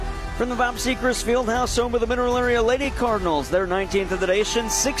From the Bob Sechrist Fieldhouse, home of the Mineral Area Lady Cardinals. They're 19th in the nation,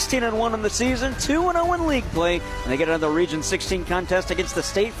 16-1 in the season, 2-0 in league play. And they get another Region 16 contest against the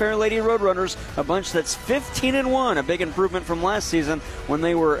State Fair Lady Roadrunners, a bunch that's 15-1, a big improvement from last season when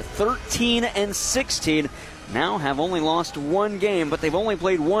they were 13-16. Now have only lost one game, but they've only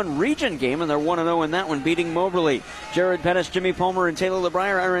played one region game, and they're 1-0 in that one, beating Moberly. Jared Pettis, Jimmy Palmer, and Taylor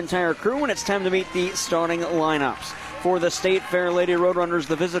LeBrier, our entire crew, and it's time to meet the starting lineups. For the State Fair Lady Roadrunners,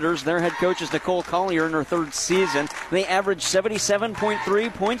 the visitors, their head coach is Nicole Collier in her third season. They average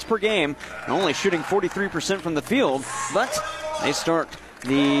 77.3 points per game, only shooting 43% from the field, but they start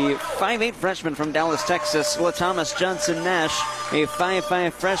the 5'8 freshman from Dallas, Texas, LaThomas Johnson-Nash, a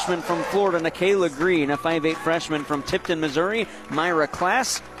 5'5 freshman from Florida, Nikayla Green, a 5'8 freshman from Tipton, Missouri, Myra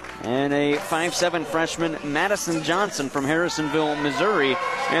Class, and a 5'7 freshman, Madison Johnson from Harrisonville, Missouri,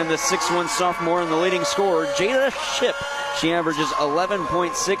 and the 6'1 sophomore and the leading scorer, Jada Shipp. She averages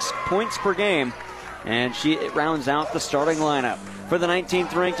 11.6 points per game, and she rounds out the starting lineup. For the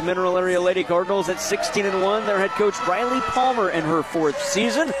 19th ranked Mineral Area Lady Cardinals at 16-1, their head coach Riley Palmer in her fourth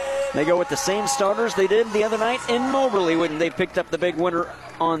season. They go with the same starters they did the other night in Moberly when they picked up the big winner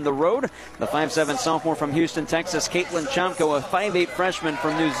on the road. The 5'7 sophomore from Houston, Texas, Caitlin Chomko, a 5'8 freshman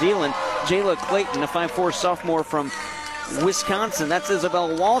from New Zealand, Jayla Clayton, a 5'4 sophomore from Wisconsin. That's Isabel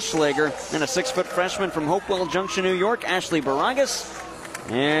Walschlager, and a 6' freshman from Hopewell Junction, New York, Ashley Baragas.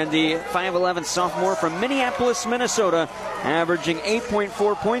 And the 5'11 sophomore from Minneapolis, Minnesota, averaging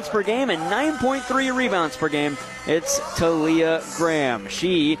 8.4 points per game and 9.3 rebounds per game. It's Talia Graham.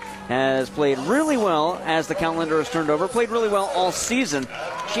 She has played really well as the calendar has turned over, played really well all season.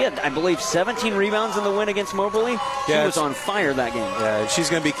 She had, I believe, 17 rebounds in the win against Moberly. She was on fire that game. Yeah, she's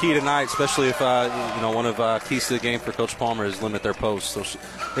going to be key tonight, especially if one of keys to the game for Coach Palmer is limit their posts. So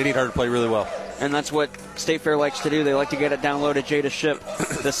they need her to play really well. And that's what State Fair likes to do. They like to get it down low to Jada Shipp,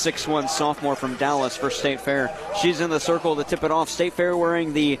 the 6'1 sophomore from Dallas for State Fair. She's in the circle to tip it off. State Fair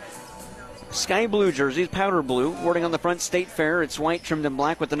wearing the sky blue jerseys, powder blue. Wording on the front, State Fair. It's white trimmed in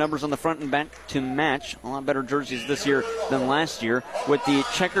black with the numbers on the front and back to match. A lot better jerseys this year than last year, with the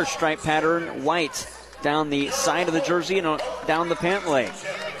checker stripe pattern, white down the side of the jersey and down the pant leg.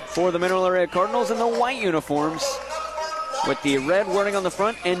 For the Mineral Area Cardinals in the white uniforms, with the red wording on the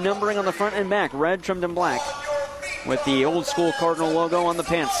front and numbering on the front and back, red trimmed in black, with the old school Cardinal logo on the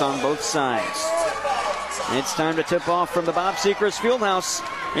pants on both sides. It's time to tip off from the Bob Sechrist Fieldhouse.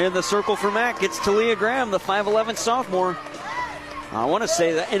 In the circle for MAC, it's Talia Graham, the 5'11 sophomore. I want to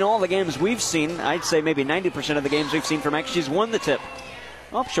say that in all the games we've seen, I'd say maybe 90% of the games we've seen from MAC, she's won the tip.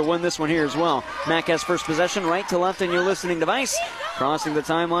 Oh, she'll win this one here as well. MAC has first possession, right to left in your listening device. Crossing the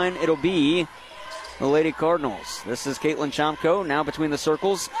timeline, it'll be the Lady Cardinals. This is Caitlin Chomko, now between the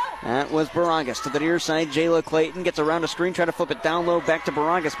circles. That was Baragas. To the near side, Jayla Clayton gets around a screen, try to flip it down low, back to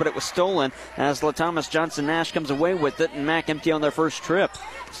Baragas, but it was stolen as LaThomas Johnson-Nash comes away with it, and MAC empty on their first trip.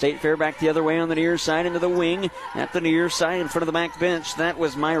 State Fair back the other way on the near side into the wing. At the near side in front of the back bench, that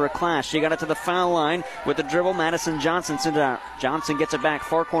was Myra Clash. She got it to the foul line with the dribble. Madison Johnson sent it out. Johnson gets it back.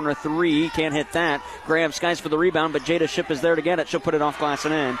 Far corner three. Can't hit that. Graham skies for the rebound, but Jada Shipp is there to get it. She'll put it off glass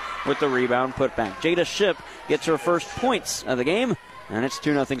and in with the rebound put back. Jada Shipp gets her first points of the game, and it's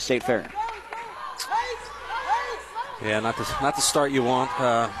 2-0 State Fair. Yeah, not the start you want.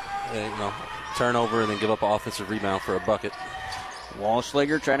 Turnover and then give up an offensive rebound for a bucket.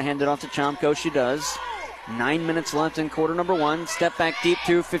 Walschlager trying to hand it off to Chomko. She does. 9 minutes left in quarter number one. Step back deep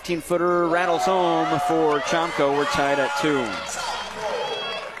two. 15-footer rattles home for Chomko. We're tied at 2.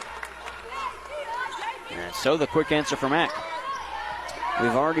 And so the quick answer for MAC.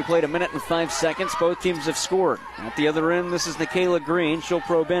 We've already played 1 minute and 5 seconds. Both teams have scored. At the other end, this is Nikayla Green. She'll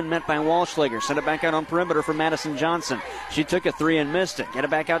probe in, met by Walschlager. Send it back out on perimeter for Madison Johnson. She took a three and missed it. Get it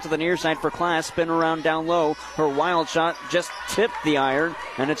back out to the near side for Class. Spin around down low. Her wild shot just tipped the iron,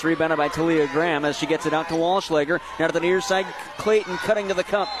 and it's rebounded by Talia Graham as she gets it out to Walschlager. Now to the near side, Clayton cutting to the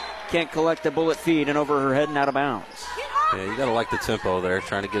cup. Can't collect the bullet feed, and over her head and out of bounds. Yeah, you got to like the tempo there,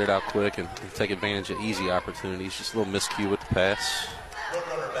 trying to get it out quick and take advantage of easy opportunities. Just a little miscue with the pass.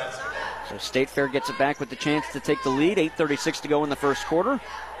 So State Fair gets it back with the chance to take the lead. 8:36 to go in the first quarter.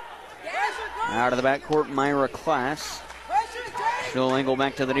 Out of the backcourt, Myra Class. She'll angle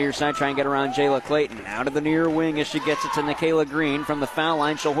back to the near side, try and get around Jayla Clayton. Out of the near wing as she gets it to Nikayla Green from the foul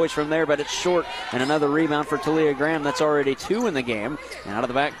line. She'll hoist from there, but it's short. And another rebound for Talia Graham. That's already 2 in the game. And out of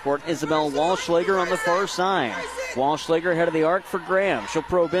the backcourt, Isabel Walschlager on the far side. Walschlager head of the arc for Graham. She'll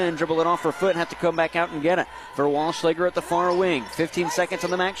probe in, dribble it off her foot, and have to come back out and get it. For Walschlager at the far wing. 15 seconds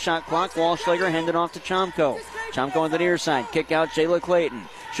on the max shot clock. Walschlager handed off to Chomko. Chomko on the near side. Kick out Jayla Clayton.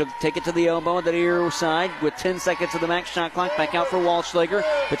 She'll take it to the elbow on the near side with 10 seconds of the max shot clock. Back out for Walschlager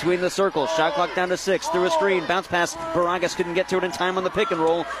between the circles. Shot clock down to 6. Through a screen. Bounce pass. Baragas couldn't get to it in time on the pick and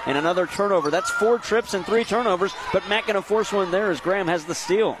roll. And another turnover. That's 4 trips and 3 turnovers. But Matt going to force one there as Graham has the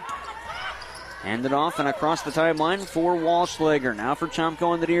steal. Handed off and across the timeline for Walschlager. Now for Chomko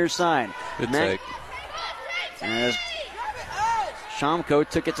on the near side. Good take. As Chomko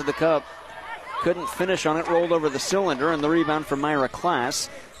took it to the cup. Couldn't finish on it, rolled over the cylinder, and the rebound for Myra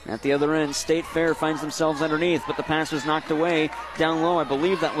Class. At the other end, State Fair finds themselves underneath, but the pass was knocked away down low. I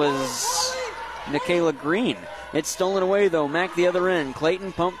believe that was Nikayla Green. It's stolen away, though. Mack the other end.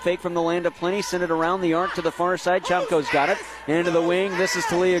 Clayton pump fake from the land of plenty. Send it around the arc to the far side. Chomko's got it. Into the wing. This is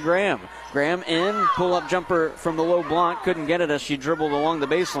Talia Graham. Graham in. Pull-up jumper from the low block. Couldn't get it as she dribbled along the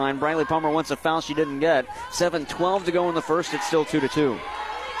baseline. Briley Palmer wants a foul she didn't get. 7:12 to go in the first. It's still 2-2.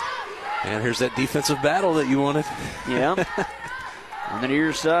 And here's that defensive battle that you wanted. Yeah. On the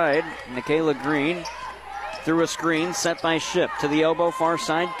near side, Nikayla Green through a screen set by Ship to the elbow, far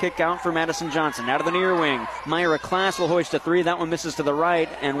side, kick out for Madison Johnson. Out of the near wing, Myra Class will hoist a 3. That one misses to the right,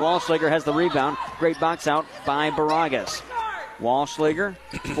 and Walschlager has the rebound. Great box out by Baragas. Walschlager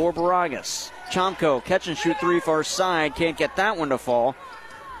for Baragas. Chomko, catch and shoot 3 far side, can't get that one to fall.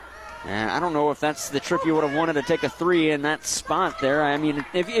 And I don't know if that's the trip you would have wanted to take a 3 in that spot there. I mean,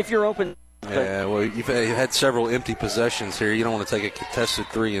 if you're open. Yeah, well, you've had several empty possessions here. You don't want to take a contested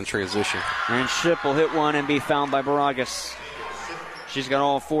 3 in transition. And Ship will hit one and be fouled by Baragas. She's got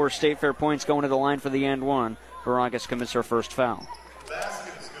all 4 State Fair points going to the line for the and one. Baragas commits her first foul.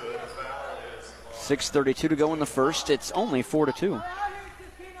 6:32 to go in the first. It's only 4-2.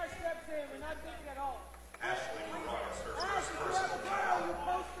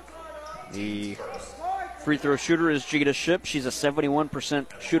 The free throw shooter is Jada Ship. She's a 71%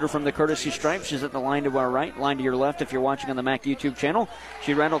 shooter from the courtesy stripe. She's at the line to our right, line to your left if you're watching on the MAC YouTube channel.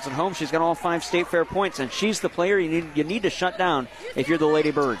 She rattles at home. She's got all 5 State Fair points, and she's the player you need to shut down if you're the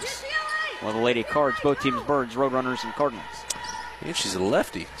Lady Birds. Well, the Lady Cards, both teams Birds, Roadrunners, and Cardinals. And she's a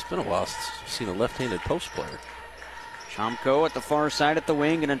lefty. It's been a while since I've seen a left-handed post player. Chomko at the far side at the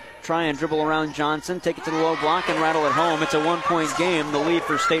wing, going to try and dribble around Johnson, take it to the low block and rattle it home. It's a 1-point game. The lead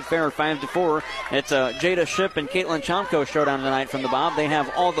for State Fair 5-4. It's a Jada Ship and Caitlin Chomko showdown tonight from the Bob. They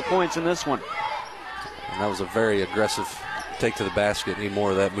have all the points in this one. And that was a very aggressive take to the basket. Need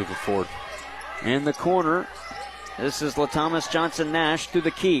more of that moving forward. In the corner, this is LaThomas Johnson Nash through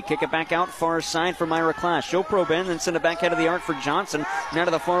the key. Kick it back out far side for Myra Class. She'll probe in, then send it back head of the arc for Johnson. Now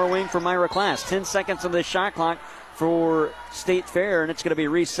to the far wing for Myra Class. 10 seconds on the shot clock for State Fair, and it's going to be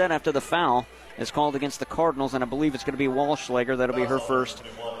reset after the foul is called against the Cardinals, and I believe it's going to be Walschlager. That'll be her first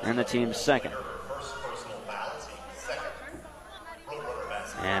and the team's second.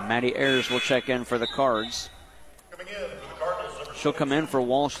 And Maddie Ayers will check in for the Cards. She'll come in for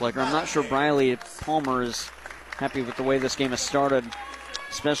Walschlager. I'm not sure Briley Palmer is happy with the way this game has started,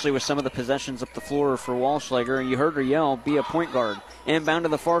 especially with some of the possessions up the floor for Walschlager. You heard her yell, be a point guard. Inbound to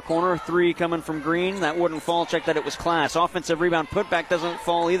the far corner, 3 coming from Green. That wouldn't fall. Check that, it was Class. Offensive rebound putback doesn't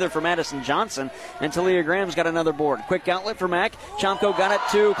fall either for Madison Johnson. And Talia Graham's got another board. Quick outlet for Mack. Chomko got it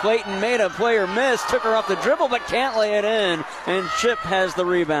to Clayton. Made a player miss. Took her off the dribble, but can't lay it in. And Chip has the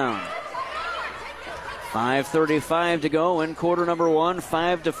rebound. 5:35 to go in quarter number 1.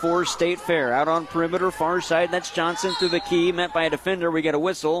 5-4 State Fair. Out on perimeter, far side. That's Johnson through the key. Met by a defender. We get a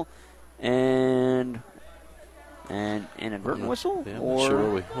whistle. And an inadvertent whistle? Yeah, I'm not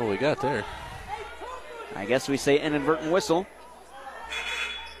sure what we got there. I guess we say inadvertent whistle.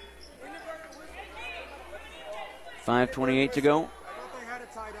 5:28 to go.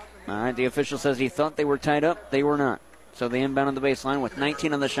 All right, the official says he thought they were tied up. They were not. So they inbound on the baseline with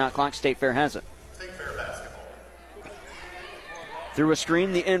 19 on the shot clock. State Fair has it. Through a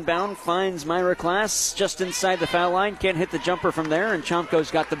screen, the inbound finds Myra Class just inside the foul line. Can't hit the jumper from there, and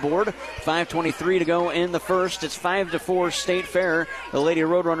Chomko's got the board. 5:23 to go in the first. It's 5-4 State Fair. The Lady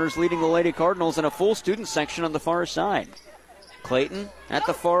Roadrunners leading the Lady Cardinals in a full student section on the far side. Clayton at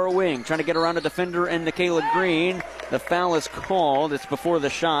the far wing, trying to get around a defender and Nikayla Green. The foul is called. It's before the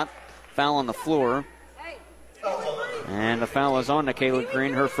shot. Foul on the floor. And the foul is on Nikayla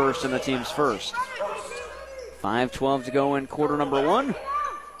Green, her first and the team's first. 5:12 to go in quarter number 1.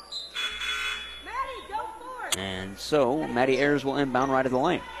 And so, Maddie Ayers will inbound right of the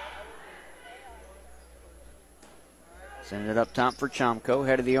lane. Send it up top for Chomko,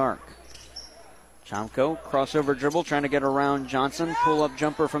 head of the arc. Chomko, crossover dribble, trying to get around Johnson. Pull-up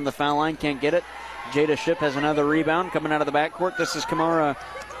jumper from the foul line, can't get it. Jada Ship has another rebound coming out of the backcourt. This is Kamara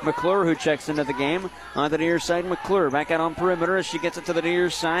McClure, who checks into the game. On the near side, McClure back out on perimeter as she gets it to the near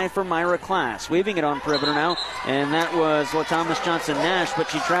side for Myra Class. Weaving it on perimeter now, and that was LaThomas Johnson-Nash, but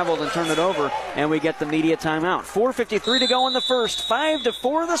she traveled and turned it over, and we get the media timeout. 4:53 to go in the first.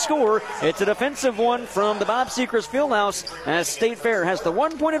 5-4 the score. It's a defensive one from the Bob Sechrist Fieldhouse as State Fair has the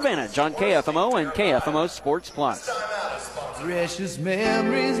 1-point advantage on KFMO and KFMO Sports Plus. Precious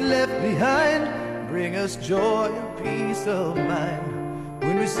memories left behind bring us joy and peace of mind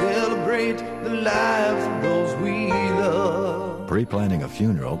when we celebrate the lives of those we love. Pre-planning a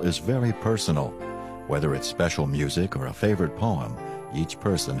funeral is very personal. Whether it's special music or a favorite poem, each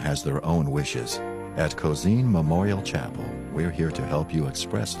person has their own wishes. At Cozine Memorial Chapel, we're here to help you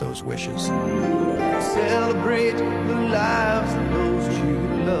express those wishes. Celebrate the lives of those you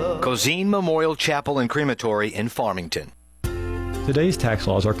love. Cozine Memorial Chapel and Crematory in Farmington. Today's tax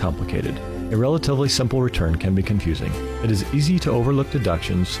laws are complicated. A relatively simple return can be confusing. It is easy to overlook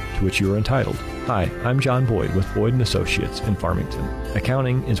deductions to which you are entitled. Hi, I'm John Boyd with Boyd & Associates in Farmington.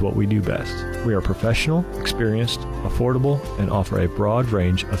 Accounting is what we do best. We are professional, experienced, affordable, and offer a broad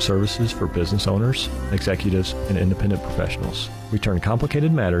range of services for business owners, executives, and independent professionals. We turn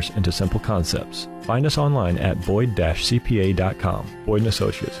complicated matters into simple concepts. Find us online at boyd-cpa.com. Boyd &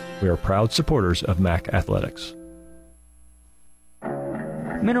 Associates. We are proud supporters of MAC Athletics.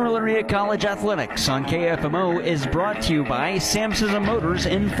 Mineral Area College Athletics on KFMO is brought to you by Samson Motors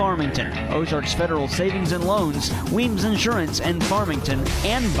in Farmington, Ozarks Federal Savings and Loans, Weems Insurance in Farmington,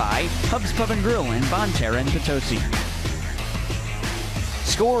 and by Hub's Pub and Grill in Bonne Terre and Potosi.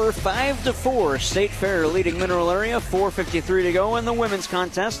 Score 5-4, State Fair leading Mineral Area, 4:53 to go in the women's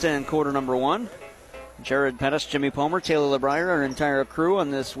contest in quarter number one. Jared Pettis, Jimmy Palmer, Taylor LeBrier, our entire crew on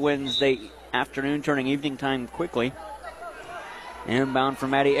this Wednesday afternoon, turning evening time quickly. Inbound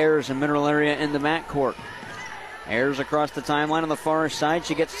from Maddie Ayers in Mineral Area in the backcourt. Ayers across the timeline on the far side.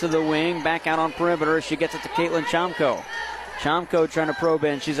 She gets to the wing, back out on perimeter. She gets it to Caitlin Chomko. Chomko trying to probe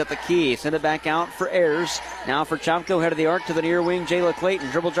in. She's at the key. Send it back out for Ayers. Now for Chomko, head of the arc to the near wing. Jayla Clayton.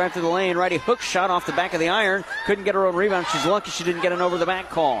 Dribble drive through the lane. Righty hook shot off the back of the iron. Couldn't get her own rebound. She's lucky she didn't get an over the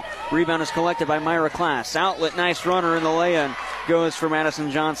back call. Rebound is collected by Myra Class. Outlet, nice runner in the lay-in. Goes for Madison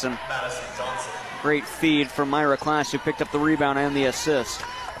Johnson. Great feed from Myra Class, who picked up the rebound and the assist.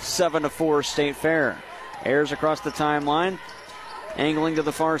 7-4 State Fair. Ayers across the timeline. Angling to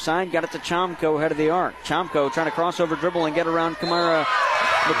the far side. Got it to Chomko, head of the arc. Chomko trying to crossover dribble and get around Kamara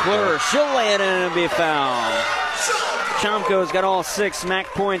McClure. She'll lay it in and be fouled. Chomko's got all 6 MAC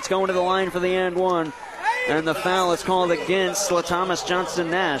points going to the line for the and one. And the foul is called against LaThomas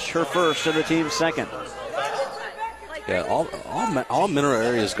Johnson-Nash, her first and the team's second. Yeah, all Mineral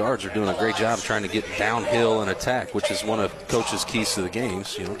Area's guards are doing a great job trying to get downhill and attack, which is one of Coach's keys to the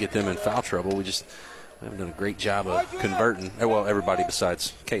games. You know, get them in foul trouble. We haven't done a great job of converting. Well, everybody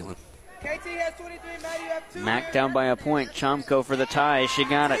besides Caitlin. Mac down by a point. Chomko for the tie. She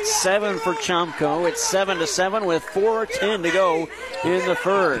got it. 7 for Chomko. It's 7-7 with 4:10 to go in the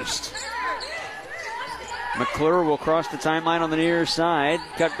first. McClure will cross the timeline on the near side,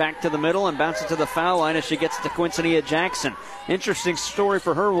 cut back to the middle, and bounce it to the foul line as she gets to Quincelia Jackson. Interesting story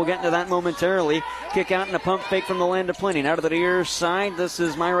for her. We'll get into that momentarily. Kick out and a pump fake from the land of plenty. Now to the near side, this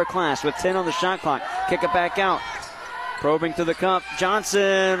is Myra Class with 10 on the shot clock. Kick it back out. Probing to the cup.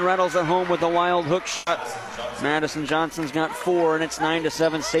 Johnson rattles it home with a wild hook shot. Madison Johnson's got 4, and it's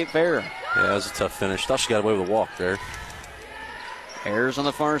 9-7 State Fair. Yeah, that was a tough finish. Thought she got away with a walk there. Ayers on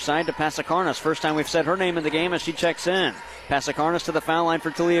the far side to Passacarnas. First time we've said her name in the game as she checks in. Passacarnas to the foul line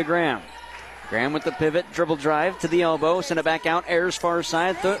for Talia Graham. Graham with the pivot, dribble drive to the elbow, send it back out. Ayers far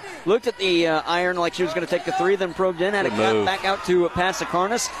side. Looked at the iron like she was going to take the three, then probed in. Had it cut back out to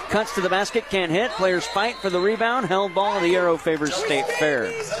Passacarnas. Cuts to the basket, can't hit. Players fight for the rebound. Held ball, and the arrow favors State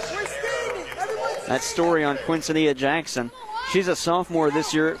Fair. That story on Quincelia Jackson. She's a sophomore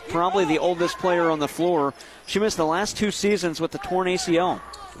this year, probably the oldest player on the floor. She missed the last 2 seasons with the torn ACL.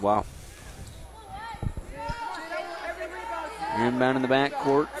 Wow. Inbound in the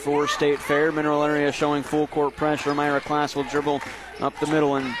backcourt for State Fair. Mineral Area showing full court pressure. Myra Class will dribble up the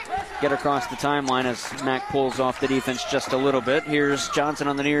middle and get across the timeline as Mac pulls off the defense just a little bit. Here's Johnson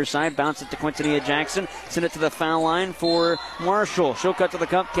on the near side. Bounce it to Quincelia Jackson. Send it to the foul line for Marshall. She'll cut to the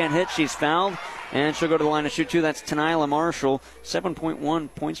cup. Can't hit. She's fouled. And she'll go to the line to shoot 2. That's Tenila Marshall. 7.1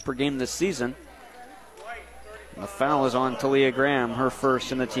 points per game this season. The foul is on Talia Graham, her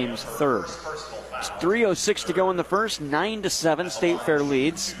first and the team's third. It's 3:06 to go in the first. 9-7 State Fair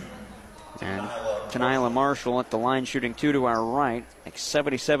leads. And Tenila Marshall at the line shooting 2 to our right. Like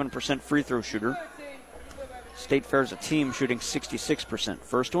 77% free throw shooter. State Fair's a team shooting 66%.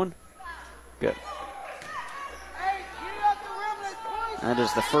 First one. Good. That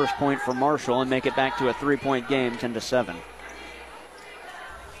is the first point for Marshall and make it back to a 3-point game, 10-7.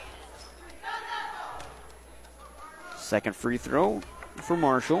 Second free throw for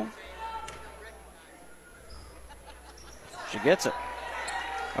Marshall. She gets it.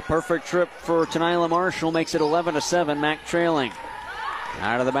 A perfect trip for Tenila Marshall makes it 11-7. Mac trailing.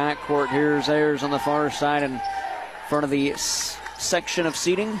 Out of the backcourt, here's Ayers on the far side in front of the section of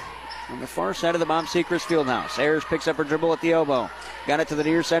seating on the far side of the Bob Sechrist Fieldhouse. Ayers picks up her dribble at the elbow. Got it to the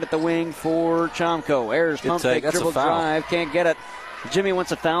near side at the wing for Chomko. Ayers pump fake, dribble drive, can't get it. Jimmy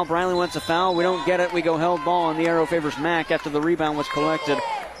wants a foul. Briley wants a foul. We don't get it. We go held ball, and the arrow favors Mac after the rebound was collected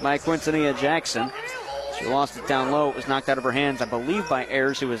by Quintanilla Jackson. She lost it down low. It was knocked out of her hands, I believe, by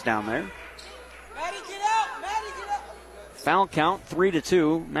Ayers, who was down there. Foul count,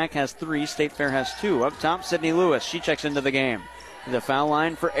 3-2. Mac has 3. State Fair has 2. Up top, Sydney Lewis. She checks into the game. The foul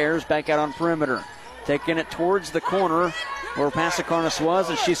line for Ayers back out on perimeter. Taking it towards the corner where Pasikarnas was,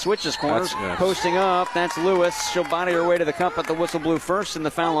 and she switches corners. Posting up, that's Lewis. She'll body her way to the cup, but the whistle blew first, and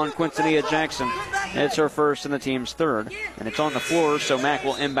the foul on Quintanilla Jackson. It's her first and the team's third. And it's on the floor, so Mac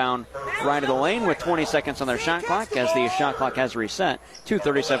will inbound right of the lane with 20 seconds on their shot clock as the shot clock has reset.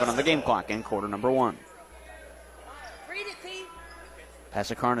 2:37 on the game clock in quarter number 1.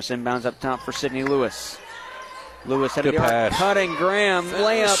 Pasikarnas inbounds up top for Sydney Lewis. Lewis headed the arc, cutting Graham,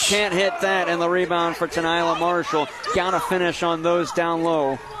 layup, can't hit that, and the rebound for Tenila Marshall. Gotta finish on those down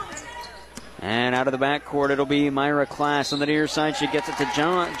low. And out of the backcourt, it'll be Myra Class on the near side. She gets it to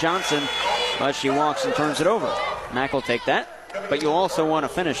Johnson, but she walks and turns it over. Mac will take that, but you'll also want to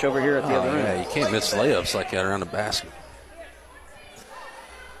finish over here at the other end. Yeah, you can't miss layups like that around the basket.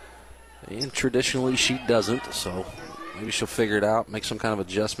 And traditionally, she doesn't, so maybe she'll figure it out, make some kind of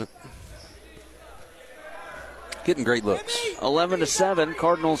adjustment. Getting great looks. 11-7.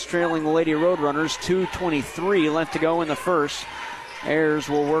 Cardinals trailing the Lady Roadrunners. 2:23 left to go in the first. Ayers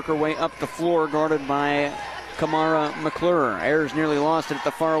will work her way up the floor, guarded by Kamara McClure. Ayers nearly lost it at the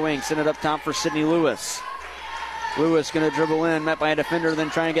far wing. Send it up top for Sydney Lewis. Lewis going to dribble in, met by a defender,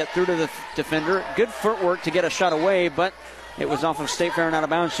 then try and get through to the defender. Good footwork to get a shot away, but it was off of State Fair and out of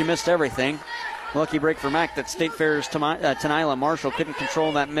bounds. She missed everything. Lucky break for Mac that State Fair's Tenila Marshall couldn't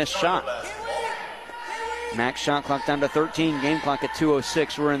control that missed shot. Mac shot clock down to 13. Game clock at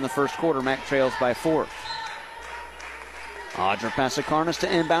 2:06. We're in the first quarter. Mac trails by 4. Audra Pasikarnas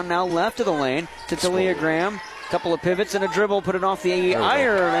to inbound now left of the lane to Talia Graham. Couple of pivots and a dribble. Put it off the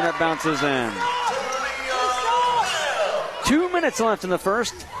iron and it bounces in. 2 minutes left in the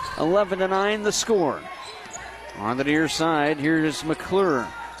first. 11-9 the score. On the near side, here's McClure.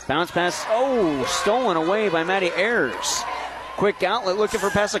 Bounce pass. Oh, stolen away by Maddie Ayers. Quick outlet looking for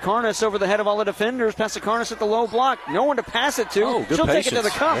Pasikarnas over the head of all the defenders. Pasikarnas at the low block. No one to pass it to. Oh, She'll patience. take it to the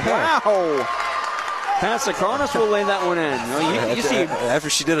cup. Yeah. Wow. Pasikarnas will lay that one in. You see, after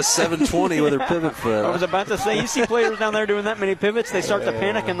she did a 720 with her pivot foot. I was about to say, you see players down there doing that many pivots, they start to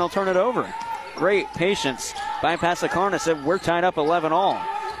panic and they'll turn it over. Great patience by Pasikarnas. We're tied up 11-all.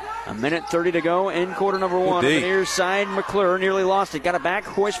 1:30 to go in quarter number 1. On the near side, McClure nearly lost it. Got a back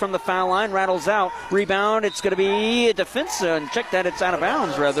hoist from the foul line, rattles out. Rebound, it's going to be a defensive. And check that, it's out of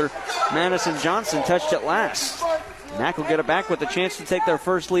bounds, rather. Madison Johnson touched it last. Mac will get it back with a chance to take their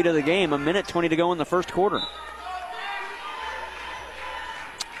first lead of the game. 1:20 to go in the first quarter.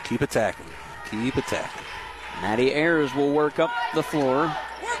 Keep attacking. Keep attacking. Maddie Ayers will work up the floor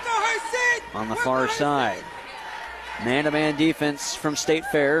on the far side. Man-to-man defense from State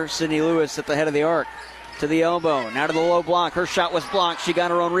Fair. Sydney Lewis at the head of the arc. To the elbow. Now to the low block. Her shot was blocked. She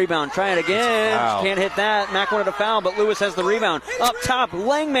got her own rebound. Try it again. Wow. Can't hit that. Mac wanted a foul, but Lewis has the rebound. Up top.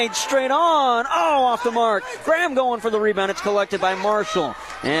 Langmaid straight on. Oh, off the mark. Graham going for the rebound. It's collected by Marshall.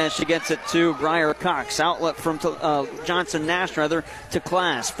 And she gets it to Briar Cox. Outlet from Johnson Nash, rather, to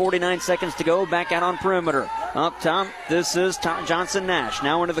Class. 49 seconds to go. Back out on perimeter. Up top. This is Johnson Nash.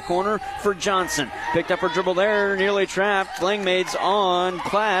 Now into the corner for Johnson. Picked up her dribble there. Nearly trapped. Langmaid's on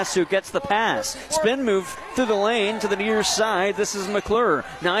Class, who gets the pass. Spin move through the lane to the near side. This is McClure.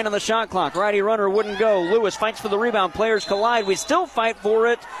 9 on the shot clock. Righty runner wouldn't go. Lewis fights for the rebound. Players collide. We still fight for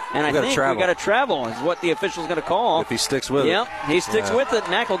it. And I think we got to travel is what the official's going to call. If he sticks with it. Yep, he sticks with it.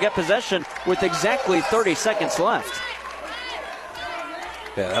 Mac will get possession with exactly 30 seconds left.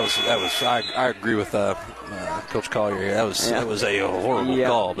 Yeah, that was. I agree with Coach Collier here. That was a horrible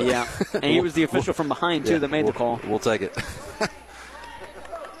call. But yeah, and he was the official from behind too that made the call. We'll take it.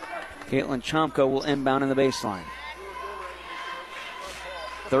 Caitlin Chomko will inbound in the baseline.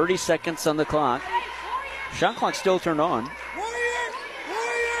 30 seconds on the clock. Shot clock still turned on.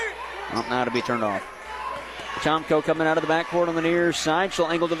 Well, now to be turned off. Chomko coming out of the backcourt on the near side. She'll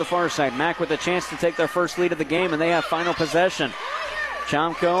angle to the far side. Mac with a chance to take their first lead of the game, and they have final possession.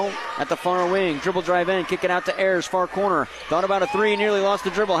 Chomko at the far wing. Dribble drive in. Kick it out to Ayers, far corner. Thought about a three. Nearly lost the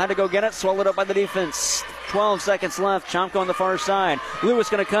dribble. Had to go get it. Swallowed up by the defense. 12 seconds left. Chomko on the far side. Lewis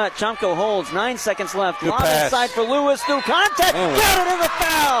going to cut. Chomko holds. 9 seconds left. Lob inside for Lewis. Through contact. Got it in the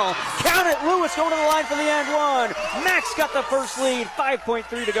foul. Count it. Lewis going to the line for the and one. Max got the first lead.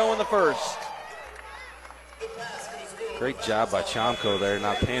 5.3 to go in the first. Great job by Chomko there,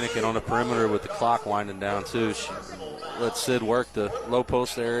 not panicking on the perimeter with the clock winding down, too. She let Sid work the low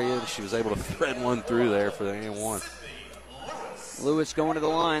post area, and she was able to thread one through there for the and one. Lewis going to the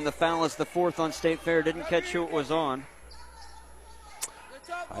line. The foul is the fourth on State Fair. Didn't catch who it was on.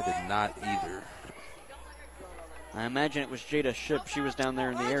 I did not either. I imagine it was Jada Ship. She was down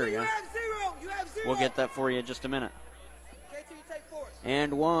there in the area. We'll get that for you in just a minute.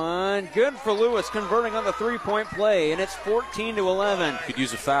 And one. Good for Lewis, converting on the three-point play, and it's 14-11. Could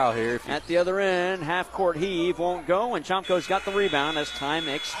use a foul here. At the other end, half-court heave won't go, and Chomko's got the rebound as time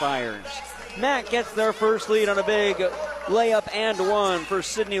expires. Mac gets their first lead on a big layup and one for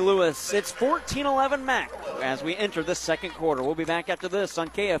Sydney Lewis. It's 14-11 Mac as we enter the second quarter. We'll be back after this on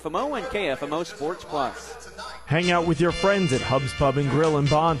KFMO and KFMO Sports Plus. Hang out with your friends at Hub's Pub and Grill in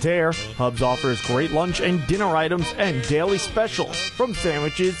Bon Terre. Hub's offers great lunch and dinner items and daily specials. From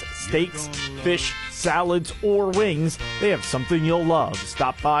sandwiches, steaks, fish, salads, or wings, they have something you'll love.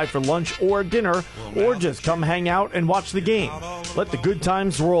 Stop by for lunch or dinner, or just come hang out and watch the game. Let the good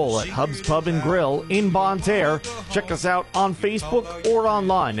times roll at Hub's Pub and Grill in Bon Terre. Check us out on Facebook or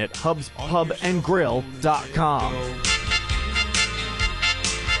online at hubspubandgrill.com.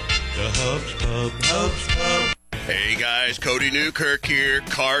 The Hub's Pub, Hub's Pub. Hey guys, Cody Newkirk here,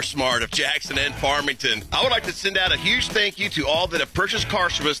 Car Smart of Jackson and Farmington. I would like to send out a huge thank you to all that have purchased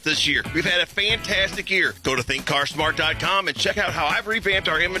cars from us this year. We've had a fantastic year. Go to thinkcarsmart.com and check out how I've revamped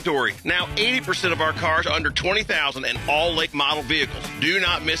our inventory. Now 80% of our cars are under $20,000 and all late model vehicles. Do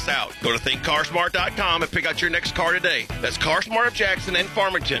not miss out. Go to thinkcarsmart.com and pick out your next car today. That's Car Smart of Jackson and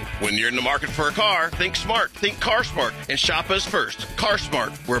Farmington. When you're in the market for a car, think smart, think Car Smart, and shop us first. Car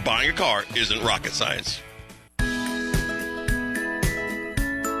Smart, where buying a car isn't rocket science.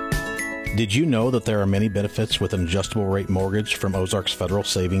 Did you know that there are many benefits with an adjustable rate mortgage from Ozarks Federal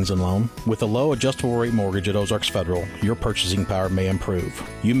Savings and Loan? With a low adjustable rate mortgage at Ozarks Federal, your purchasing power may improve.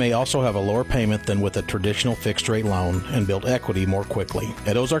 You may also have a lower payment than with a traditional fixed rate loan and build equity more quickly.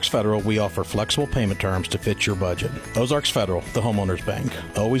 At Ozarks Federal, we offer flexible payment terms to fit your budget. Ozarks Federal, the homeowners bank.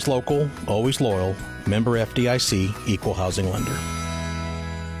 Always local, always loyal. Member FDIC, equal housing lender.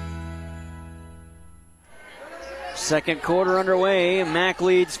 Second quarter underway. Mac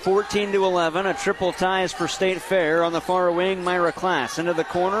leads 14-11. A triple ties for State Fair. On the far wing, Myra Class. Into the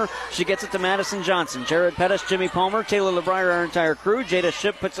corner. She gets it to Madison Johnson. Jared Pettis, Jimmy Palmer, Taylor LeBrier, our entire crew. Jada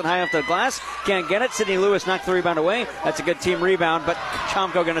Ship puts it high off the glass. Can't get it. Sydney Lewis knocked the rebound away. That's a good team rebound, but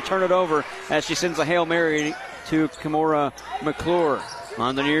Chomko going to turn it over as she sends a Hail Mary to Kimora McClure.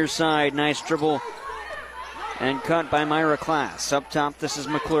 On the near side, nice dribble and cut by Myra Class. Up top, this is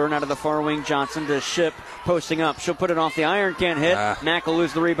McClure. Out of the far wing, Johnson to Ship. Posting up. She'll put it off the iron. Can't hit. Mack will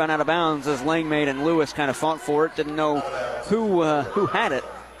lose the rebound out of bounds as Langmaid and Lewis kind of fought for it. Didn't know who had it.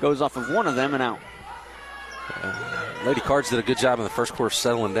 Goes off of one of them and out. Lady Cards did a good job in the first quarter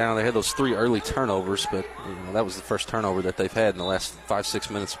settling down. They had those 3 early turnovers, but that was the first turnover that they've had in the last 5-6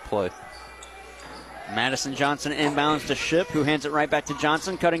 minutes of play. Madison Johnson inbounds to Ship, who hands it right back to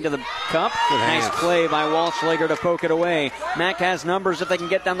Johnson, cutting to the cup. Good nice hands. play by Walschlager to poke it away. Mack has numbers if they can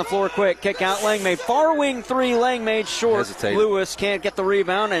get down the floor quick. Kick out Langmaid. Far wing 3, Langmaid short. Hesitate. Lewis can't get the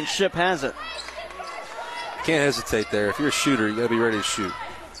rebound, and Ship has it. Can't hesitate there. If you're a shooter, you got to be ready to shoot.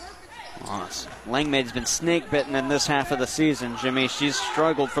 Awesome. Langmaid's been snake bitten in this half of the season, Jimmy. She's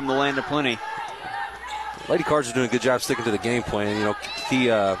struggled from the land of plenty. Lady Cards are doing a good job sticking to the game plan. Key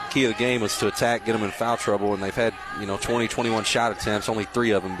of the game was to attack, get them in foul trouble, and they've had 20, 21 shot attempts, only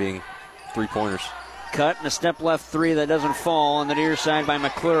 3 of them being 3-pointers. Cut and a step left 3 that doesn't fall on the near side by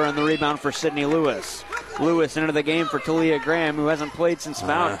McClure, and the rebound for Sydney Lewis. Lewis into the game for Talia Graham, who hasn't played since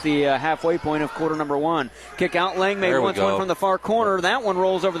about the halfway point of quarter number 1. Kick out Langmaid, wants one from the far corner. That one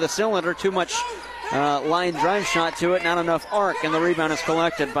rolls over the cylinder. Too much line drive shot to it, not enough arc, and the rebound is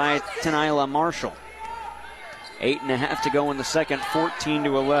collected by Tenila Marshall. 8.5 to go in the second,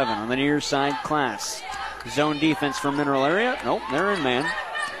 14-11. On the near side, Class. Zone defense from Mineral Area. Nope, they're in man.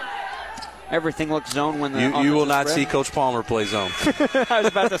 Everything looks zone when the you will not see Coach Palmer play zone. I was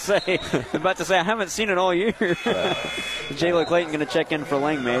about to say I haven't seen it all year. Jayla Clayton going to check in for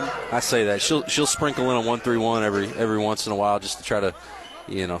Langmaid. I say that she'll sprinkle in a 1-3-1 every once in a while just to try to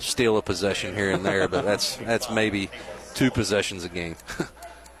steal a possession here and there, but that's maybe 2 possessions a game.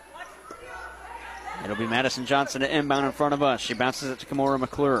 It'll be Madison Johnson to inbound in front of us. She bounces it to Kimora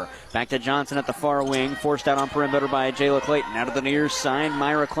McClure. Back to Johnson at the far wing. Forced out on perimeter by Jayla Clayton. Out of the near side,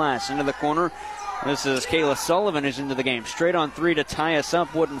 Myra Class into the corner. This is Kayla Sullivan who's into the game. Straight on three to tie us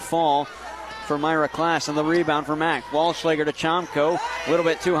up. Wouldn't fall for Myra Class, and the rebound for Mack. Walschlager to Chomko. A little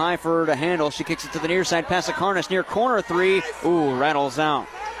bit too high for her to handle. She kicks it to the near side. Pass to Karnas. Near corner three. Ooh, rattles out.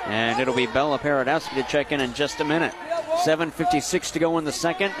 And it'll be Bella Paradowski to check in just a minute. 7:56 to go in the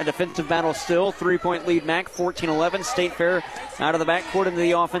second. A defensive battle still. 3-point lead Mack. 14-11. State Fair out of the backcourt into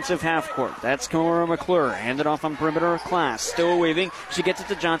the offensive half court. That's Kimora McClure. Handed off on perimeter. Class still waving. She gets it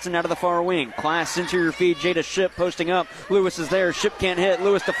to Johnson out of the far wing. Class interior feed. Jada Ship posting up. Lewis is there. Ship can't hit.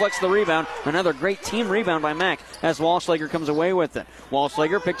 Lewis deflects the rebound. Another great team rebound by Mack as Walschlager comes away with it.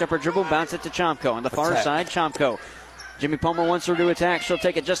 Walschlager picked up her dribble. Bounced it to Chomko. On the far side, Chomko. Jimmy Palmer wants her to attack. She'll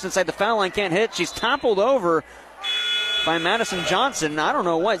take it just inside the foul line. Can't hit. She's toppled over by Madison Johnson. I don't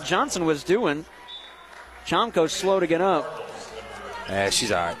know what Johnson was doing. Chomko's slow to get up. Yeah,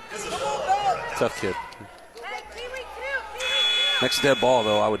 she's all right. Tough kid. Next dead ball,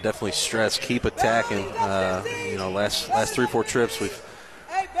 though, I would definitely stress keep attacking. Last 3-4 trips we've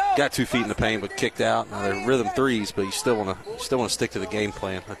got 2 feet in the paint, but kicked out. Now they're rhythm threes, but you still want to stick to the game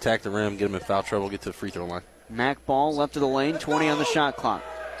plan. Attack the rim, get them in foul trouble, get to the free throw line. Mack ball left of the lane, 20 on the shot clock.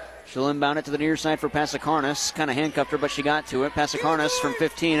 She'll inbound it to the near side for Pasikarnas. Kind of handcuffed her, but she got to it. Pasikarnas from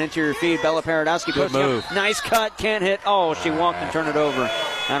 15, interior feed. Bella Paradowski. Good move. Nice cut, can't hit. Oh, she walked and turned it over.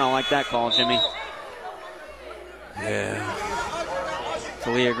 I don't like that call, Jimmy. Yeah.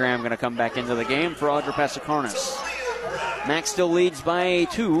 Talia Graham going to come back into the game for Audra Pasikarnas. Mack still leads by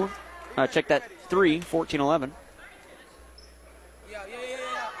 2. Check that 3, 14-11.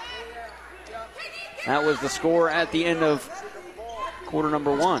 That was the score at the end of quarter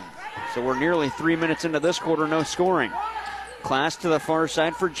number 1. So we're nearly 3 minutes into this quarter, no scoring. Class to the far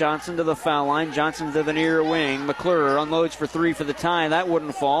side for Johnson to the foul line. Johnson to the near wing. McClure unloads for 3 for the tie. That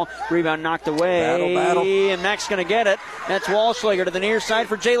wouldn't fall. Rebound knocked away. Battle. And Mack's going to get it. That's Walschlager to the near side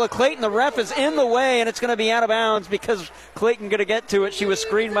for Jayla Clayton. The ref is in the way, and it's going to be out of bounds because Clayton going to get to it. She was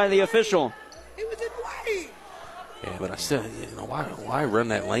screened by the official. Yeah, but I still, why run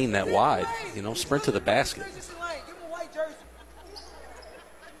that lane that wide? Sprint to the basket.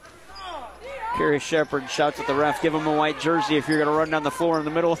 Carrie Shepard shouts at the ref, give him a white jersey if you're going to run down the floor in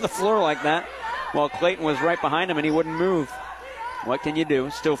the middle of the floor like that. While Clayton was right behind him and he wouldn't move. What can you do?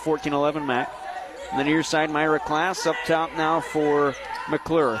 Still 14-11 Mack. On the near side, Myra Class up top now for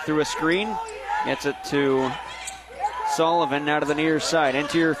McClure. Through a screen, gets it to Sullivan out of the near side.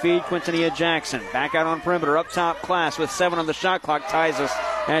 Interior feed, Quintanilla Jackson. Back out on perimeter. Up top, Class with 7 on the shot clock. Ties us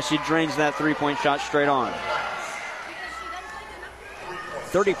as she drains that 3-point shot straight on.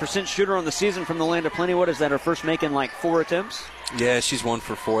 30% shooter on the season from the Land of Plenty. What is that, her first making like 4 attempts? Yeah, she's 1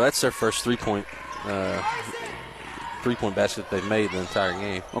 for 4. That's their first three-point basket they've made the entire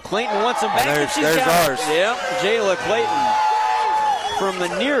game. Well, Clayton wants them back. There's ours. Yep, Jayla Clayton from the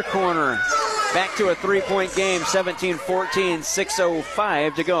near corner. Back to a 3-point game, 17-14,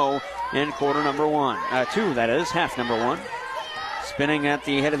 6:05 to go in quarter number 1. 2, that is, half number 1. Spinning at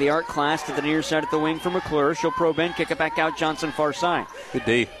the head of the arc, Class to the near side at the wing for McClure. She'll probe in, kick it back out, Johnson far side. Good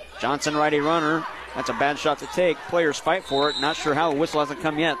D. Johnson righty runner. That's a bad shot to take. Players fight for it. Not sure how. The whistle hasn't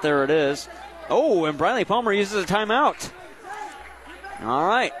come yet. There it is. Oh, and Briley Palmer uses a timeout. All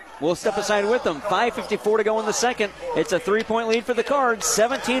right. We'll step aside with them. 5:54 to go in the second. It's a 3-point lead for the Cards.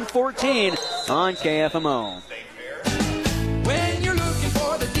 17-14 on KFMO. When you're looking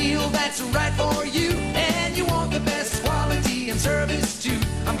for the deal that's right for you, and you want the best quality and service too,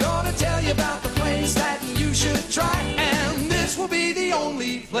 I'm gonna tell you about the place that you should try, and this will be the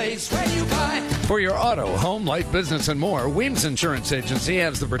only place where you buy. For your auto, home, life, business, and more, Weems Insurance Agency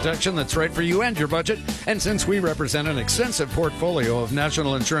has the protection that's right for you and your budget. And since we represent an extensive portfolio of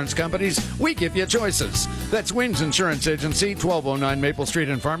national insurance companies, we give you choices. That's Weems Insurance Agency, 1209 Maple Street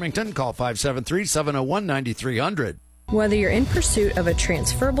in Farmington. Call 573-701-9300. Whether you're in pursuit of a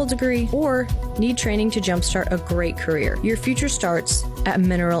transferable degree or need training to jumpstart a great career, your future starts at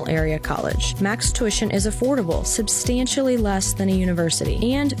Mineral Area College. Max tuition is affordable, substantially less than a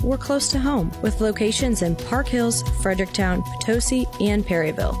university, and we're close to home with locations in Park Hills, Fredericktown, Potosi, and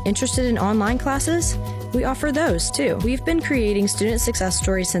Perryville. Interested in online classes? We offer those too. We've been creating student success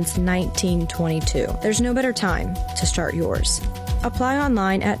stories since 1922. There's no better time to start yours. Apply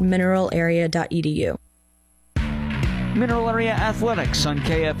online at mineralarea.edu. Mineral Area Athletics on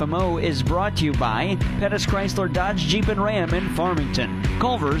KFMO is brought to you by Pettis Chrysler Dodge Jeep and Ram in Farmington,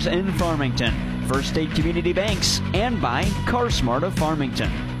 Culver's in Farmington, First State Community Banks, and by CarSmart of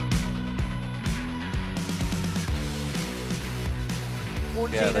Farmington.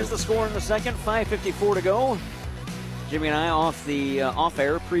 5:14 is the score in the second. 5:54 to go. Jimmy and I off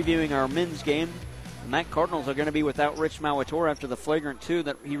air previewing our men's game. The Mac Cardinals are going to be without Rich Mauator after the flagrant 2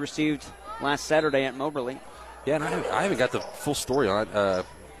 that he received last Saturday at Moberly. Yeah, and I haven't got the full story on it.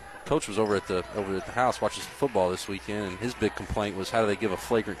 Coach was over at the house watching football this weekend, and his big complaint was how do they give a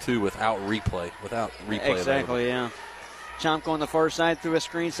flagrant 2 without replay Exactly, available. Yeah. Chomko on the far side through a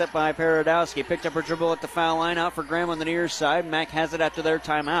screen set by Paradowski. Picked up her dribble at the foul line, out for Graham on the near side. Mac has it after their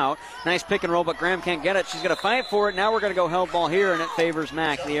timeout. Nice pick and roll, but Graham can't get it. She's going to fight for it. Now we're going to go held ball here, and it favors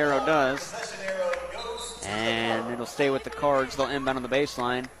Mac. The arrow does. And it'll stay with the Cards. They'll inbound on the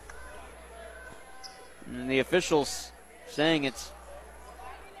baseline. And the officials saying it's...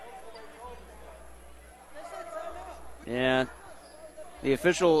 Yeah. The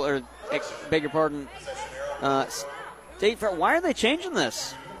official, or beg your pardon, State Fair, why are they changing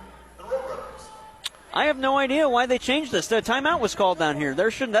this? I have no idea why they changed this. The timeout was called down here.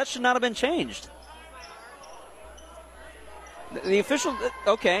 That should not have been changed. The official,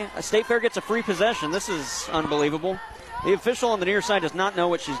 okay, State Fair gets a free possession. This is unbelievable. The official on the near side does not know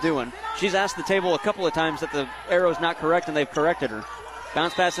what she's doing. She's asked the table a couple of times that the arrow's not correct, and they've corrected her.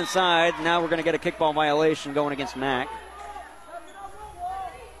 Bounce pass inside. Now we're going to get a kickball violation going against Mac.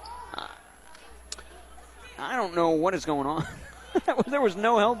 I don't know what is going on. There was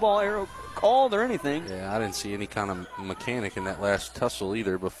no held ball arrow called or anything. Yeah, I didn't see any kind of mechanic in that last tussle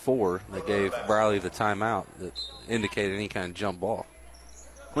either before they gave Briley the timeout that indicated any kind of jump ball.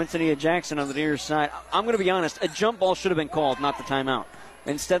 Quincy Jackson on the near side. I'm going to be honest, a jump ball should have been called, not the timeout.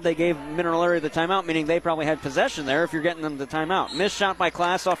 Instead, they gave Mineral Area the timeout, meaning they probably had possession there if you're getting them the timeout. Missed shot by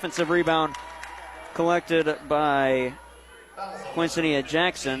Class, offensive rebound collected by Quincy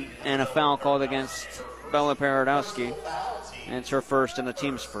Jackson, and a foul called against Bella Paradowski. And it's her first and the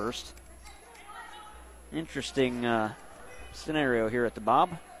team's first. Interesting scenario here at the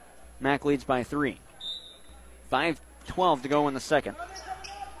Bob. Mac leads by 3. 5:12 to go in the second.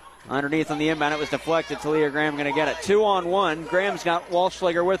 Underneath on the inbound, it was deflected. Talia Graham going to get it. 2-on-1. Graham's got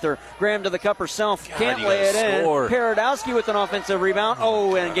Walschlager with her. Graham to the cup herself. Can't lay it in. Paradowski with an offensive rebound.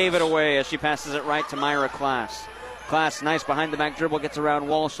 Oh, and gave it away as she passes it right to Myra Class. Class, nice behind the back dribble, gets around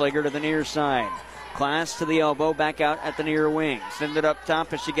Walschlager to the near side. Class to the elbow, back out at the near wing. Send it up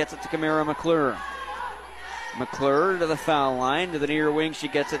top as she gets it to Kamara McClure. McClure to the foul line. To the near wing, she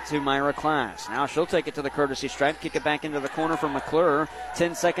gets it to Myra Class. Now she'll take it to the courtesy stripe, kick it back into the corner for McClure.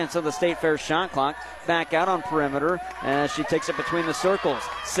 10 seconds of the State Fair shot clock. Back out on perimeter as she takes it between the circles.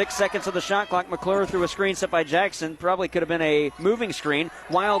 6 seconds of the shot clock. McClure through a screen set by Jackson. Probably could have been a moving screen.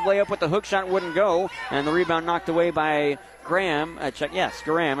 Wild layup with the hook shot, wouldn't go. And the rebound knocked away by Graham.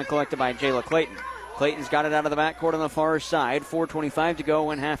 Graham, and collected by Jayla Clayton. Clayton's got it out of the backcourt on the far side. 4:25 to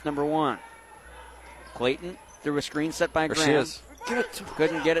go in half number 1. Clayton through a screen set by Graham. There she is.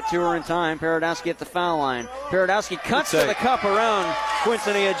 Couldn't get it to her in time. Paradowski at the foul line. Paradowski cuts to the cup around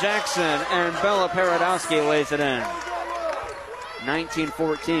Quincy Jackson, and Bella Paradowski lays it in.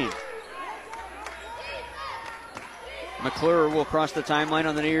 19-14. McClure will cross the timeline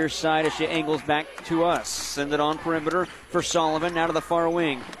on the near side as she angles back to us. Send it on perimeter for Sullivan. Now to the far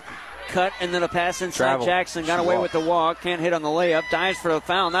wing. Cut and then a pass inside. Travel. Jackson got away with the walk. Can't hit on the layup. Dives for the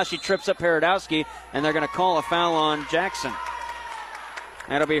foul. Now she trips up Paradowski, and they're going to call a foul on Jackson.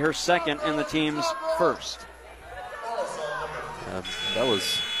 That'll be her second and the team's first. That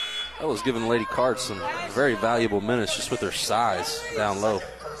was giving Lady Cards some very valuable minutes just with her size down low.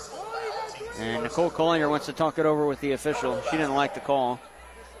 And Nicole Collier wants to talk it over with the official. She didn't like the call.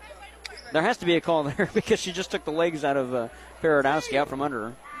 There has to be a call there because she just took the legs out of Paradowski out from under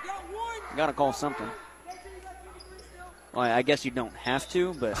her. Got to call something. Well, I guess you don't have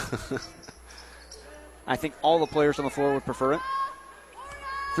to, but I think all the players on the floor would prefer it.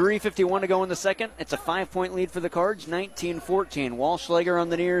 3:51 to go in the second. It's a 5-point lead for the Cards, 19-14. Walschlager on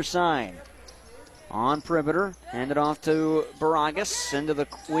the near side. On perimeter, hand it off to Baragas, into the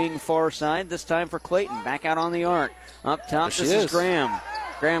wing far side, this time for Clayton. Back out on the arc. Up top, this is Graham.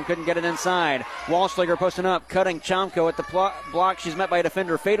 Graham couldn't get it inside. Walschlager posting up, cutting Chomko at the block. She's met by a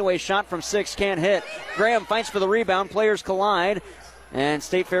defender. Fadeaway shot from 6, can't hit. Graham fights for the rebound. Players collide, and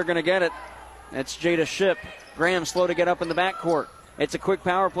State Fair going to get it. That's Jada Shipp. Graham slow to get up in the backcourt. It's a quick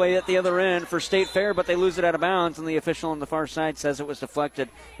power play at the other end for State Fair, but they lose it out of bounds, and the official on the far side says it was deflected.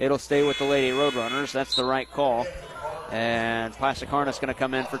 It'll stay with the Lady Roadrunners. That's the right call. And Plastic Harness going to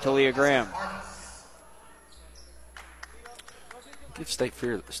come in for Talia Graham. Give State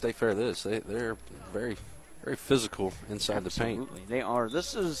Fair this. They're very, very physical inside Absolutely. the paint. They are.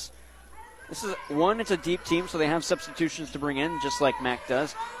 This is one, it's a deep team, so they have substitutions to bring in, just like Mac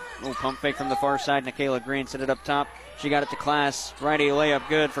does. Little pump fake from the far side. Nikayla Green set it up top. She got it to Class. Righty layup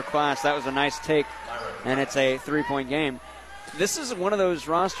good for Class. That was a nice take, and it's a 3-point game. This is one of those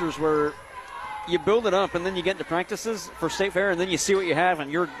rosters where you build it up, and then you get into practices for State Fair, and then you see what you have,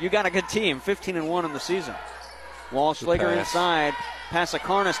 and you got a good team, 15-1 in the season. Walsh-Slager inside.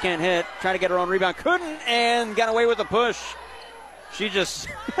 Passakarnas can't hit. Try to get her own rebound. Couldn't, and got away with the push. She just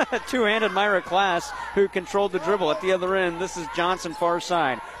two-handed Myra Class, who controlled the dribble at the other end. This is Johnson far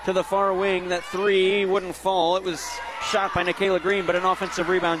side. To the far wing, that three wouldn't fall. It was shot by Nikayla Green, but an offensive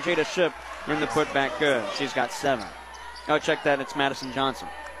rebound, Jada Shipp, in the putback good. She's got 7. Oh, check that. It's Madison Johnson.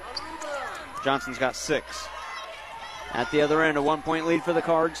 Johnson's got 6. At the other end, a 1-point lead for the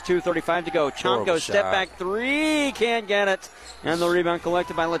Cards. 2:35 to go. Chomko step back three. Can't get it. And the rebound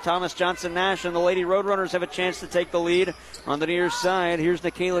collected by LaThomas Johnson-Nash. And the Lady Roadrunners have a chance to take the lead on the near side. Here's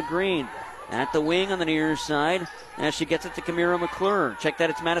Nikayla Green at the wing on the near side as she gets it to Kamira McClure. Check that,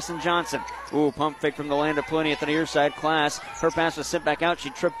 it's Madison Johnson. Ooh, pump fake from the land of plenty at the near side. Class. Her pass was sent back out. She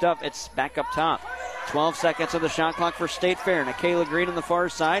tripped up. It's back up top. 12 seconds of the shot clock for State Fair. Nikayla Green on the far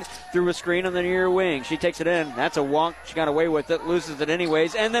side through a screen on the near wing. She takes it in. That's a walk. She got away with it. Loses it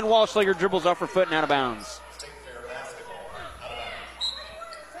anyways. And then Walsh-Slager dribbles off her foot and out of bounds.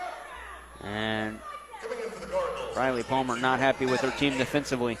 And Riley Palmer not happy with her team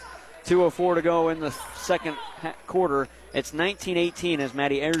defensively. 2:04 to go in the second quarter. It's 19-18 as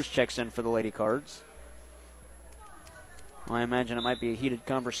Maddie Ayers checks in for the Lady Cards. Well, I imagine it might be a heated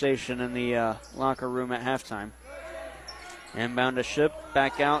conversation in the locker room at halftime. Inbound to Shipp,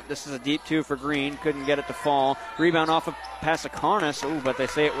 back out. This is a deep 2 for Green. Couldn't get it to fall. Rebound off of Passakarnas. Ooh, but they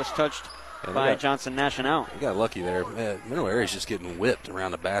say it was touched by Johnson Nash and out. You got lucky there. Mineral Area's just getting whipped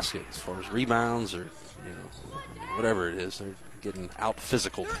around the basket as far as rebounds or whatever it is. They're getting out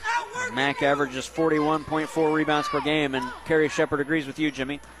physical. Mack averages 41.4 rebounds per game, and Carrie Shepard agrees with you,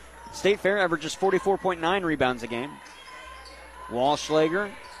 Jimmy. State Fair averages 44.9 rebounds a game. Walsh-Slager,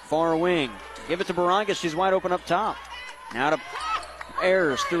 far wing. Give it to Baragas. She's wide open up top. Now to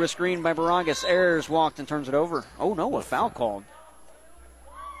Ayers through a screen by Baragas. Ayers walked and turns it over. Oh, no, a foul called.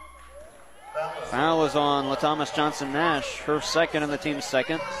 Foul is on LaThomas Johnson-Nash, her second and the team's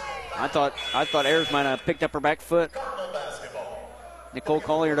second. I thought Ayers might have picked up her back foot. Nicole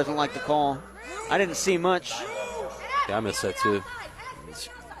Collier doesn't like the call. I didn't see much. Yeah, I missed that too. It's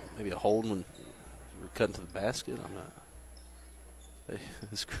maybe a hold when we're cutting to the basket. I'm not.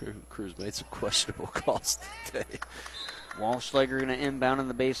 This crew's made some questionable calls today. Walsh-Slager going to inbound in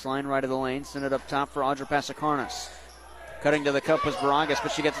the baseline, right of the lane. Send it up top for Audra Passakarnas. Cutting to the cup was Baragas,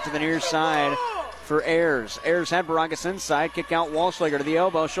 but she gets it to the near side for Ayers. Ayers had Baragas inside. Kick out Walsh-Slager to the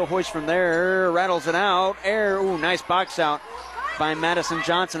elbow. She'll hoist from there. Rattles it out. Nice box out by Madison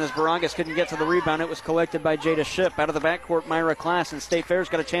Johnson as Baragas couldn't get to the rebound. It was collected by Jada Shipp. Out of the backcourt, Myra Class, and State Fair's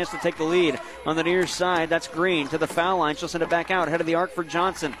got a chance to take the lead. On the near side, that's Green to the foul line. She'll send it back out. Head of the arc for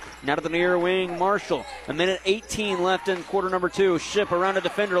Johnson. Now to the near wing, Marshall. 1:18 left in quarter number 2. Shipp around a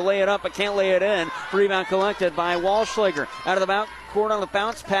defender, lay it up, but can't lay it in. Rebound collected by Walsh-Slager. Out of the backcourt on the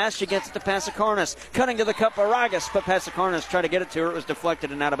bounce pass, she gets it to Passakarnas. Cutting to the cup, Baragas, but Passakarnas tried to get it to her. It was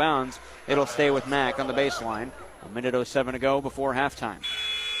deflected and out of bounds. It'll stay with Mack on the baseline. 1:07 to go before halftime.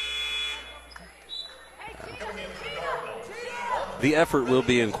 The effort will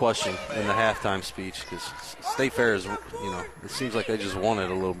be in question in the halftime speech because State Fair is, it seems like they just want it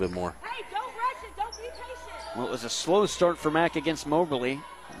a little bit more. Well, it was a slow start for Mack against Moberly.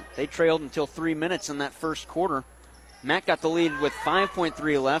 They trailed until 3 minutes in that first quarter. Mack got the lead with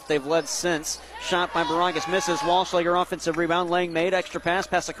 5.3 left. They've led since. Shot by Baragas misses. Walsh-Slager offensive rebound. Lang made. Extra pass.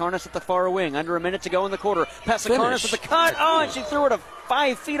 Passakarnas at the far wing. Under a minute to go in the quarter. Passakarnas with the cut. Oh, and she threw it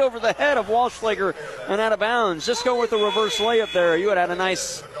 5 feet over the head of Walsh-Slager and out of bounds. Just go with a reverse layup there. You would have had a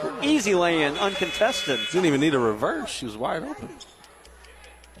nice, easy lay-in, uncontested. Didn't even need a reverse. She was wide open.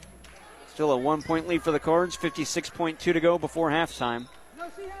 Still a 1-point lead for the Cards. 56.2 to go before halftime.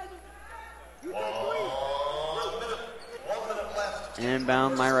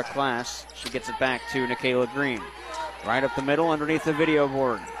 Inbound Myra Class. She gets it back to Nikayla Green. Right up the middle underneath the video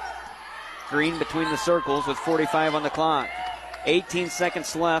board. Green between the circles with 45 on the clock. 18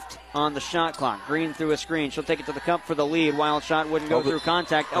 seconds left on the shot clock. Green through a screen. She'll take it to the cup for the lead. Wild shot wouldn't go through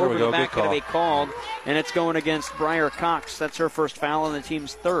contact. Over the back going to be called. And it's going against Briar Cox. That's her first foul and the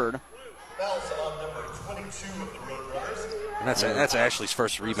team's third. Fouls on number 22 of the Roadrunners. And that's Ashley's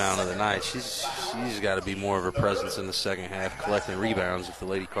first rebound of the night. She's got to be more of a presence in the second half, collecting rebounds if the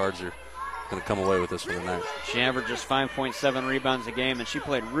Lady Cards are going to come away with this one tonight. She averages 5.7 rebounds a game, and she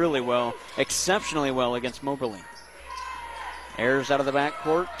played really well, exceptionally well against Moberly. Ayers out of the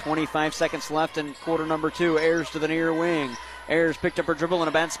backcourt, 25 seconds left in quarter number 2. Ayers to the near wing. Ayers picked up her dribble in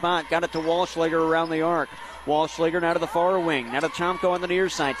a bad spot. Got it to Walschlager around the arc. Walschlager now to the far wing. Now to Chomko on the near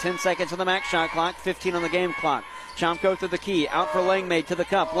side. 10 seconds on the max shot clock. 15 on the game clock. Chomko through the key. Out for Langmaid to the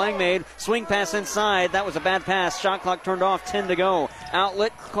cup. Langmaid, swing pass inside. That was a bad pass. Shot clock turned off. 10 to go.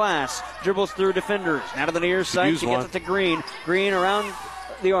 Outlet Class. Dribbles through defenders. Now to the near side. She gets it to Green. Green around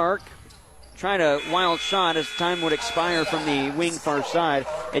the arc. Trying a wild shot as time would expire from the wing far side.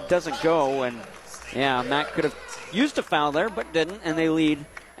 It doesn't go. And, yeah, Mac could have used a foul there, but didn't. And they lead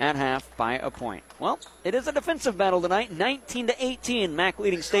at half by a point. Well, it is a defensive battle tonight. 19-18, Mac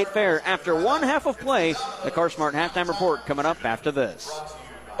leading State Fair after one half of play. The CarSmart halftime report coming up after this.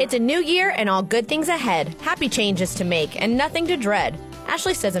 It's a new year and all good things ahead. Happy changes to make and nothing to dread.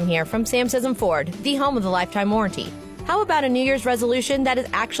 Ashley Sissom here from Sam Sissom Ford, the home of the lifetime warranty. How about a New Year's resolution that is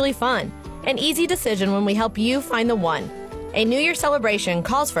actually fun? An easy decision when we help you find the one. A New Year celebration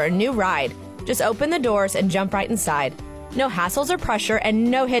calls for a new ride. Just open the doors and jump right inside. No hassles or pressure and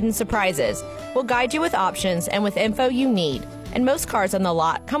no hidden surprises. We'll guide you with options and with info you need. And most cars on the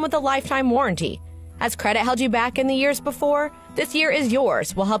lot come with a lifetime warranty. Has credit held you back in the years before? This year is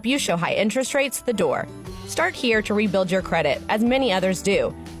yours. We'll help you show high interest rates the door. Start here to rebuild your credit, as many others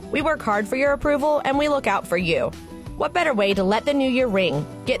do. We work hard for your approval and we look out for you. What better way to let the new year ring?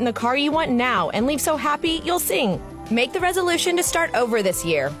 Get in the car you want now and leave so happy you'll sing. Make the resolution to start over this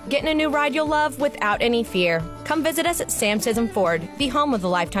year. Get in a new ride you'll love without any fear. Come visit us at Sam Sissom Ford, the home of the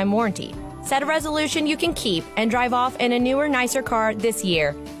lifetime warranty. Set a resolution you can keep and drive off in a newer, nicer car this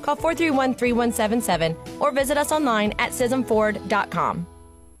year. Call 431-3177 or visit us online at SissomFord.com.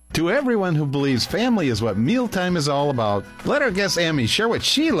 To everyone who believes family is what mealtime is all about, let our guest Amy share what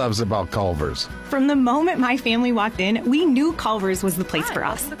she loves about Culver's. From the moment my family walked in, we knew Culver's was the place for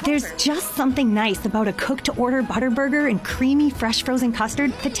us. There's just something nice about a cooked-to-order butter burger and creamy, fresh frozen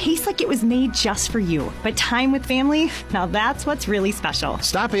custard that tastes like it was made just for you. But time with family, now that's what's really special.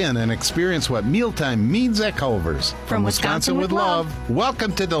 Stop in and experience what mealtime means at Culver's. From Wisconsin with love,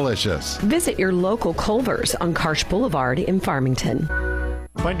 welcome to Delicious. Visit your local Culver's on Karsh Boulevard in Farmington.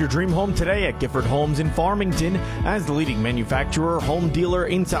 Find your dream home today at Gifford Homes in Farmington. As the leading manufacturer, home dealer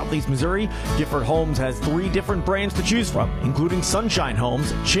in Southeast Missouri, Gifford Homes has 3 different brands to choose from, including Sunshine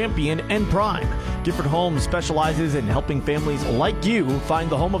Homes, Champion, and Prime. Gifford Homes specializes in helping families like you find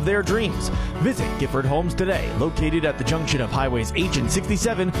the home of their dreams. Visit Gifford Homes today, located at the junction of Highways H and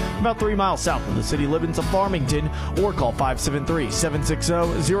 67, about 3 miles south of the city limits of Farmington, or call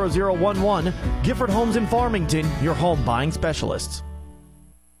 573-760-0011. Gifford Homes in Farmington, your home buying specialists.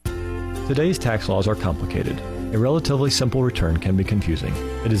 Today's tax laws are complicated. A relatively simple return can be confusing.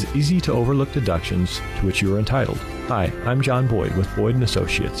 It is easy to overlook deductions to which you are entitled. Hi, I'm John Boyd with Boyd &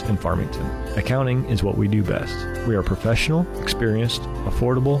 Associates in Farmington. Accounting is what we do best. We are professional, experienced,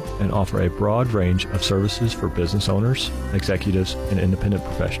 affordable, and offer a broad range of services for business owners, executives, and independent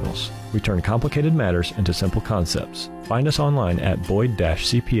professionals. We turn complicated matters into simple concepts. Find us online at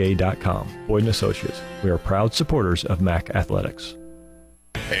boyd-cpa.com. Boyd & Associates. We are proud supporters of MAC Athletics.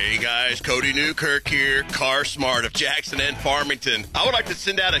 Hey guys, Cody Newkirk here, CarSmart of Jackson and Farmington. I would like to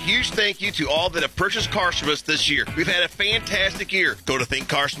send out a huge thank you to all that have purchased cars from us this year. We've had a fantastic year. Go to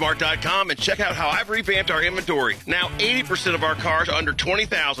thinkcarsmart.com and check out how I've revamped our inventory. Now 80% of our cars are under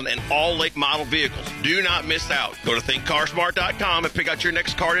 $20,000 and all late model vehicles. Do not miss out. Go to thinkcarsmart.com and pick out your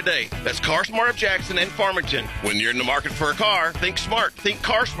next car today. That's CarSmart of Jackson and Farmington. When you're in the market for a car, think smart, think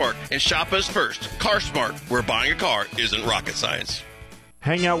CarSmart, and shop us first. CarSmart, where buying a car isn't rocket science.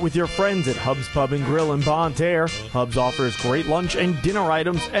 Hang out with your friends at Hub's Pub and Grill in Bon Terre. Hub's offers great lunch and dinner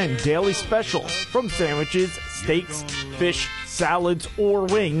items and daily specials. From sandwiches, steaks, fish, salads, or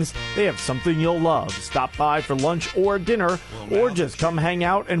wings, they have something you'll love. Stop by for lunch or dinner, or just come hang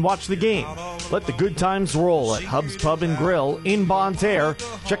out and watch the game. Let the good times roll at Hub's Pub and Grill in Bon Terre.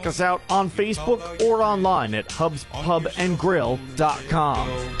 Check us out on Facebook or online at hubspubandgrill.com.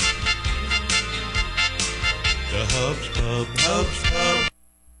 The Hub's Pub, Hub's Pub.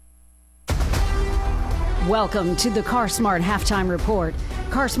 Welcome to the CarSmart Halftime Report.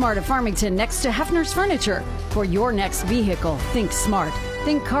 CarSmart of Farmington next to Hefner's Furniture. For your next vehicle, think smart.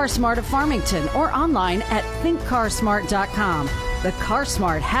 Think CarSmart of Farmington or online at thinkcarsmart.com. The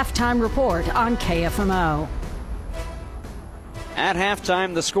CarSmart Halftime Report on KFMO. At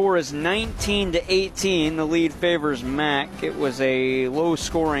halftime, the score is 19-18. The lead favors Mac. It was a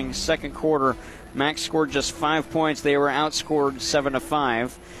low-scoring second quarter. Mac scored just 5 points. They were outscored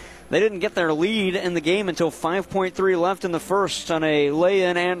 7-5. They didn't get their lead in the game until 5.3 left in the first on a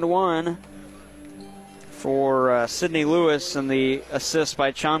lay-in and one for Sidney Lewis and the assist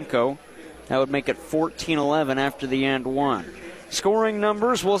by Chomko. That would make it 14-11 after the and one. Scoring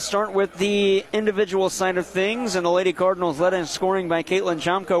numbers, we'll start with the individual side of things, and the Lady Cardinals led in scoring by Caitlin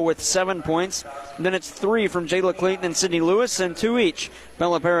Chomko with 7 points. Then it's 3 from Jayla Clayton and Sydney Lewis, and 2 each,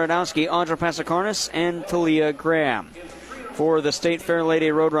 Bella Paradowski, Audra Pasakarnas, and Talia Graham. For the State Fair Lady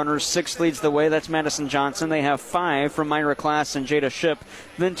Roadrunners, 6 leads the way. That's Madison Johnson. They have 5 from Myra Klass and Jada Ship.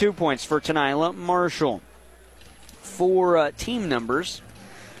 Then 2 points for Tenila Marshall. For team numbers,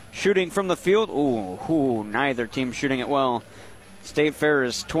 shooting from the field, neither team shooting it well. State Fair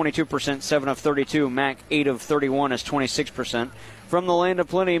is 22%, 7 of 32. MAC 8 of 31 is 26%. From the Land of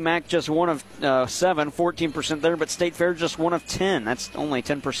Plenty, MAC just 1 of 7, 14% there, but State Fair just 1 of 10. That's only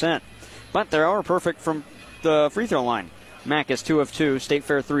 10%. But they are perfect from the free throw line. MAC is 2 of 2, State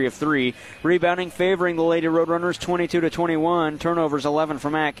Fair 3 of 3. Rebounding favoring the Lady Roadrunners 22-21. Turnovers 11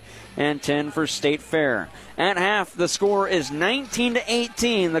 for MAC and 10 for State Fair. At half, the score is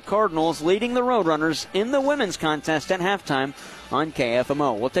 19-18. The Cardinals leading the Roadrunners in the women's contest at halftime on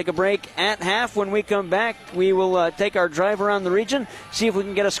KFMO. We'll take a break at half. When we come back, we will take our drive around the region, see if we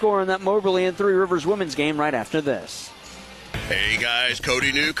can get a score on that Moberly and Three Rivers women's game right after this. Hey guys,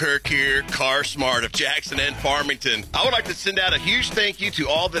 Cody Newkirk here, Car Smart of Jackson and Farmington. I would like to send out a huge thank you to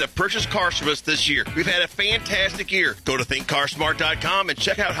all that have purchased cars from us this year. We've had a fantastic year. Go to thinkcarsmart.com and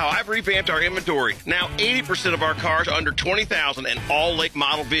check out how I've revamped our inventory. Now 80% of our cars are under $20,000 and all late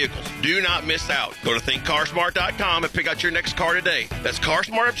model vehicles. Do not miss out. Go to thinkcarsmart.com and pick out your next car today. That's Car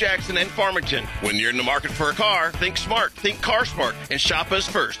Smart of Jackson and Farmington. When you're in the market for a car, think smart, think Car Smart, and shop us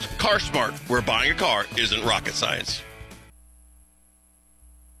first. Car Smart, where buying a car isn't rocket science.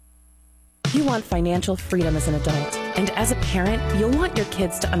 You want financial freedom as an adult, and as a parent, you'll want your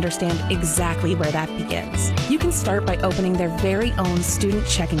kids to understand exactly where that begins. You can start by opening their very own student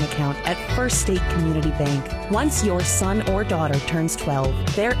checking account at First State Community Bank. Once your son or daughter turns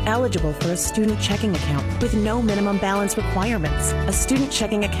 12, they're eligible for a student checking account with no minimum balance requirements. A student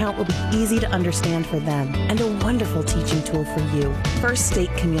checking account will be easy to understand for them and a wonderful teaching tool for you. First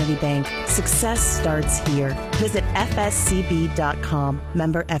State Community Bank. Success starts here. Visit fscb.com.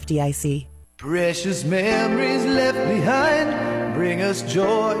 Member FDIC. Precious memories left behind bring us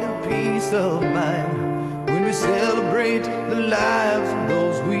joy and peace of mind when we celebrate the lives of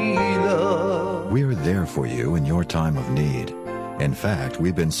those we love. We're there for you in your time of need. In fact,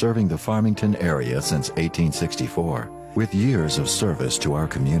 we've been serving the Farmington area since 1864. With years of service to our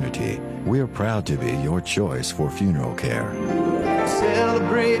community, we're proud to be your choice for funeral care.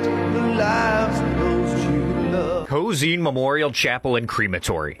 Celebrate the lives of those you love. Cozine Memorial Chapel and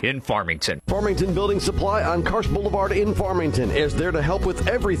Crematory in Farmington. Farmington Building Supply on Karst Boulevard in Farmington is there to help with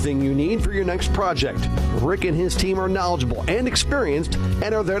everything you need for your next project. Rick and his team are knowledgeable and experienced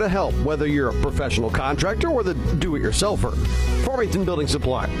and are there to help, whether you're a professional contractor or the do-it-yourselfer. Farmington Building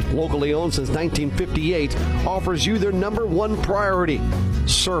Supply, locally owned since 1958, offers you their number one priority,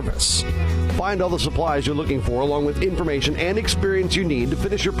 service. Find all the supplies you're looking for along with information and experience you need to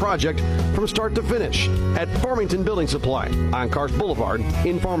finish your project from start to finish at Farmington Building Supply on Karst Boulevard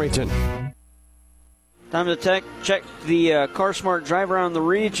in Farmington. Time to check the Car Smart drive around the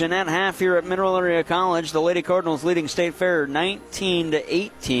region. At half here at Mineral Area College, the Lady Cardinals leading State Fair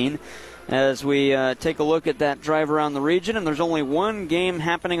 19-18. As we take a look at that drive around the region, and there's only one game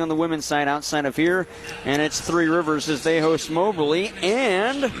happening on the women's side outside of here, and it's Three Rivers as they host Moberly.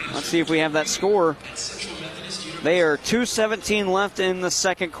 And let's see if we have that score. They are 2:17 left in the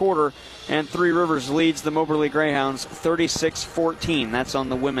second quarter, and Three Rivers leads the Moberly Greyhounds 36-14. That's on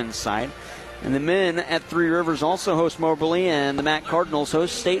the women's side. And the men at Three Rivers also host Moberly, and the MAC Cardinals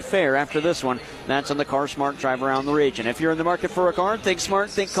host State Fair after this one. That's on the Car Smart drive around the region. If you're in the market for a car, think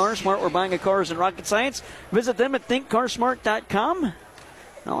smart, think Car Smart. We're buying a car isn't rocket science. Visit them at thinkcarsmart.com.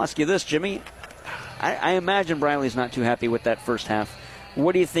 I'll ask you this, Jimmy. I imagine Briley's not too happy with that first half.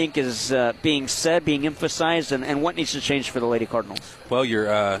 What do you think is being said, being emphasized, and what needs to change for the Lady Cardinals? Well,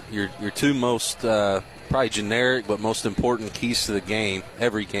 your two most probably generic but most important keys to the game,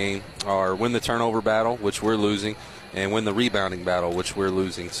 every game, are win the turnover battle, which we're losing, and win the rebounding battle, which we're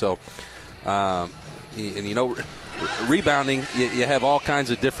losing. So, rebounding, you have all kinds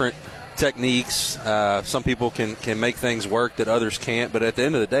of different techniques. Some people can make things work that others can't, but at the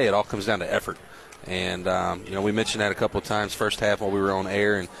end of the day, it all comes down to effort. And, we mentioned that a couple of times first half while we were on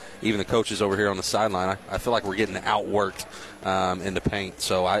air, and even the coaches over here on the sideline. I feel like we're getting outworked in the paint.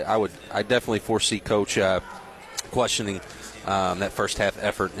 So I definitely foresee Coach questioning that first half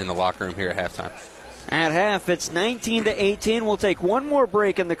effort in the locker room here at halftime. At half, it's 19-18. We'll take one more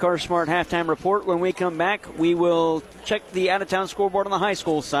break in the CarSmart halftime report. When we come back, we will check the out-of-town scoreboard on the high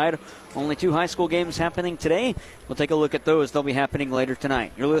school side. Only 2 high school games happening today. We'll take a look at those. They'll be happening later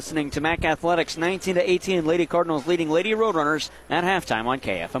tonight. You're listening to MAC Athletics, 19-18. Lady Cardinals leading Lady Roadrunners at halftime on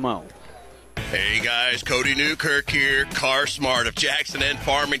KFMO. Hey guys, Cody Newkirk here, CarSmart of Jackson and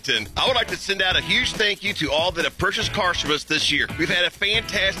Farmington. I would like to send out a huge thank you to all that have purchased cars from us this year. We've had a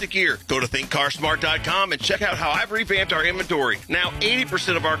fantastic year. Go to thinkcarsmart.com and check out how I've revamped our inventory. Now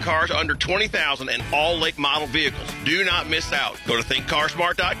 80% of our cars are under $20,000 and all late model vehicles. Do not miss out. Go to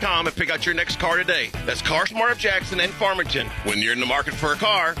thinkcarsmart.com and pick out your next car today. That's CarSmart of Jackson and Farmington. When you're in the market for a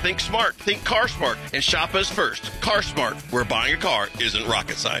car, think smart, think CarSmart, and shop us first. CarSmart, where buying a car isn't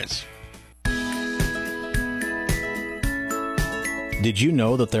rocket science. Did you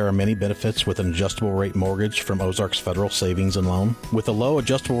know that there are many benefits with an adjustable rate mortgage from Ozarks Federal Savings and Loan? With a low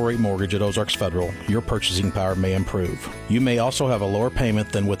adjustable rate mortgage at Ozarks Federal, your purchasing power may improve. You may also have a lower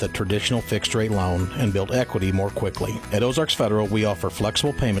payment than with a traditional fixed rate loan and build equity more quickly. At Ozarks Federal, we offer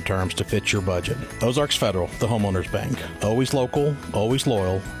flexible payment terms to fit your budget. Ozarks Federal, the homeowners bank. Always local, always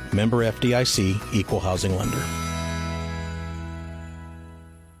loyal. Member FDIC, equal housing lender.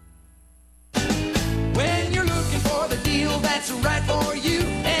 That's right for you,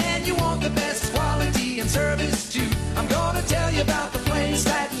 and you want the best quality and service too. I'm gonna tell you about the place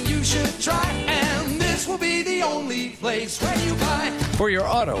that you should try, and this will be the only place where you buy. For your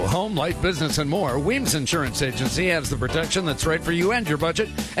auto, home, life, business, and more, Weems Insurance Agency has the protection that's right for you and your budget.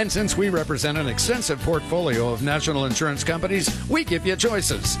 And since we represent an extensive portfolio of national insurance companies, we give you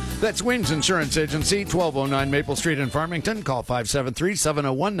choices. That's Weems Insurance Agency, 1209 Maple Street in Farmington. Call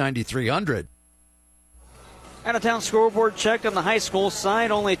 573-701-9300. Out-of-town scoreboard checked on the high school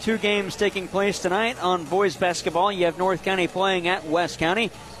side. Only 2 games taking place tonight. On boys basketball, you have North County playing at West County.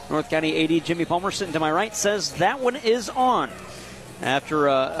 North County AD Jimmy Palmer, sitting to my right, says that one is on. After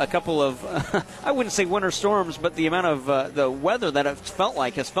a couple of, I wouldn't say winter storms, but the amount of the weather that it felt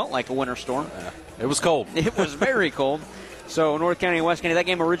like has felt like a winter storm. It was cold. It was very cold. So North County and West County, that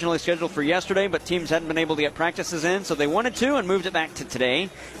game originally scheduled for yesterday, but teams hadn't been able to get practices in, so they wanted to and moved it back to today.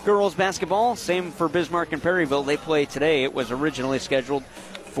 Girls basketball, same for Bismarck and Perryville. They play today. It was originally scheduled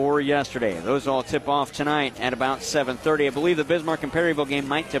for yesterday. Those all tip off tonight at about 7:30. I believe the Bismarck and Perryville game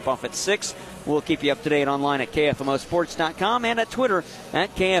might tip off at 6. We'll keep you up to date online at KFMOsports.com and at Twitter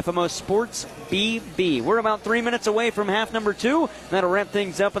at KFMOSportsBB. We're about 3 minutes away from half number 2. That'll wrap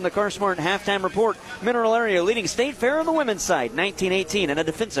things up in the CarSmart halftime report. Mineral Area leading State Fair on the women's side, 19-18, in a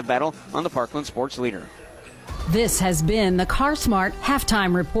defensive battle on the Parkland Sports Leader. This has been the CarSmart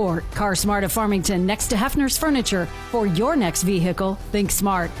Halftime Report. CarSmart of Farmington next to Hefner's Furniture. For your next vehicle, think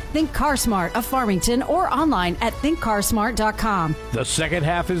smart. Think CarSmart of Farmington or online at thinkcarsmart.com. The second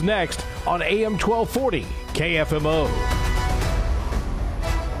half is next on AM 1240 KFMO.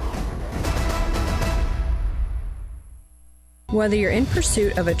 Whether you're in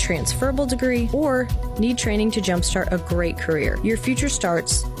pursuit of a transferable degree or need training to jumpstart a great career, your future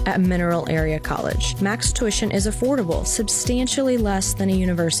starts at Mineral Area College. Max tuition is affordable, substantially less than a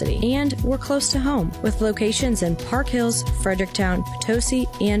university, and we're close to home with locations in Park Hills, Fredericktown, Potosi,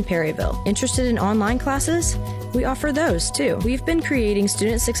 and Perryville. Interested in online classes? We offer those too. We've been creating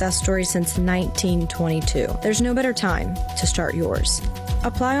student success stories since 1922. There's no better time to start yours.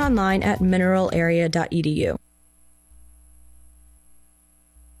 Apply online at mineralarea.edu.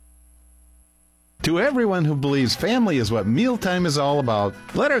 To everyone who believes family is what mealtime is all about,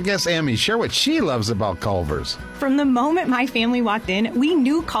 let our guest Amy share what she loves about Culver's. From the moment my family walked in, we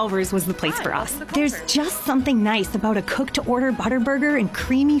knew Culver's was the place for us. There's just something nice about a cooked-to-order butter burger and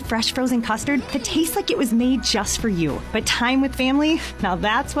creamy, fresh frozen custard that tastes like it was made just for you. But time with family, now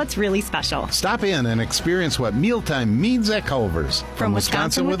that's what's really special. Stop in and experience what mealtime means at Culver's. From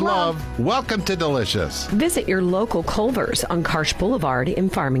Wisconsin with love, welcome to Delicious. Visit your local Culver's on Karsh Boulevard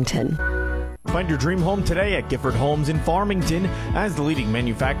in Farmington. Find your dream home today at Gifford Homes in Farmington. As the leading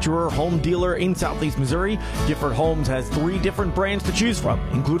manufacturer, home dealer in Southeast Missouri, Gifford Homes has 3 different brands to choose from,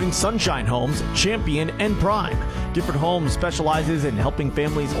 including Sunshine Homes, Champion, and Prime. Gifford Homes specializes in helping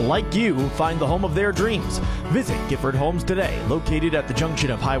families like you find the home of their dreams. Visit Gifford Homes today, located at the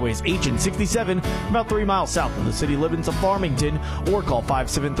junction of Highways H and 67, about 3 miles south of the city limits of Farmington, or call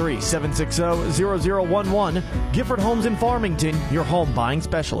 573-760-0011. Gifford Homes in Farmington, your home buying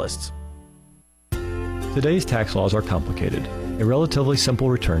specialists. Today's tax laws are complicated. A relatively simple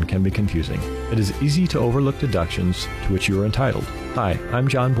return can be confusing. It is easy to overlook deductions to which you are entitled. Hi, I'm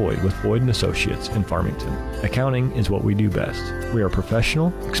John Boyd with Boyd & Associates in Farmington. Accounting is what we do best. We are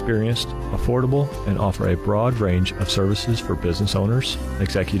professional, experienced, affordable, and offer a broad range of services for business owners,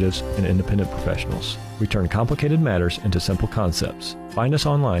 executives, and independent professionals. We turn complicated matters into simple concepts. Find us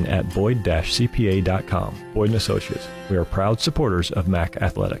online at boyd-cpa.com. Boyd & Associates. We are proud supporters of MAC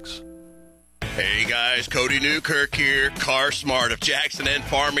Athletics. Hey guys, Cody Newkirk here, Car Smart of Jackson and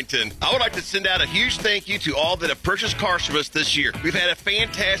Farmington. I would like to send out a huge thank you to all that have purchased cars from us this year. We've had a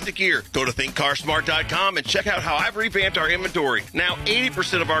fantastic year. Go to thinkcarsmart.com and check out how I've revamped our inventory. Now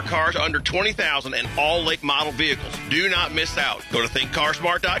 80% of our cars are under $20,000 and all late model vehicles. Do not miss out. Go to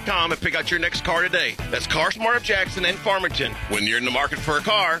thinkcarsmart.com and pick out your next car today. That's Car Smart of Jackson and Farmington. When you're in the market for a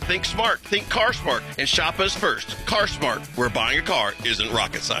car, think smart, think Car Smart, and shop us first. Car Smart, where buying a car isn't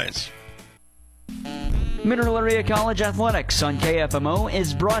rocket science. Mineral Area College Athletics on KFMO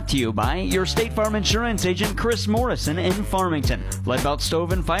is brought to you by your State Farm Insurance agent Chris Morrison in Farmington, Leadbelt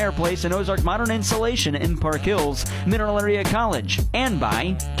Stove and Fireplace and Ozark Modern Insulation in Park Hills, Mineral Area College, and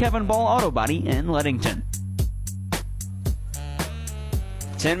by Kevin Ball Auto Body in Leadington.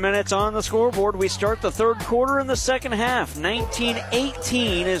 10 minutes on the scoreboard. We start the third quarter in the second half.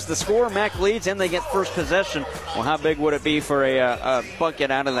 19-18 is the score. Mac leads, and they get first possession. Well, how big would it be for a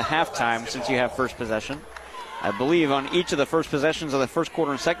bucket out of the halftime since you have first possession? I believe on each of the first possessions of the first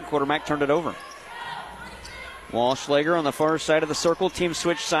quarter and second quarter, Mac turned it over. Walschlager on the far side of the circle. Team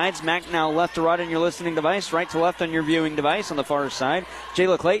switch sides. Mac now left to right on your listening device, right to left on your viewing device on the far side.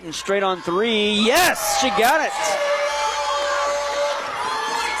 Jayla Clayton straight on three. Yes, she got it.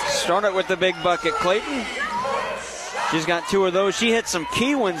 Started with the big bucket, Clayton. She's got two of those. She hit some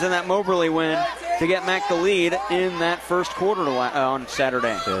key ones in that Moberly win to get Mac the lead in that first quarter on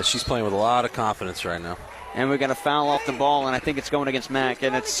Saturday. Yeah, she's playing with a lot of confidence right now. And we got a foul off the ball, and I think it's going against Mac,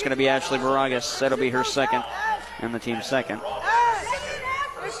 and it's going to be Ashley Baragas. That'll be her second, and the team's second.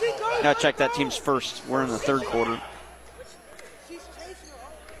 Now check that team's first. We're in the third quarter.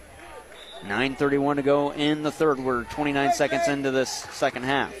 9:31 to go in the third. We're 29 seconds into this second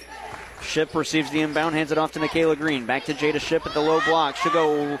half. Ship receives the inbound, hands it off to Nikayla Green. Back to Jada Ship at the low block. She'll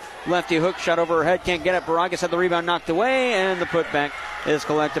go lefty hook, shot over her head, can't get it. Baragas had the rebound knocked away, and the putback is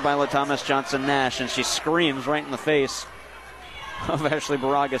collected by LaThomas Johnson-Nash, and she screams right in the face of Ashley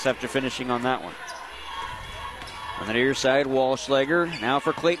Baragas after finishing on that one. On the near side, Walschlager. Now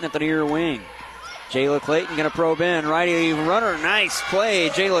for Clayton at the near wing. Jayla Clayton going to probe in. Righty runner. Nice play,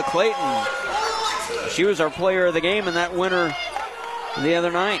 Jayla Clayton. She was our player of the game in that winner the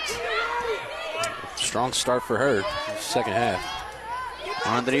other night. Strong start for her, second half.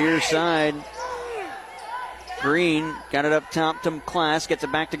 On the near side, Green got it up top to Class, gets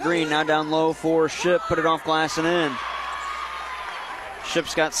it back to Green, now down low for Ship, put it off glass and in.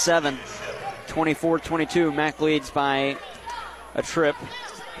 Ship's got 7, 24-22. Mac leads by a trip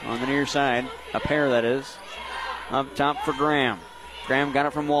on the near side, a pair that is. Up top for Graham. Graham got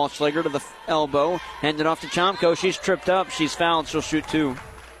it from Walschlager to the elbow, handed off to Chomko. She's tripped up, she's fouled, she'll shoot 2.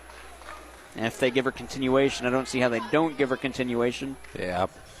 And if they give her continuation, I don't see how they don't give her continuation. Yeah,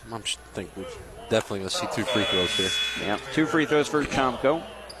 I think we're definitely going to see 2 free throws here. Yeah, 2 free throws for Chomko.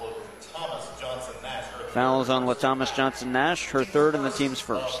 Fouls on LaThomas Johnson-Nash, her third and the team's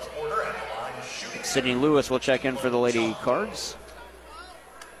first. Sydney Lewis will check in for the Lady Cards.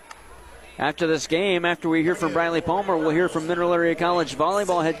 After this game, after we hear from Briley Palmer, we'll hear from Mineral Area College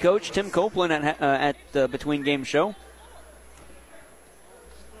volleyball head coach Tim Copeland at the Between Game Show.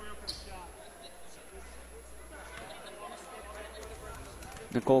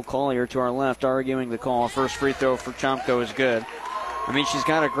 Nicole Collier to our left arguing the call. First free throw for Chomko is good. I mean, she's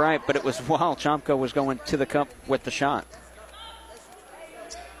got a gripe, but it was while Chomko was going to the cup with the shot.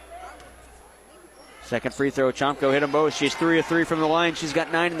 Second free throw, Chomko hit them both. She's 3 of 3 from the line. She's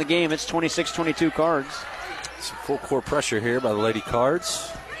got 9 in the game. It's 26-22 Cards. Some full court pressure here by the Lady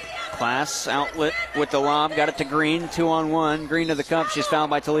Cards. Class outlet with the lob. Got it to Green, 2-on-1. Green to the cup. She's fouled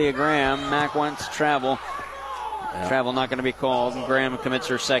by Talia Graham. Mac wants to travel. Yeah. Travel not going to be called, and Graham commits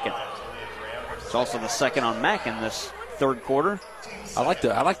her second. It's also the second on Mac in this third quarter. I like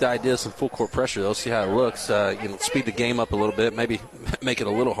the idea of some full court pressure, though. See how it looks. Speed the game up a little bit. Maybe make it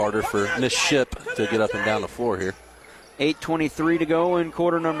a little harder for Miss Ship to get up and down the floor here. 8:23 to go in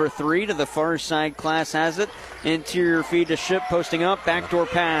quarter number 3. To the far side, Class has it. Interior feed to Ship, posting up. Backdoor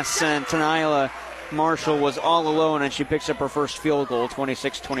pass, and Tanila Marshall was all alone, and she picks up her first field goal,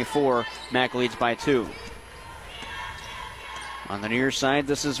 26-24. Mac leads by 2. On the near side,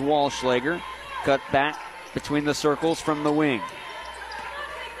 this is Walschlager. Cut back between the circles from the wing.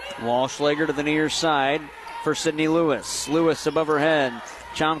 Walschlager to the near side. for Sydney Lewis. Lewis above her head.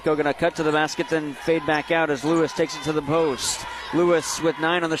 Chomko going to cut to the basket, then fade back out as Lewis takes it to the post. Lewis with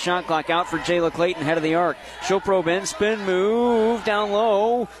 9 on the shot clock, out for Jayla Clayton, head of the arc. She'll probe in, spin move, down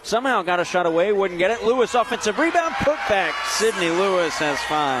low. Somehow got a shot away, wouldn't get it. Lewis offensive rebound, put back. Sydney Lewis has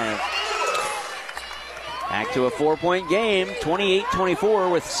 5. Back to a 4-point game,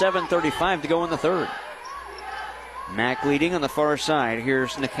 28-24 with 7:35 to go in the third. Mack leading on the far side.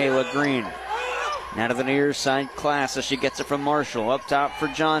 Here's Nikayla Green. Now to the near side, Class as she gets it from Marshall. Up top for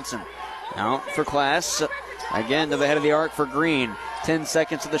Johnson. Out for Class. Again to the head of the arc for Green. 10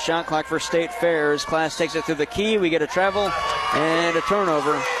 seconds of the shot clock for State Fair as Class takes it through the key. We get a travel and a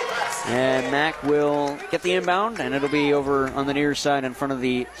turnover. And Mack will get the inbound, and it'll be over on the near side in front of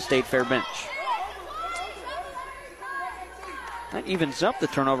the State Fair bench. That evens up the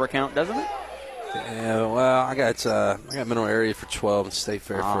turnover count, doesn't it? Yeah, well, I got Mineral Area for 12 and State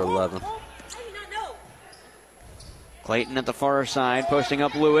Fair for 11. Clayton at the far side, posting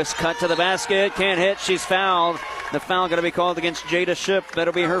up Lewis. Cut to the basket, can't hit, she's fouled. The foul going to be called against Jada Shipp.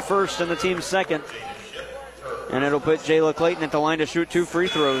 That'll be her first and the team's second. And it'll put Jayla Clayton at the line to shoot 2 free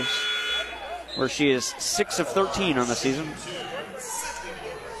throws, where she is 6 of 13 on the season.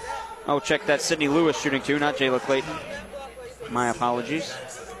 Oh, check that, Sydney Lewis shooting 2, not Jayla Clayton. My apologies.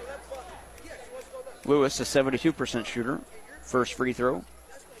 Lewis, a 72% shooter. First free throw,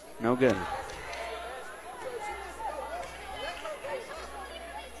 no good.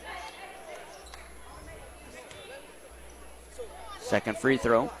 Second free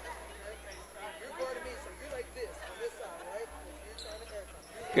throw.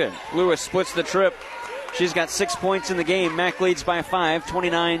 Good. Lewis splits the trip. She's got 6 points in the game. Mack leads by 5,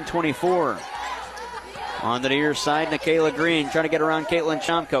 29-24. On the near side, Nikayla Green trying to get around Caitlin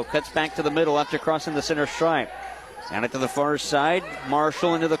Chomko. Cuts back to the middle after crossing the center stripe. Down it to the far side.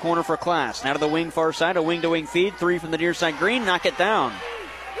 Marshall into the corner for Class. Now to the wing far side. A wing-to-wing feed. 3 from the near side. Green, knock it down.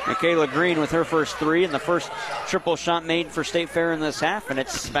 Nikayla Green with her first 3 and the first triple shot made for State Fair in this half, and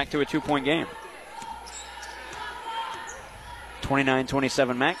it's back to a 2-point game.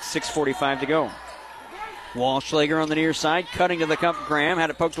 29-27 Max, 6:45 to go. Walschlager on the near side, cutting to the cup. Graham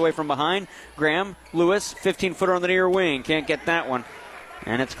had it poked away from behind. Graham, Lewis, 15-footer on the near wing. Can't get that one.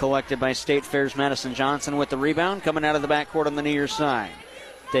 And it's collected by State Fair's Madison Johnson with the rebound coming out of the backcourt on the near side.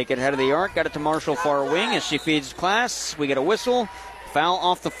 Take it ahead of the arc, got it to Marshall far wing as she feeds Class. We get a whistle. Foul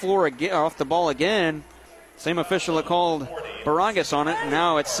off the floor again, off the ball again. Same official that called Baragas on it.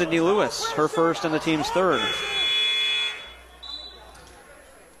 Now it's Sydney Lewis, her first and the team's third.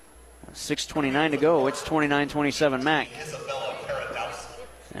 6:29 to go. It's 29-27 Mack.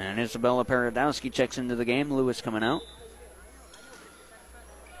 And Isabella Paradowski checks into the game. Lewis coming out.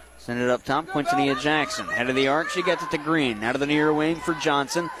 Send it up top, Quintonia Jackson. Head of the arc, she gets it to Green. Out of the near wing for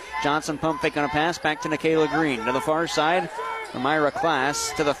Johnson. Johnson pump fake on a pass, back to Nikayla Green. To the far side, Myra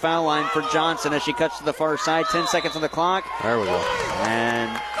Class to the foul line for Johnson as she cuts to the far side. 10 seconds on the clock. There we go.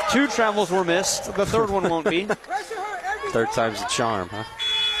 And 2 travels were missed. The third one won't be. Third time's the charm, huh?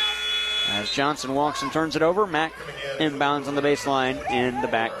 As Johnson walks and turns it over, Mack inbounds on the baseline in the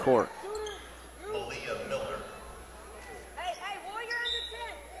backcourt.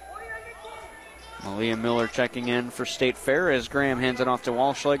 Malia Miller checking in for State Fair as Graham hands it off to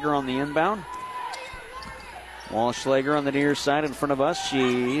Walschlager on the inbound. Walschlager on the near side in front of us.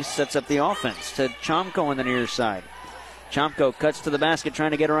 She sets up the offense to Chomko on the near side. Chomko cuts to the basket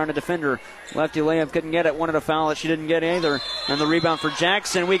trying to get around a defender. Lefty layup couldn't get it. Wanted a foul that she didn't get either. And the rebound for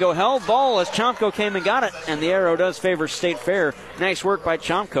Jackson. We go held ball as Chomko came and got it. And the arrow does favor State Fair. Nice work by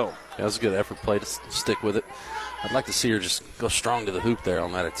Chomko. That was a good effort play to stick with it. I'd like to see her just go strong to the hoop there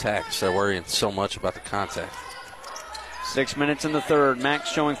on that attack instead of worrying so much about the contact. 6 minutes in the third.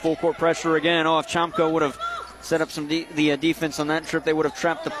 Max showing full court pressure again. Oh, if Chomko would have set up some defense on that trip, they would have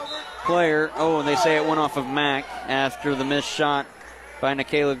trapped the player. Oh, and they say it went off of Mack after the missed shot by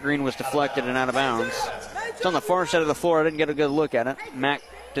Nikayla Green was deflected and out of bounds. It's on the far side of the floor. I didn't get a good look at it. Mack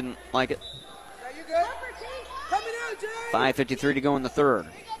didn't like it. 5:53 to go in the third.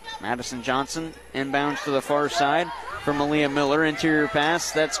 Madison Johnson inbounds to the far side from Malia Miller. Interior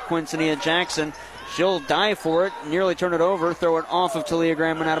pass. That's Quintonia Jackson. She'll dive for it, nearly turn it over, throw it off of Talia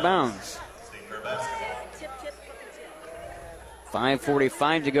Graham and out of bounds.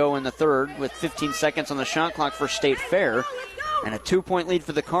 5:45 to go in the third with 15 seconds on the shot clock for State Fair. And a 2-point lead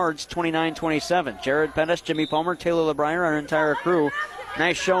for the Cards, 29-27. Jared Pettis, Jimmy Palmer, Taylor LeBrier, our entire crew.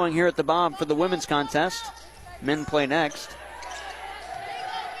 Nice showing here at the Bob for the women's contest. Men play next.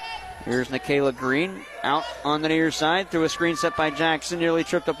 Here's Nikayla Green out on the near side through a screen set by Jackson. Nearly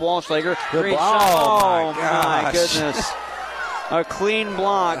tripped up Walschlager. Green shot. Oh, my goodness. A clean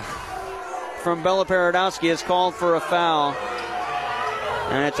block from Bella Paradowski is called for a foul.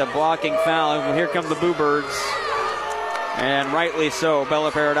 And it's a blocking foul. Here come the Boo Birds. And rightly so.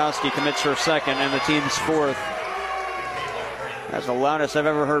 Bella Paradowski commits her second and the team's fourth. That's the loudest I've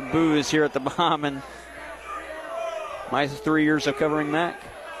ever heard boos here at the Bomb in my 3 years of covering MAC.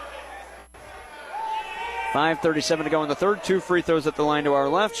 5:37 to go in the third. 2 free throws at the line to our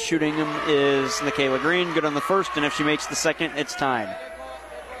left. Shooting them is Nikayla Green. Good on the first, and if she makes the second, it's tied.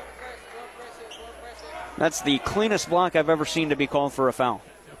 That's the cleanest block I've ever seen to be called for a foul.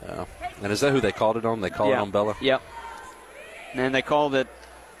 Yeah. And is that who they called it on? They called it on Bella? Yep. And they called it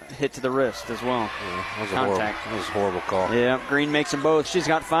hit to the wrist as well. Yeah, that was Contact. That was a horrible call. Yeah, Green makes them both. She's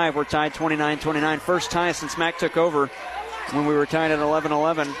got 5. We're tied 29-29. First tie since MAC took over when we were tied at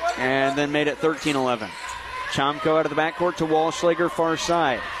 11-11 and then made it 13-11. Chomko out of the backcourt to Walschlager, far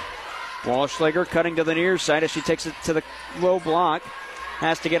side. Walschlager cutting to the near side as she takes it to the low block.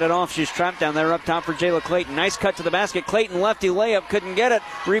 Has to get it off. She's trapped down there up top for Jayla Clayton. Nice cut to the basket. Clayton lefty layup. Couldn't get it.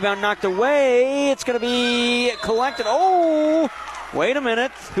 Rebound knocked away. It's going to be collected. Oh, wait a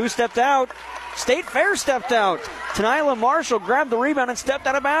minute. Who stepped out? State Fair stepped out. Tenila Marshall grabbed the rebound and stepped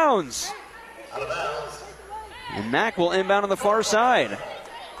out of bounds. Out of bounds. And MAC will inbound on the far side.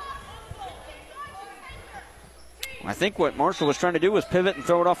 I think what Marshall was trying to do was pivot and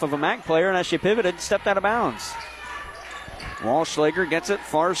throw it off of a MAC player, and as she pivoted, stepped out of bounds. Walschlager gets it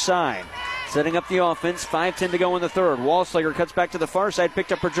far side. Setting up the offense, 5:10 to go in the third. Walschlager cuts back to the far side,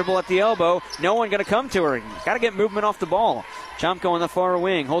 picked up her dribble at the elbow. No one going to come to her. Got to get movement off the ball. Chomko on the far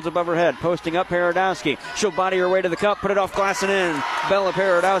wing, holds above her head, posting up Paradowski. She'll body her way to the cup, put it off glass and in. Bella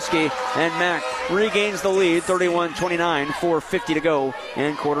Paradowski, and MAC regains the lead, 31-29, 4:50 to go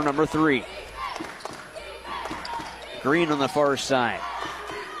in quarter number 3. Green on the far side.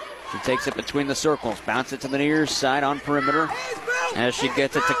 She takes it between the circles, bounce it to the near side on perimeter as she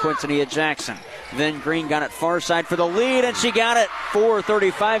gets it to Quintonia Jackson. Then Green got it far side for the lead, and she got it.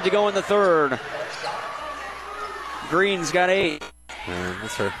 4:35 to go in the third. Green's got 8. Man,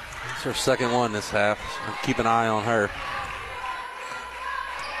 that's her second one this half. Keep an eye on her.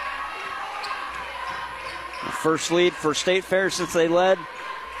 The first lead for State Fair since they led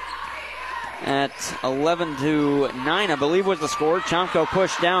at 11-9, I believe was the score. Chomko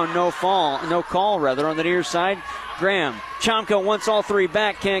pushed down, no call on the near side. Graham. Chomko wants all 3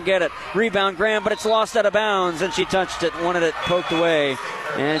 back, can't get it. Rebound Graham, but it's lost out of bounds, and she touched it, wanted it poked away,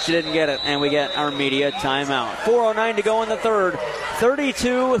 and she didn't get it, and we get our media timeout. 4:09 to go in the third.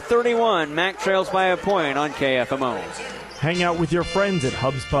 32-31. MAC trails by a point on KFMO. Hang out with your friends at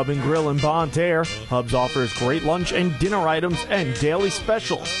Hub's Pub and Grill in Bonne Terre. Hub's offers great lunch and dinner items and daily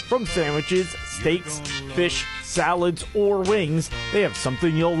specials. From sandwiches, steaks, fish, salads, or wings, they have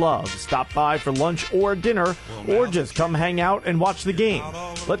something you'll love. Stop by for lunch or dinner, or just come hang out and watch the game.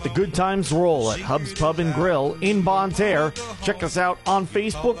 Let the good times roll at Hub's Pub and Grill in Bonne Terre. Check us out on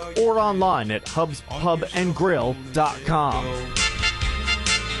Facebook or online at hubspubandgrill.com.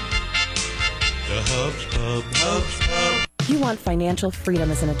 The Hub's Pub, Hub's Pub. You want financial freedom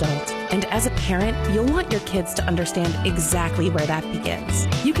as an adult. And as a parent, you'll want your kids to understand exactly where that begins.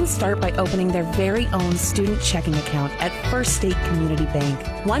 You can start by opening their very own student checking account at First State Community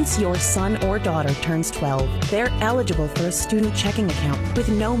Bank. Once your son or daughter turns 12, they're eligible for a student checking account with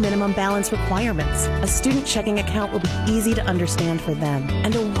no minimum balance requirements. A student checking account will be easy to understand for them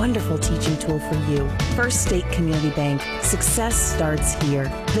and a wonderful teaching tool for you. First State Community Bank. Success starts here.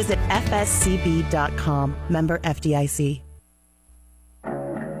 Visit fscb.com. Member FDIC.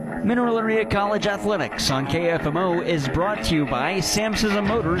 Mineral Area College Athletics on KFMO is brought to you by Samsism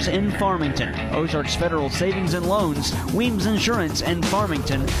Motors in Farmington, Ozarks Federal Savings and Loans, Weems Insurance in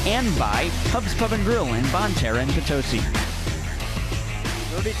Farmington, and by Hub's Pub and Grill in Bonne Terre and Potosi.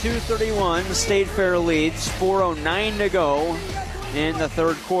 32-31, State Fair leads, 4:09 to go in the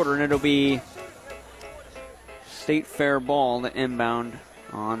third quarter, and it'll be State Fair ball to inbound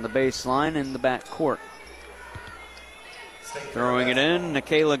on the baseline in the back court. Throwing it in,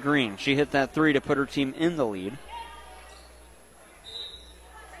 Nikayla Green. She hit that 3 to put her team in the lead.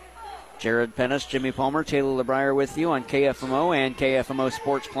 Jared Pennis, Jimmy Palmer, Taylor LeBrier with you on KFMO and KFMO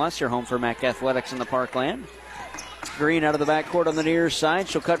Sports Plus, your home for MAC Athletics in the Parkland. Green out of the backcourt on the near side.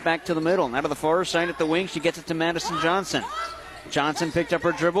 She'll cut back to the middle. And out of the far side at the wing, she gets it to Madison Johnson. Johnson picked up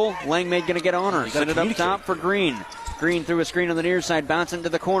her dribble. Langmaid going to get on her. Send it up top for Green. Green threw a screen on the near side, bouncing to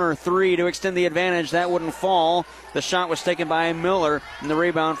the corner. 3 to extend the advantage. That wouldn't fall. The shot was taken by Miller, and the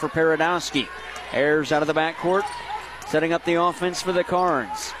rebound for Paradowski. Ayers out of the backcourt, setting up the offense for the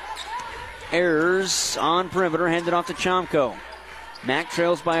Cards. Ayers on perimeter, handed off to Chomko. Mack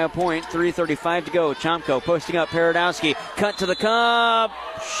trails by a point, 3:35 to go. Chomko posting up, Paradowski, cut to the cup.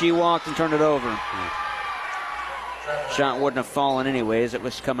 She walked and turned it over. Shot wouldn't have fallen anyways, it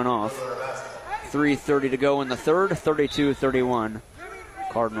was coming off. 3:30 to go in the third, 32-31.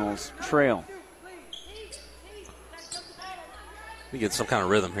 Cardinals trail. We get some kind of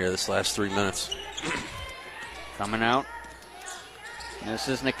rhythm here this last 3 minutes. Coming out. This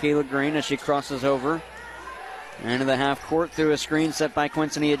is Nikayla Green as she crosses over. Into the half court through a screen set by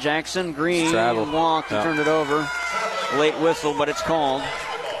Quincy Jackson. Green walked and turned it over. Late whistle, but it's called.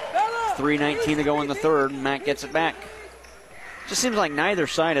 3:19 to go in the third. Matt gets it back. Just seems like neither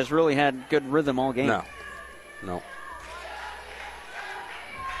side has really had good rhythm all game. No.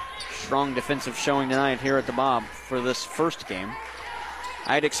 Strong defensive showing tonight here at the Bob for this first game.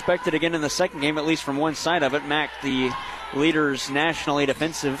 I'd expect it again in the second game, at least from one side of it. Mack, the leaders nationally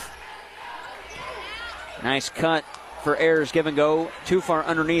defensive. Nice cut for Ayers, give and go. Too far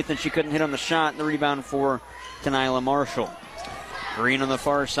underneath, and she couldn't hit on the shot. The rebound for Tenila Marshall. Green on the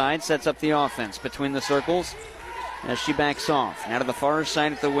far side sets up the offense between the circles as she backs off. Now to the far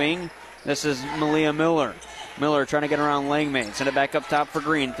side at the wing, this is Malia Miller. Miller trying to get around Langmaid. Send it back up top for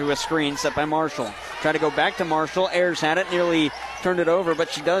Green through a screen set by Marshall. Try to go back to Marshall. Ayers had it, nearly turned it over,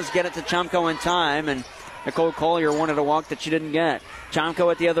 but she does get it to Chomko in time, and Nicole Collier wanted a walk that she didn't get.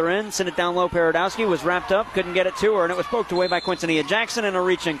 Chomko at the other end, sent it down low. Paradowski was wrapped up, couldn't get it to her, and it was poked away by Quincy Jackson, and a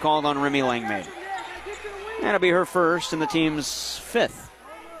reach-in called on Remy Langmaid. That'll be her first and the team's fifth.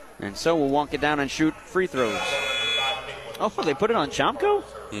 And so we'll walk it down and shoot free throws. Oh, they put it on Chomko?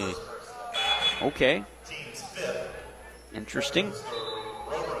 Okay. Interesting.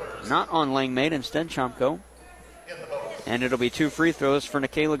 Not on Langmaid, instead Chomko. And it'll be 2 free throws for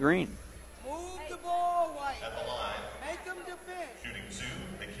Nikayla Green.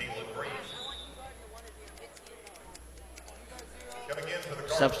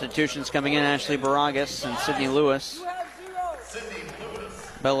 Substitutions coming in, Ashley Baragas and Sydney Lewis.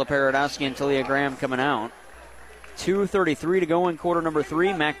 Bella Paradowski and Talia Graham coming out. 2:33 to go in quarter number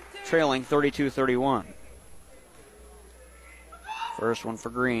 3. Mack trailing 32-31. First one for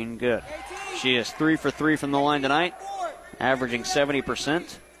Green, good. She is 3 for 3 from the line tonight, averaging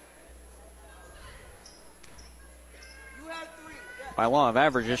 70%. By law of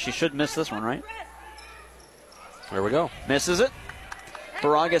averages, she should miss this one, right? There we go. Misses it.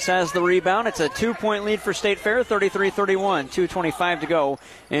 Baragas has the rebound. It's a 2-point lead for State Fair, 33-31. 2:25 to go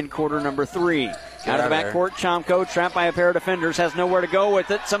in quarter number 3. Out of the backcourt, Chomko, trapped by a pair of defenders, has nowhere to go with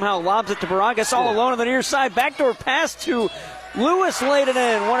it. Somehow lobs it to Baragas, all alone on the near side. Backdoor pass to Lewis, laid it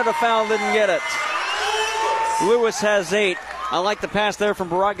in. Wanted a foul, didn't get it. Lewis has 8. I like the pass there from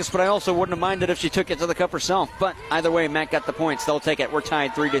Baragas, but I also wouldn't have minded if she took it to the cup herself. But either way, Matt got the points. They'll take it. We're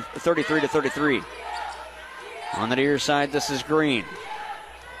tied 33-33. On the near side, this is Green.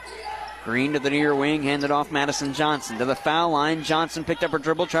 Green to the near wing, handed off Madison Johnson. To the foul line, Johnson picked up her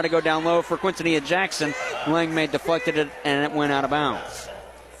dribble, tried to go down low for Quincy Jackson. Langmaid deflected it, and it went out of bounds.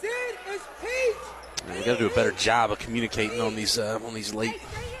 We got to do a better job of communicating on these late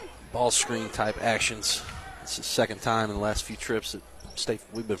ball screen type actions. It's the second time in the last few trips that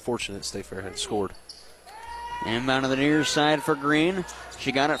we've been fortunate State Fair had scored. Inbound to the near side for Green.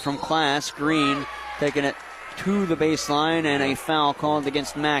 She got it from Class. Green taking it to the baseline, and a foul called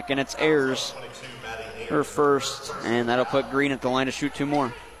against Mack, and it's Ayers, her first, and that'll put Green at the line to shoot 2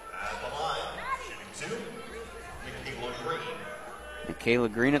 more.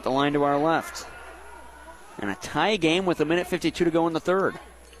 Nikayla Green at the line to our left. And a tie game with 1:52 to go in the third.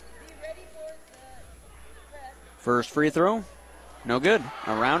 First free throw, no good.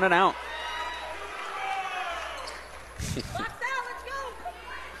 Around and out.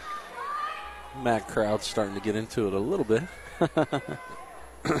 Mac crowd starting to get into it a little bit.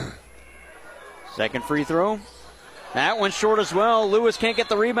 Second free throw. That one's short as well. Lewis can't get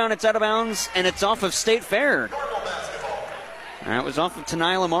the rebound. It's out of bounds, and it's off of State Fair. That was off of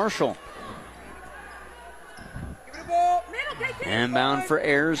Tenila Marshall. Inbound for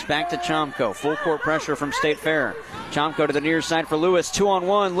Ayers, back to Chomko. Full court pressure from State Fair. Chomko to the near side for Lewis.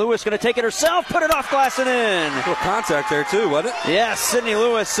 2-on-1. Lewis going to take it herself, put it off glass and in. A little contact there too, wasn't it? Yes, Sydney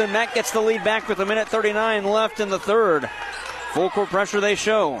Lewis, and that gets the lead back with 1:39 left in the third. Full court pressure they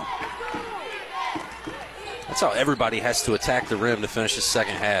show. That's how everybody has to attack the rim to finish the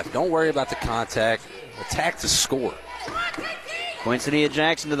second half. Don't worry about the contact. Attack to score. Quincy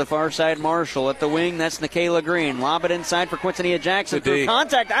Jackson to the far side. Marshall at the wing. That's Nikayla Green. Lob it inside for Quincy Jackson. Through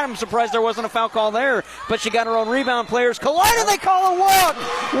contact. I'm surprised there wasn't a foul call there, but she got her own rebound. Players collide and they call a walk.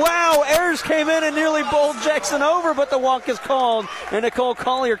 Wow, Ayers came in and nearly bowled Jackson over, but the walk is called, and Nicole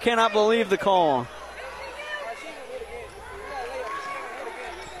Collier cannot believe the call.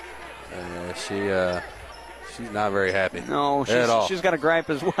 She's not very happy. No, at all. She's got a gripe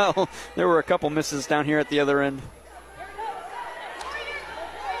as well. There were a couple misses down here at the other end.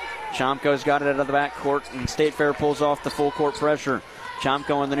 Chomko's got it out of the backcourt, and State Fair pulls off the full court pressure.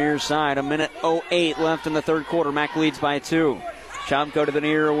 Chomko on the near side. 1:08 left in the third quarter. Mac leads by 2. Chomko to the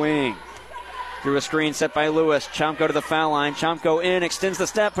near wing. Through a screen set by Lewis. Chomko to the foul line. Chomko in, extends the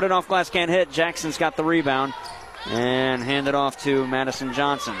step, put it off glass, can't hit. Jackson's got the rebound and hand it off to Madison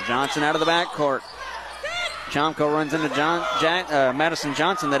Johnson. Johnson out of the backcourt. Chomko runs into Madison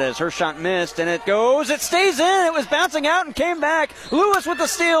Johnson, that is. Her shot missed, and it goes. It stays in. It was bouncing out and came back. Lewis with the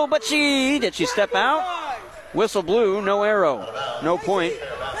steal, but did she step out? Whistle blew, no arrow, no point.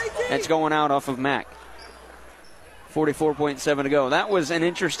 It's going out off of Mac. 44.7 to go. That was an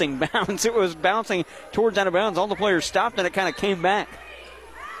interesting bounce. It was bouncing towards out of bounds. All the players stopped, and it kind of came back.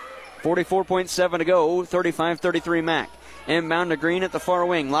 44.7 to go. 35-33 Mac. Inbound to Green at the far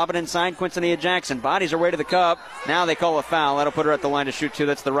wing. Lob it inside. Quintanilla Jackson. Bodies her way to the cup. Now they call a foul. That'll put her at the line to shoot 2.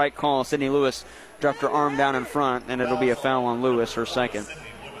 That's the right call. Sydney Lewis dropped her arm down in front, and it'll be a foul on Lewis, her second.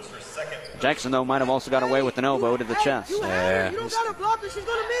 Jackson, though, might have also got away with an elbow to the chest. Yeah. You don't got to block it. She's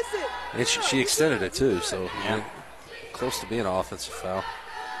going to miss it. And she extended it, too, so close to being an offensive foul.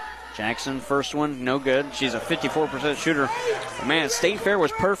 Jackson, first one, no good. She's a 54% shooter. But man, State Fair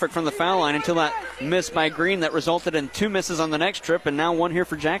was perfect from the foul line until that miss by Green that resulted in 2 misses on the next trip, and now 1 here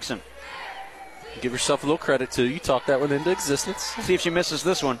for Jackson. Give yourself a little credit, too. You talked that one into existence. See if she misses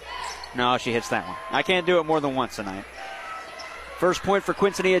this one. No, she hits that one. I can't do it more than once tonight. First point for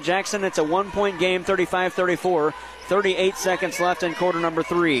Quintanilla Jackson. It's a 1-point game, 35-34. 38 seconds left in quarter number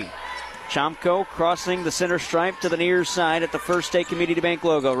 3. Chomko crossing the center stripe to the near side at the First State Community Bank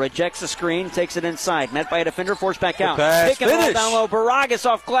logo. Rejects the screen, takes it inside. Met by a defender, forced back out. Pick and roll down low. Baragas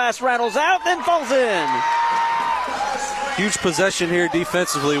off glass, rattles out, then falls in. Huge possession here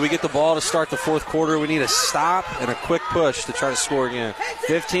defensively. We get the ball to start the fourth quarter. We need a stop and a quick push to try to score again.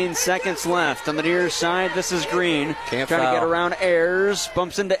 15 seconds left on the near side. This is Green. Can't trying foul. to get around Ayers.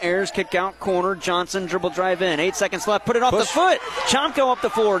 Bumps into Ayers. Kick out corner. Johnson dribble drive in. 8 seconds left. Put it off the foot. Chomko up the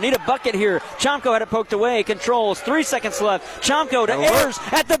floor. Need a bucket here. Chomko had it poked away. Controls. 3 seconds left. Chomko to Ayers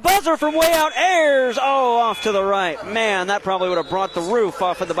at the buzzer from way out. Ayers. Oh, off to the right. Man, that probably would have brought the roof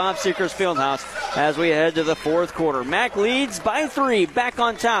off of the Bob Seekers Fieldhouse as we head to the fourth quarter. Mac leads by 3. Back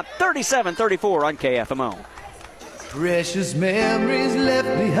on top. 37-34 on KFMO. Precious memories left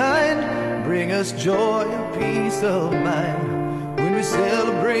behind bring us joy and peace of mind when we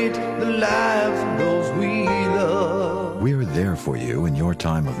celebrate the lives of those we love. We're there for you in your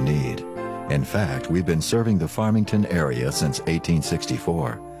time of need. In fact, we've been serving the Farmington area since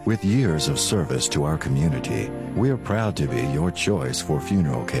 1864. With years of service to our community, we're proud to be your choice for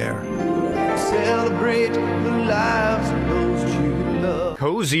funeral care. Celebrate the lives of those you love.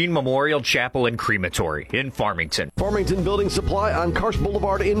 Cozine Memorial Chapel and Crematory in Farmington. Farmington Building Supply on Karst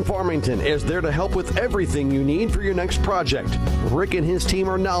Boulevard in Farmington is there to help with everything you need for your next project. Rick and his team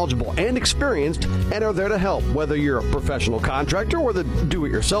are knowledgeable and experienced and are there to help, whether you're a professional contractor or the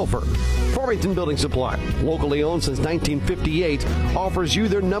do-it-yourselfer. Farmington Building Supply, locally owned since 1958, offers you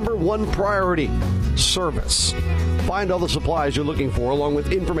their number 1 priority, service. Find all the supplies you're looking for along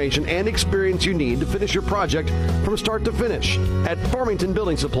with information and experience you need to finish your project from start to finish at Farmington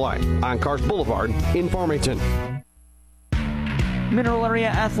Building Supply on Karst Boulevard in Farmington. Mineral Area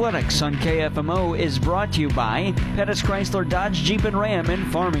Athletics on KFMO is brought to you by Pettis Chrysler Dodge Jeep and Ram in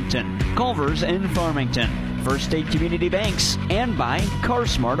Farmington, Culver's in Farmington, First State Community Banks, and by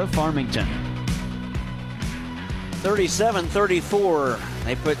CarSmart of Farmington. 37-34.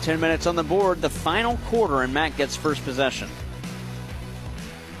 They put 10 minutes on the board. The final quarter, and Mac gets first possession.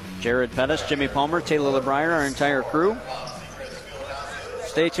 Jared Pettis, Jimmy Palmer, Taylor LeBrier, our entire crew.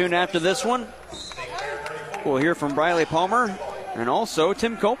 Stay tuned after this one. We'll hear from Briley Palmer and also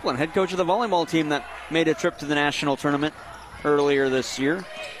Tim Copeland, head coach of the volleyball team that made a trip to the national tournament earlier this year.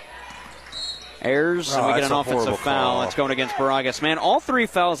 Ayers, and we get an offensive foul. It's going against Baragas. Man, all 3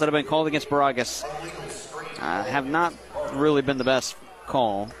 fouls that have been called against Baragas have not really been the best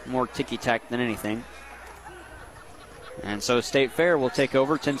call. More ticky-tack than anything. And so State Fair will take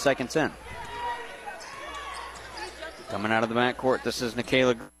over 10 seconds in. Coming out of the backcourt, this is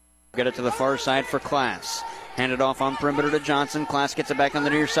Nikayla. Get it to the far side for Class. Hand it off on perimeter to Johnson. Class gets it back on the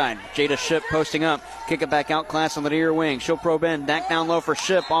near side. Jada Ship posting up. Kick it back out. Class on the near wing. She'll probe in. Back down low for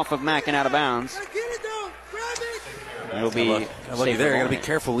Ship. Off of Mack and out of bounds. It'll be lucky there. You got to be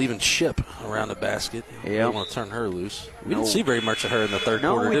careful leaving Ship around the basket. You don't want to turn her loose. We didn't see very much of her in the third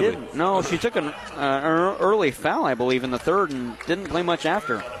quarter, did we? No, she took an early foul, I believe, in the third and didn't play much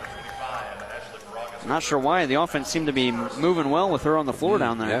after. I'm not sure why. The offense seemed to be moving well with her on the floor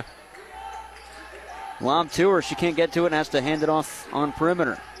down there. Yeah. Lob to her. She can't get to it and has to hand it off on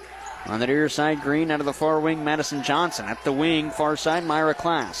perimeter. On the near side, Green out of the far wing, Madison Johnson. At the wing, far side, Myra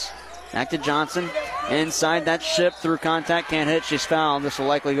Class. Back to Johnson. Inside that Ship through contact. Can't hit. She's fouled. This will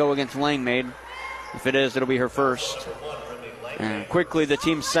likely go against Langmaid. If it is, it'll be her first. And quickly, the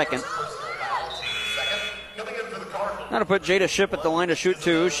team's second. Now to put Jada Ship at the line to shoot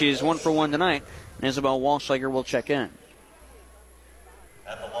 2. She's 1 for 1 tonight. And Isabel Walschlager will check in.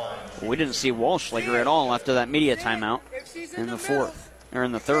 We didn't see Walschlager at all after that media timeout in the fourth, or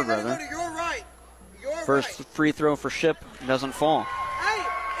in the third rather. First free throw for Ship doesn't fall.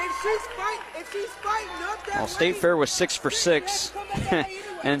 Well, State Fair was 6 for 6,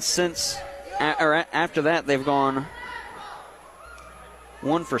 and since after that they've gone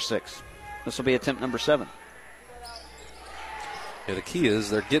 1 for 6. This will be attempt number 7. Yeah, the key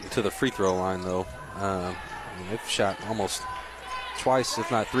is they're getting to the free throw line though. They've shot almost twice, if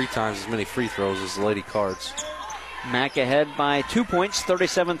not 3 times, as many free throws as the Lady Cards. Mac ahead by 2 points,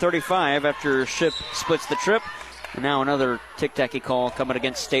 37-35 after Ship splits the trip. And now another tic-tacky call coming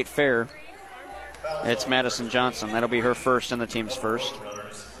against State Fair. It's Madison Johnson. That'll be her first and the team's first.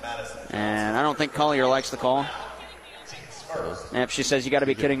 And I don't think Collier likes the call. Yep, she says, "You got to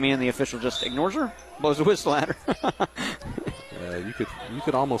be kidding me," and the official just ignores her, blows a whistle at her. You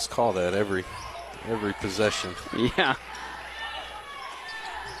could almost call that every possession. Yeah.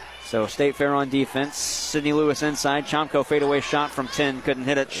 So State Fair on defense. Sydney Lewis inside. Chomko fadeaway shot from 10. Couldn't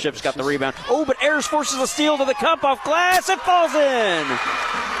hit it. Ship's got the rebound. Oh, but Ayers forces a steal to the cup off glass. It falls in.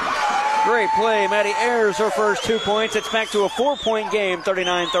 Great play. Maddie Ayers, her first 2 points. It's back to a 4-point game,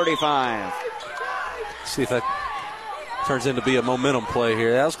 39-35. See if that turns into be a momentum play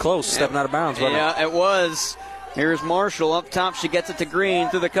here. That was close, stepping out of bounds, wasn't it? Yeah, it was. Here's Marshall up top. She gets it to Green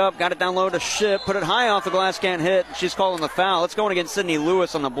through the cup. Got it down low to Ship. Put it high off the glass. Can't hit. She's calling the foul. It's going against Sydney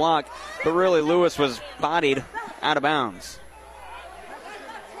Lewis on the block. But really, Lewis was bodied out of bounds.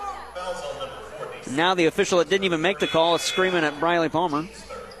 Now the official that didn't even make the call is screaming at Briley Palmer.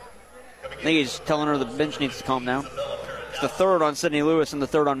 I think he's telling her the bench needs to calm down. It's the third on Sydney Lewis and the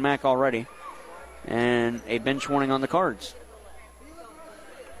third on Mack already. And a bench warning on the Cards.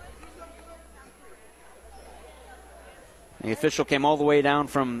 The official came all the way down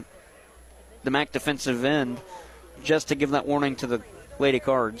from the Mac defensive end just to give that warning to the Lady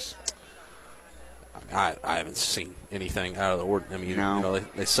Cards. I haven't seen anything out of the ordinary. I mean, no.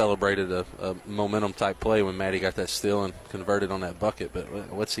 They celebrated a momentum type play when Maddie got that steal and converted on that bucket. But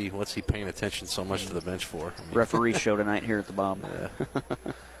what's he paying attention so much to the bench for? I mean, referee show tonight here at the Bob. Yeah.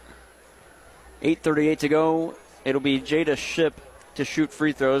 8:38 to go. It'll be Jada Ship to shoot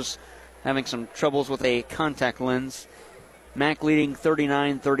free throws, having some troubles with a contact lens. Mac leading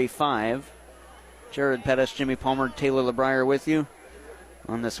 39-35. Jared Pettis, Jimmy Palmer, Taylor LeBrier with you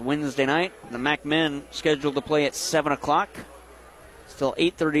on this Wednesday night. The Mac men scheduled to play at 7 o'clock. Still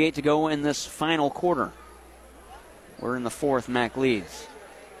 8:38 to go in this final quarter. We're in the fourth. Mac leads.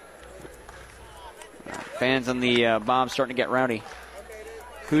 Fans on the Bob starting to get rowdy.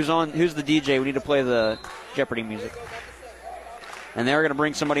 Who's the DJ? We need to play the Jeopardy music. And they're going to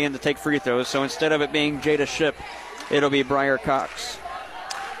bring somebody in to take free throws. So instead of it being Jada Ship, it'll be Briar Cox.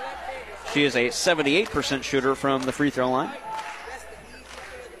 She is a 78% shooter from the free throw line.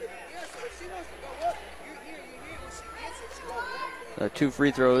 Two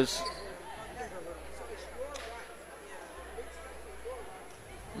free throws.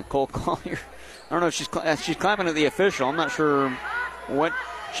 Nicole Collier. I don't know if she's clapping at the official. I'm not sure what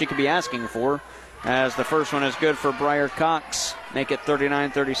she could be asking for, as the first one is good for Briar Cox. Make it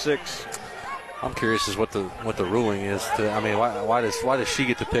 39-36. I'm curious as what the ruling is. Why does she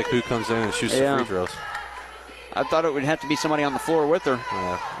get to pick who comes in and shoots the free throws? I thought it would have to be somebody on the floor with her.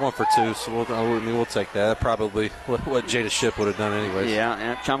 Yeah, 1 for 2, so we'll take that. Probably what Jada Ship would have done anyways.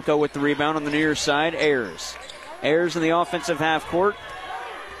 Yeah, Chomko with the rebound on the near side. Ayers in the offensive half court.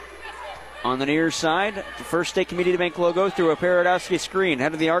 On the near side, the first State Community Bank logo through a Paradowski screen.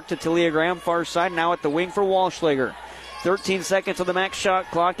 Head of the arc to Talia Graham, far side, now at the wing for Walschlager. 13 seconds on the max shot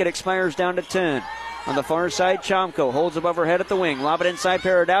clock. It expires down to 10. On the far side, Chomko holds above her head at the wing. Lob it inside.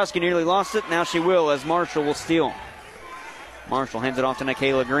 Paradowski nearly lost it. Now she will, as Marshall will steal. Marshall hands it off to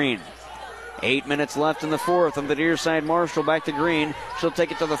Nikayla Green. 8 minutes left in the fourth. On the near side, Marshall back to Green. She'll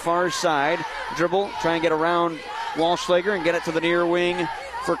take it to the far side. Dribble, try and get around Walschlager and get it to the near wing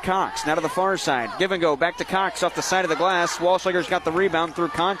for Cox. Now to the far side. Give and go. Back to Cox off the side of the glass. Walschlager's got the rebound through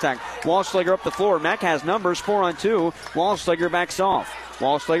contact. Walschlager up the floor. Mack has numbers. 4-on-2. Walschlager backs off.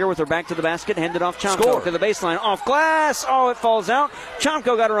 Walschlager with her back to the basket. Handed off Chomko to the baseline. Off glass. Oh, it falls out.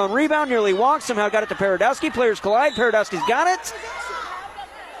 Chomko got her own rebound. Nearly walked. Somehow got it to Paradowski. Players collide. Paradowski's got it.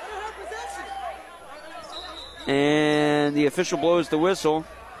 And the official blows the whistle.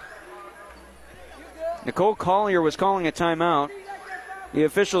 Nicole Collier was calling a timeout. The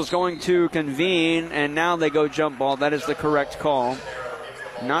official is going to convene, and now they go jump ball. That is the correct call.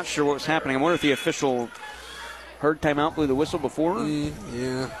 Not sure what was happening. I wonder if the official heard timeout, blew the whistle before.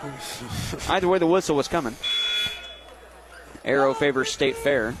 Yeah. Either way, the whistle was coming. Arrow favors State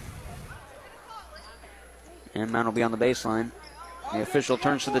Fair. And Mount will be on the baseline. The official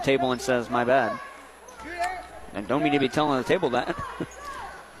turns to the table and says, "My bad." And don't mean to be telling the table that.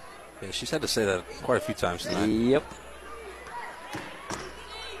 Yeah, she's had to say that quite a few times tonight. Yep.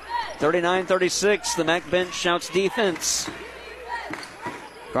 39-36, the MAC bench shouts defense.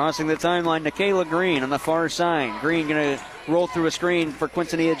 Crossing the timeline, Nikayla Green on the far side. Green going to roll through a screen for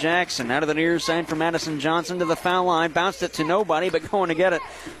Quintanilla Jackson. Out of the near side for Madison Johnson to the foul line. Bounced it to nobody, but going to get it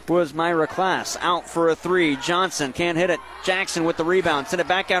was Myra Class. Out for a three. Johnson can't hit it. Jackson with the rebound. Sent it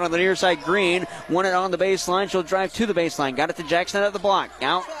back out on the near side. Green won it on the baseline. She'll drive to the baseline. Got it to Jackson at the block.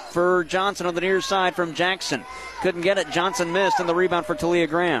 Out for Johnson on the near side from Jackson. Couldn't get it. Johnson missed, and the rebound for Talia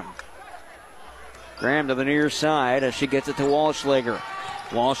Graham. Graham to the near side as she gets it to Walschlager.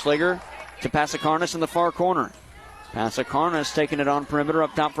 Walschlager to Passacarnas in the far corner. Passacarnas taking it on perimeter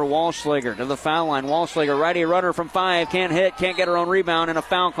up top for Walschlager to the foul line. Walschlager, righty runner from 5, can't hit, can't get her own rebound, and a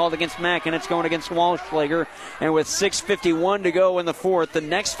foul called against Mack, and it's going against Walschlager. And with 6:51 to go in the fourth, the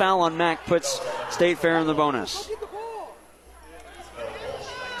next foul on Mack puts State Fair in the bonus.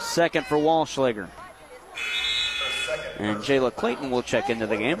 Second for Walschlager. And Jayla Clayton will check into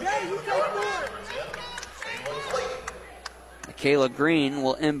the game. Kayla Green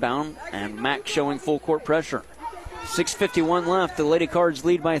will inbound, and Mack showing full court pressure. 6:51 left. The Lady Cards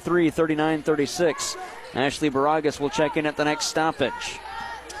lead by 3, 39-36. Ashley Baragas will check in at the next stoppage.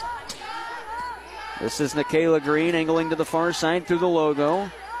 This is Nikayla Green angling to the far side through the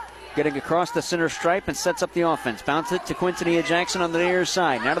logo. Getting across the center stripe and sets up the offense. Bounce it to Quintanilla Jackson on the near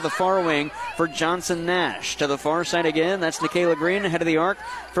side. Now to the far wing for Johnson Nash. To the far side again. That's Nikayla Green ahead of the arc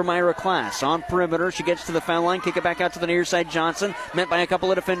for Myra Class. On perimeter, she gets to the foul line. Kick it back out to the near side. Johnson met by a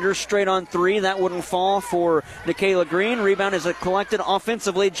couple of defenders. Straight on 3. That wouldn't fall for Nikayla Green. Rebound is collected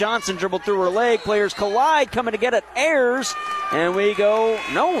offensively. Johnson dribbled through her leg. Players collide. Coming to get it. Ayers. And we go,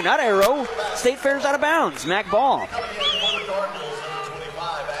 no, not Arrow. State Fair's out of bounds. Mac ball.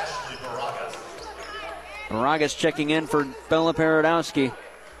 Baragas checking in for Bella Paradowski.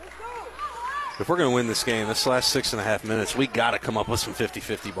 If we're going to win this game, this last 6.5 minutes, we got to come up with some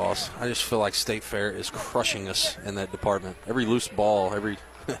 50-50 balls. I just feel like State Fair is crushing us in that department. Every loose ball, it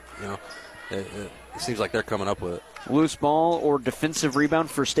seems like they're coming up with it. Loose ball or defensive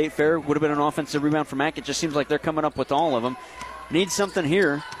rebound for State Fair would have been an offensive rebound for Mack. It just seems like they're coming up with all of them. Need something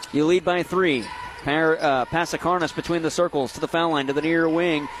here. You lead by 3. Passacarnas between the circles to the foul line to the near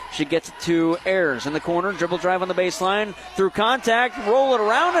wing. She gets it to Ayers in the corner. Dribble drive on the baseline. Through contact. Roll it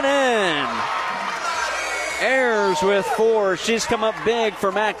around and in. Ayers with 4. She's come up big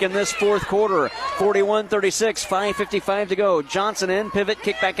for Mack in this fourth quarter. 41-36. 5:55 to go. Johnson in. Pivot.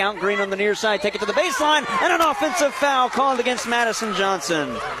 Kick back out. Green on the near side. Take it to the baseline. And an offensive foul called against Madison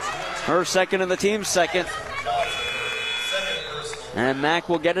Johnson. Her second and the team's second. And Mack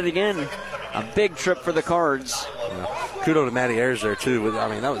will get it again. A big trip for the Cards. Yeah. Kudos to Maddie Ayers there, too. I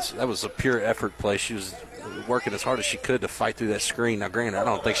mean, that was a pure effort play. She was working as hard as she could to fight through that screen. Now, granted, I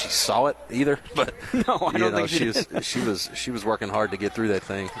don't think she saw it either, but no, I don't think she did. She was working hard to get through that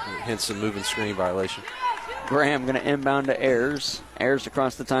thing, hence the moving screen violation. Graham going to inbound to Ayers. Ayers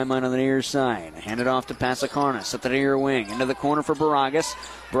across the timeline on the near side. Hand it off to Passacarnas at the near wing. Into the corner for Baragas.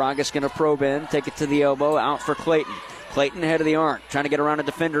 Baragas going to probe in, take it to the elbow, out for Clayton. Clayton head of the arc, trying to get around a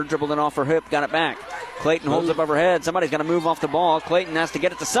defender, dribbled it off her hip, got it back. Clayton holds up over her head. Somebody's got to move off the ball. Clayton has to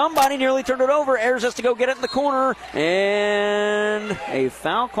get it to somebody, nearly turned it over. Ayers has to go get it in the corner. And a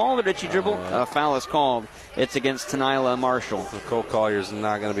foul called, or did she dribble? A foul is called. It's against Tanila Marshall. Nicole Collier's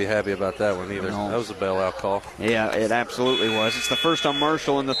not going to be happy about that one either. No. That was a bailout call. Yeah, it absolutely was. It's the first on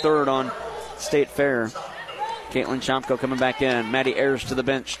Marshall and the third on State Fair. Caitlin Chomko coming back in. Maddie Ayers to the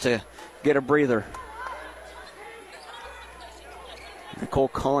bench to get a breather. Nicole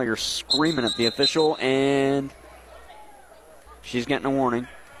Collier screaming at the official, and she's getting a warning.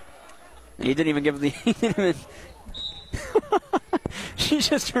 He didn't even give the... She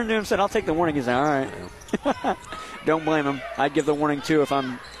just turned to him and said, "I'll take the warning." He said, "All right." Don't blame him. I'd give the warning, too, if I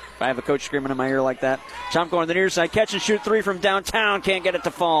have a coach screaming in my ear like that. Chomko on the near side. Catch and shoot 3 from downtown. Can't get it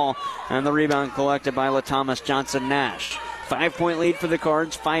to fall. And the rebound collected by LaThomas Johnson-Nash. 5-point lead for the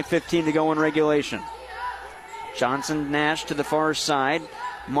Cards. 5:15 to go in regulation. Johnson-Nash to the far side.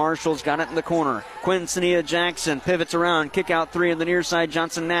 Marshall's got it in the corner. Quintanilla Jackson pivots around. Kick out 3 in the near side.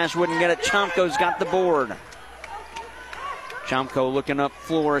 Johnson-Nash wouldn't get it. Chomko's got the board. Chomko looking up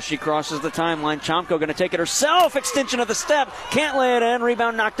floor as she crosses the timeline. Chomko going to take it herself. Extension of the step. Can't lay it in.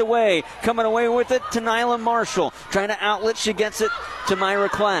 Rebound knocked away. Coming away with it to Nyla Marshall. Trying to outlet. She gets it to Myra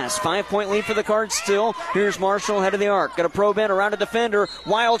Class. 5-point lead for the Cards still. Here's Marshall head of the arc. Got a probe in around a defender.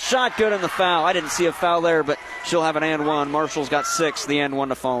 Wild shot. Good in the foul. I didn't see a foul there, but she'll have an and one. Marshall's got 6. The and one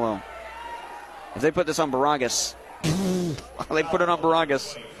to follow. If they put this on Baragas. They put it on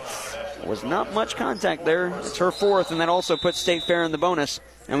Baragas. Was not much contact there. It's her 4th, and that also puts State Fair in the bonus,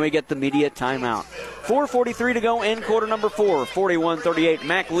 and we get the immediate timeout. 4:43 to go in quarter number 4. 41-38.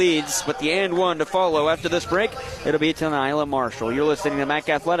 Mac leads, but the and one to follow after this break. It'll be to Nyla Marshall. You're listening to Mac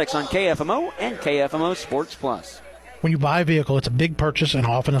Athletics on KFMO and KFMO Sports Plus. When you buy a vehicle, it's a big purchase and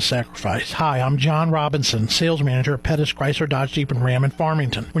often a sacrifice. Hi, I'm John Robinson, sales manager at Pettis Chrysler Dodge Jeep and Ram in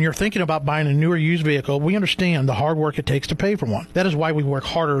Farmington. When you're thinking about buying a new or used vehicle, we understand the hard work it takes to pay for one. That is why we work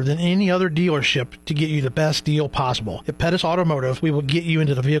harder than any other dealership to get you the best deal possible. At Pettis Automotive, we will get you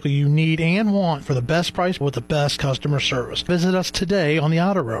into the vehicle you need and want for the best price with the best customer service. Visit us today on the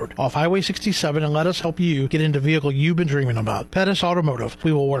Outer Road off Highway 67 and let us help you get into the vehicle you've been dreaming about. Pettis Automotive,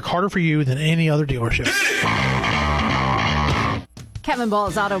 we will work harder for you than any other dealership. Kevin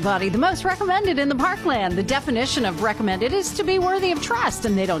Ball's Auto Body, the most recommended in the Parkland. The definition of recommended is to be worthy of trust,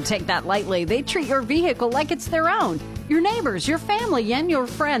 and they don't take that lightly. They treat your vehicle like it's their own. Your neighbors, your family, and your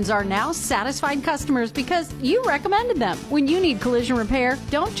friends are now satisfied customers because you recommended them. When you need collision repair,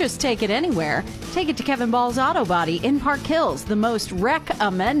 don't just take it anywhere. Take it to Kevin Ball's Auto Body in Park Hills, the most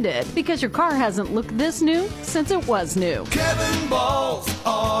recommended, because your car hasn't looked this new since it was new. Kevin Ball's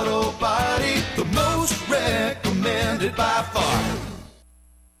Auto Body, the most recommended by far.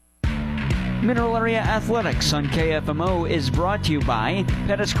 Mineral Area Athletics on KFMO is brought to you by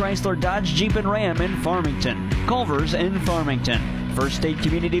Pettis Chrysler Dodge Jeep and Ram in Farmington, Culver's in Farmington, First State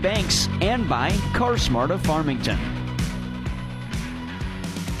Community Banks, and by CarSmart of Farmington.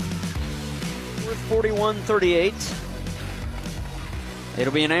 With 41-38,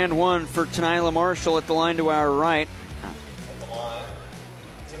 it'll be an and one for Nyla Marshall at the line to our right.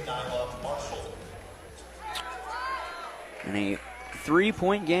 And a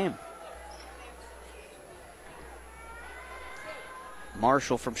 3-point game.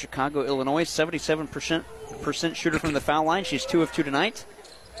 Marshall from Chicago, Illinois, 77% shooter from the foul line. She's 2 of 2 tonight.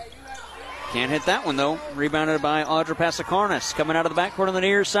 Can't hit that one, though. Rebounded by Audra Passakarnas. Coming out of the backcourt on the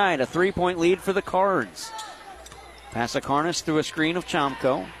near side. A 3-point lead for the Cards. Passakarnas through a screen of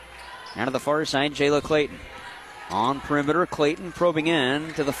Chomko. Out of the far side, Jayla Clayton. On perimeter, Clayton probing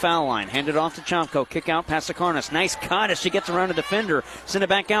in to the foul line. Handed off to Chomko. Kick out, Passakarnas. Nice cut as she gets around a defender. Send it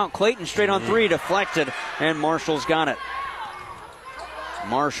back out. Clayton straight on 3, deflected, and Marshall's got it.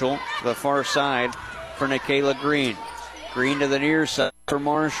 Marshall to the far side for Nikayla Green. Green to the near side for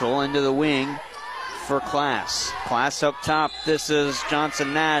Marshall, into the wing for Class. Class up top. This is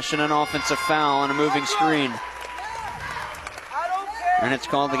Johnson Nash and an offensive foul on a moving screen. And it's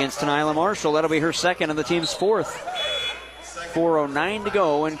called against Nyla Marshall. That'll be her 2nd and the team's 4th. 4:09 to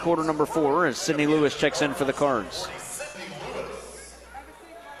go in quarter number 4 as Sydney Lewis checks in for the Cards.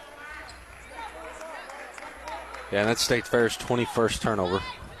 Yeah, and that's State Fair's 21st turnover.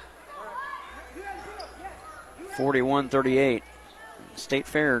 41-38. State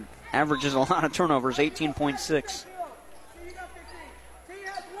Fair averages a lot of turnovers, 18.6.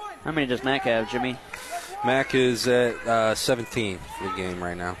 How many does Mac have, Jimmy? Mac is at 17 for the game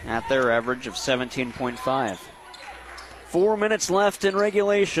right now. At their average of 17.5. 4 minutes left in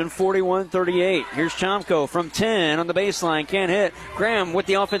regulation, 41-38. Here's Chomko from 10 on the baseline. Can't hit. Graham with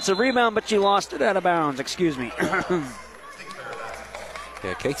the offensive rebound, but she lost it out of bounds. Excuse me. Yeah,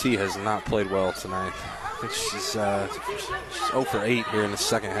 KT has not played well tonight. I think she's 0 for 8 here in the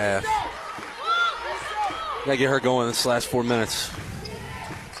second half. Got to get her going this last 4 minutes.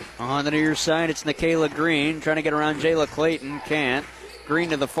 On the near side, it's Nikayla Green trying to get around Jayla Clayton. Can't.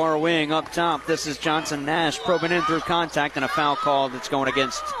 Green to the far wing up top. This is Johnson Nash probing in through contact and a foul call that's going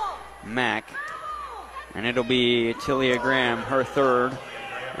against Mac. And it'll be Tilia Graham, her 3rd.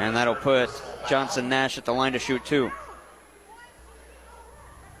 And that'll put Johnson Nash at the line to shoot 2.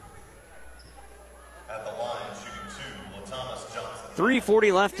 At the line, shooting 2, LaThomas Johnson.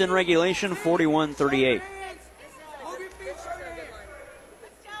 3:40 left in regulation, 41-38.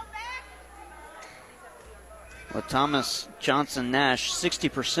 Thomas Johnson Nash,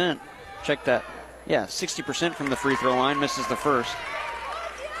 60%. Check that. Yeah, 60% from the free throw line. Misses the first.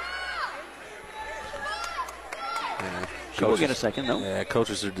 Yeah, she will get a second, though. Yeah,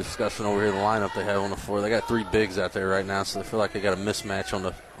 coaches are discussing over here the lineup they have on the floor. They got 3 bigs out there right now, so they feel like they got a mismatch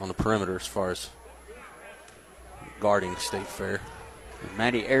on the perimeter as far as guarding State Fair.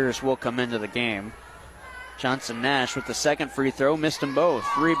 Maddie Ayers will come into the game. Johnson Nash with the second free throw. Missed them both.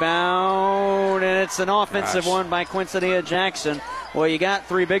 Rebound, and it's an offensive one by Quintanilla Jackson. Well, you got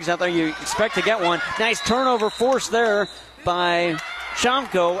three bigs out there. You expect to get one. Nice turnover force there by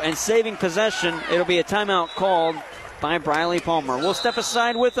Chomko, and saving possession. It'll be a timeout called by Briley Palmer. We'll step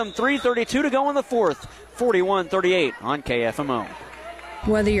aside with them. 3:32 to go in the fourth. 41-38 on KFMO.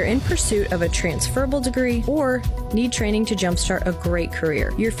 Whether you're in pursuit of a transferable degree or need training to jumpstart a great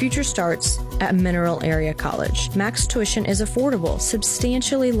career, your future starts at Mineral Area College. Max tuition is affordable,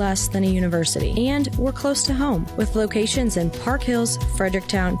 substantially less than a university, and we're close to home with locations in Park Hills,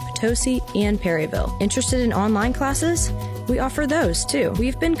 Fredericktown, Potosi, and Perryville. Interested in online classes? We offer those too.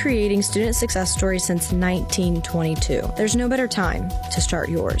 We've been creating student success stories since 1922. There's no better time to start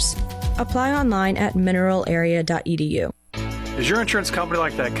yours. Apply online at mineralarea.edu. Is your insurance company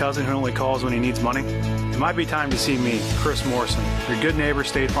like that cousin who only calls when he needs money? It might be time to see me, Chris Morrison, your good neighbor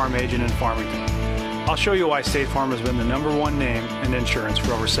State Farm agent in Farmington. I'll show you why State Farm has been the #1 name in insurance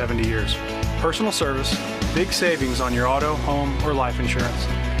for over 70 years. Personal service, big savings on your auto, home, or life insurance,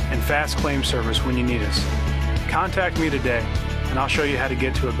 and fast claim service when you need us. Contact me today, and I'll show you how to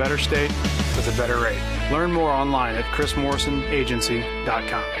get to a better state with a better rate. Learn more online at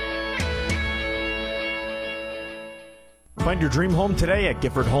chrismorrisonagency.com. Find your dream home today at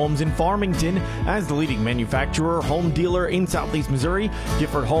Gifford Homes in Farmington. As the leading manufacturer, home dealer in Southeast Missouri,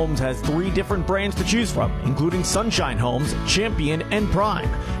 Gifford Homes has 3 different brands to choose from, including Sunshine Homes, Champion, and Prime.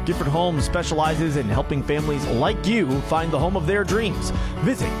 Gifford Homes specializes in helping families like you find the home of their dreams.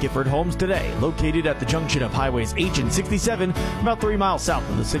 Visit Gifford Homes today, located at the junction of Highways H and 67, about 3 miles south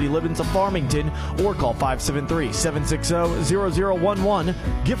of the city limits of Farmington, or call 573-760-0011.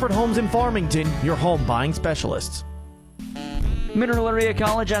 Gifford Homes in Farmington, your home buying specialists. Mineral Area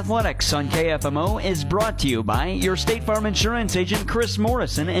College Athletics on KFMO is brought to you by your State Farm Insurance agent Chris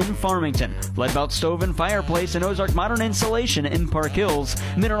Morrison in Farmington, Leadbelt Stove and Fireplace and Ozark Modern Insulation in Park Hills,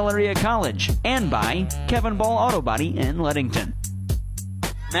 Mineral Area College, and by Kevin Ball Auto Body in Leadington.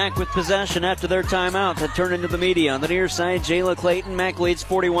 Mac with possession after their timeout to turn into the media. On the near side, Jayla Clayton. Mac leads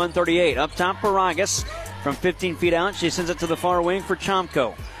 41-38. Up top, Paragas. From 15 feet out, she sends it to the far wing for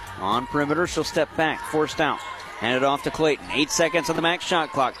Chomko. On perimeter, she'll step back, forced out. Hand it off to Clayton. 8 seconds on the max shot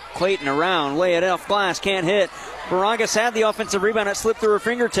clock. Clayton around, lay it off glass, can't hit. Baragas had the offensive rebound. It slipped through her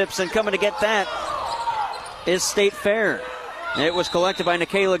fingertips, and coming to get that is State Fair. It was collected by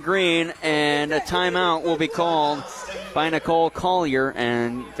Nikayla Green, and a timeout will be called by Nicole Collier,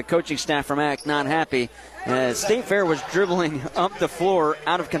 and the coaching staff from ACT not happy. State Fair was dribbling up the floor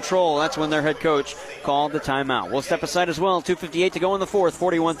out of control. That's when their head coach called the timeout. We'll step aside as well. 2:58 to go in the fourth.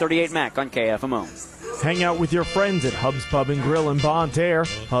 41-38 Mac on KFMO. Hang out with your friends at Hub's Pub and Grill in Bonne Terre.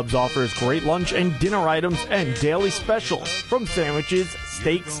 Hub's offers great lunch and dinner items and daily specials. From sandwiches,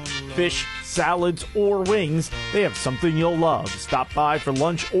 steaks, fish, salads, or wings, they have something you'll love. Stop by for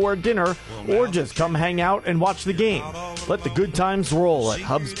lunch or dinner, or just come hang out and watch the game. Let the good times roll at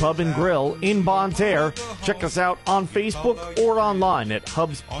Hub's Pub and Grill in Bonne Terre. Check us out on Facebook or online at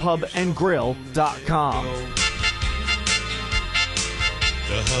hubspubandgrill.com.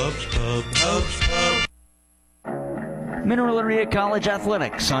 The Hub's Pub, Hub's Pub. Mineral Area College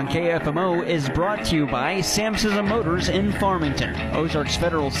Athletics on KFMO is brought to you by Samson Motors in Farmington, Ozarks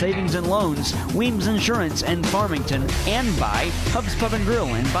Federal Savings and Loans, Weems Insurance in Farmington, and by Hub's Pub and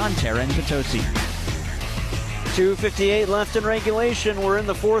Grill in Bonne Terre and Potosi. 2:58 left in regulation. We're in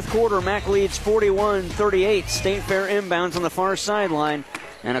the fourth quarter. Mac leads 41-38. State Fair inbounds on the far sideline.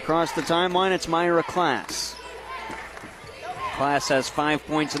 And across the timeline, it's Myra Class. Class has 5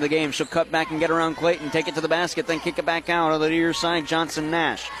 points in the game. She'll cut back and get around Clayton, take it to the basket, then kick it back out on the near side. Johnson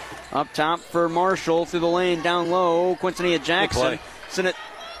Nash up top for Marshall through the lane, down low. Quintanilla Jackson send it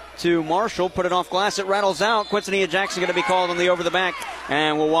to Marshall, put it off glass. It rattles out. Quintanilla Jackson going to be called on the over the back,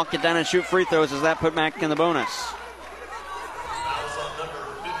 and we'll walk it down and shoot free throws as that put back in the bonus.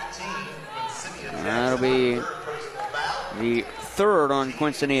 That'll be the third on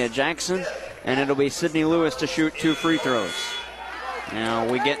Quintanilla Jackson, and it'll be Sydney Lewis to shoot 2 free throws. Now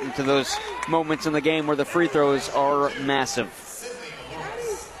we get into those moments in the game where the free throws are massive.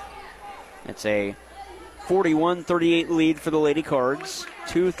 It's a 41-38 lead for the Lady Cards.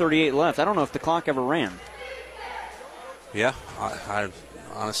 2:38 left. I don't know if the clock ever ran. Yeah, I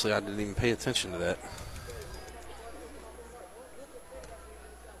honestly, I didn't even pay attention to that.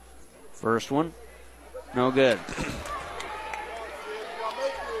 First one, no good.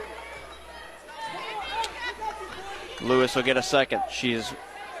 Lewis will get a second. She's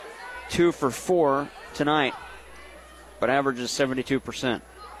 2 for 4 tonight, but averages 72%.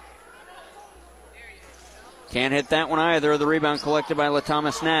 Can't hit that one either. The rebound collected by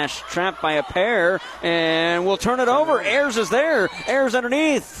LaThomas Nash. Trapped by a pair, and we'll turn it over. Ayers is there. Ayers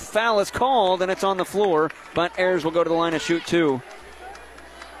underneath. Foul is called, and it's on the floor. But Ayers will go to the line to shoot 2.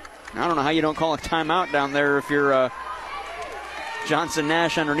 I don't know how you don't call a timeout down there if you're Johnson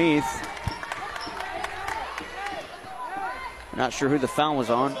Nash underneath. Not sure who the foul was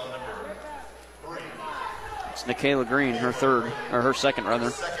on. It's Nikayla Green, her second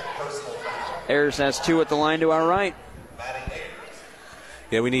rather. Ayers has 2 at the line to our right.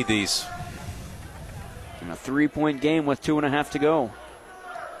 Yeah, we need these. And a 3-point game with 2.5 to go.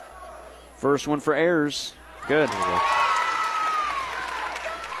 First one for Ayers. Good.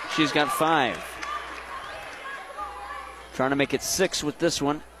 She's got 5. Trying to make it 6 with this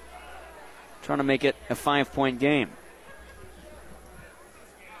one. Trying to make it a 5-point game.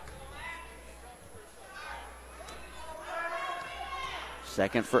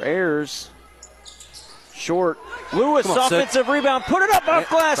 Second for Ayers. Short. Lewis, offensive rebound. Put it up off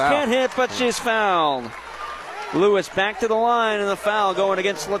glass. Foul. Can't hit, but she's fouled. Lewis back to the line, and the foul going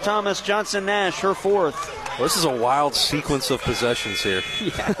against LaThomas Johnson Nash, her 4th. Well, this is a wild sequence of possessions here.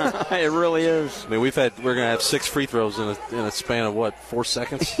 Yeah, it really is. I mean, we're going to have 6 free throws in a span of, 4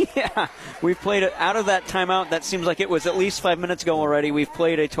 seconds? Yeah, we've played it out of that timeout. That seems like it was at least 5 minutes ago already. We've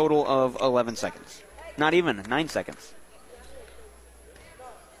played a total of 11 seconds. Not even, 9 seconds.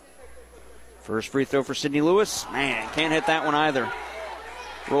 First free throw for Sydney Lewis. Man, can't hit that one either.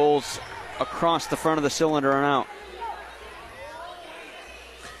 Rolls across the front of the cylinder and out.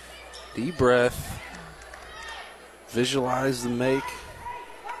 Deep breath. Visualize the make.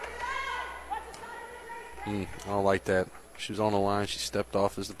 I don't like that. She was on the line. She stepped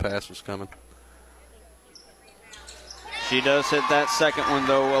off as the pass was coming. She does hit that second one,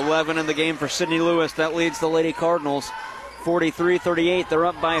 though. 11 in the game for Sydney Lewis. That leads the Lady Cardinals 43-38. They're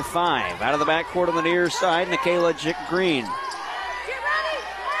up by 5. Out of the backcourt on the near side, Nikayla Green.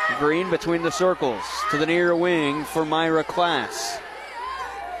 Green between the circles to the near wing for Myra Class.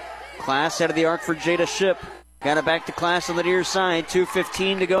 Class head of the arc for Jada Ship. Got it back to Class on the near side.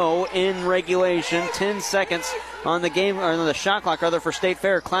 2:15 to go in regulation. 10 seconds on the game, or on the shot clock rather, for State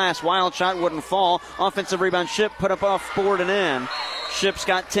Fair. Class, wild shot, wouldn't fall. Offensive rebound, Ship put up off board and in. Ship's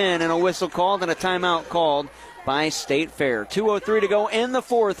got 10 and a whistle called and a timeout called by State Fair. 2:03 to go in the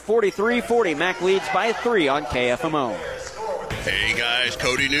 4th. 43-40. Mac leads by 3 on KFMO. Hey guys,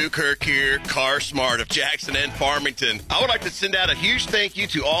 Cody Newkirk here, Car Smart of Jackson and Farmington. I would like to send out a huge thank you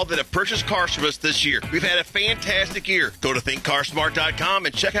to all that have purchased cars from us this year. We've had a fantastic year. Go to thinkcarsmart.com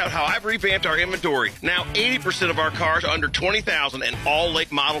and check out how I've revamped our inventory. Now 80% of our cars are under $20,000 and all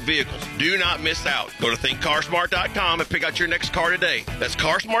late model vehicles. Do not miss out. Go to thinkcarsmart.com and pick out your next car today. That's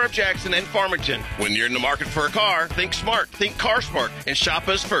Car Smart of Jackson and Farmington. When you're in the market for a car, think smart, think Car Smart, and shop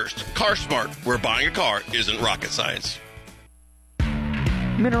us first. Car Smart, where buying a car isn't rocket science.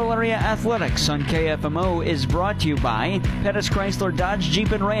 Mineral Area Athletics on KFMO is brought to you by Pettis Chrysler Dodge Jeep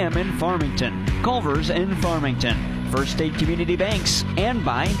and Ram in Farmington, Culver's in Farmington, First State Community Banks, and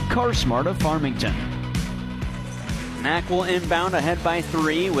by CarSmart of Farmington. Mac will inbound ahead by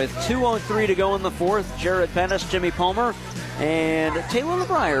 3 with 2:03 to go in the 4th. Jared Pettis, Jimmy Palmer, and Taylor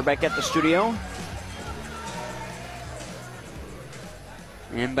LeBrier back at the studio.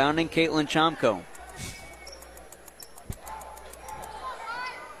 Inbounding Caitlin Chomko.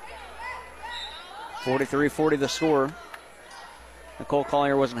 43-40 the score. Nicole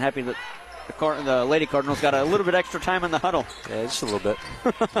Collier wasn't happy that the Lady Cardinals got a little bit extra time in the huddle. Yeah, just a little bit.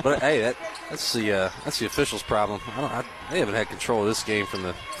 But hey, that's the officials' problem. They haven't had control of this game from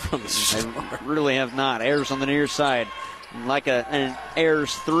the They really have not. Ayers on the near side, like an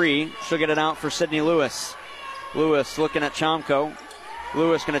Ayers 3. She'll get it out for Sydney Lewis. Lewis looking at Chomko.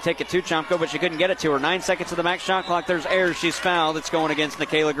 Lewis going to take it to Chomko, but she couldn't get it to her. 9 seconds to the max shot clock. There's Ayers. She's fouled. It's going against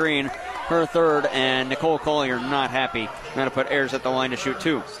Nikayla Green, her 3rd, and Nicole Collier not happy. Going to put Ayers at the line to shoot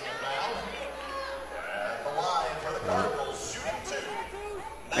 2.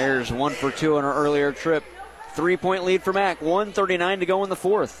 Ayers 1 for 2 on her earlier trip. 3-point lead for Mac. 1:39 to go in the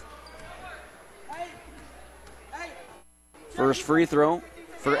 4th. First free throw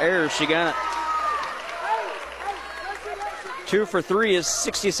for Ayers. She got it. 2 for 3 is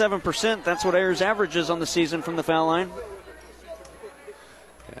 67%. That's what Ayers averages on the season from the foul line.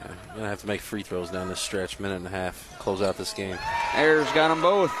 Yeah, you're going to have to make free throws down this stretch, minute and a half, close out this game. Ayers got them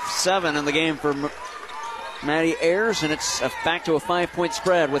both. 7 in the game for Maddie Ayers, and it's back to a 5-point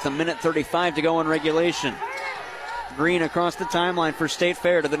spread with 1:35 to go in regulation. Green across the timeline for State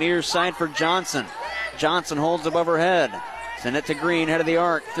Fair to the near side for Johnson. Johnson holds above her head. Send it to Green, head of the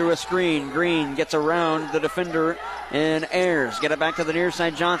arc, through a screen. Green gets around the defender in Ayers. Get it back to the near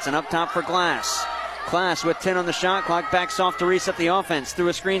side, Johnson. Up top for Glass. Class with 10 on the shot clock, backs off to reset the offense. Through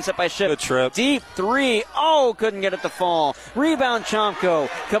a screen set by Ship. Good trip. Deep three. Oh, couldn't get it to fall. Rebound Chomko.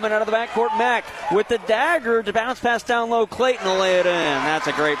 Coming out of the backcourt, Mack with the dagger to bounce pass down low. Clayton will lay it in. That's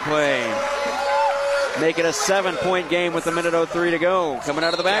a great play. Make it a 7-point game with a minute 03 to go. Coming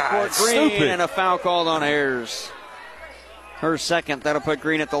out of the backcourt, Green, stupid. and a foul called on Ayers. Her second. That'll put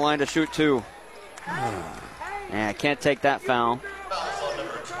Green at the line to shoot 2. Yeah, can't take that foul.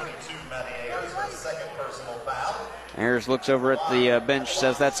 Ayers looks over at the bench,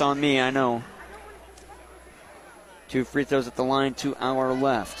 says, that's on me, I know. 2 free throws at the line, 2 hour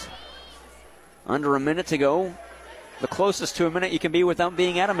left. Under a minute to go. The closest to a minute you can be without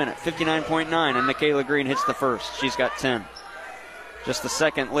being at a minute. 59.9, and Michaela Green hits the first. She's got 10. Just the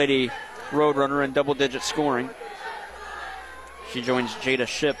second Lady Roadrunner in double-digit scoring. She joins Jada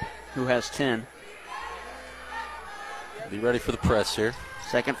Ship, who has 10. Be ready for the press here.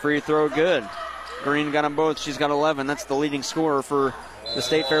 Second free throw, good. Green got them both. She's got 11. That's the leading scorer for the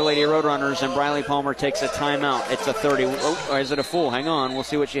State Fair Lady Roadrunners, and Briley Palmer takes a timeout. It's a 30. Oh, or is it a full? Hang on. We'll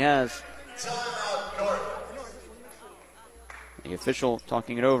see what she has. The official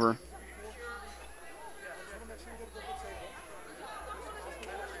talking it over.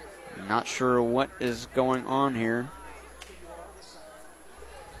 Not sure what is going on here.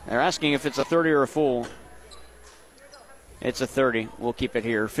 They're asking if it's a 30 or a full. It's a 30. We'll keep it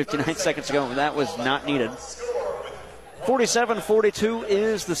here. 59 seconds to go. That was not needed. 47-42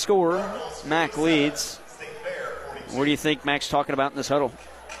 is the score. Mack leads. What do you think Mack's talking about in this huddle?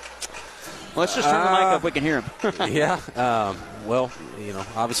 Let's just turn the mic up. We can hear him. Yeah. Well,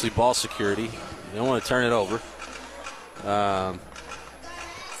 obviously ball security. You don't want to turn it over.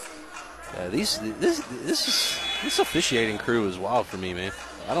 This officiating crew is wild for me, man.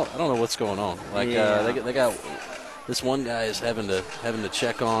 I don't know what's going on. Like they got this one guy is having to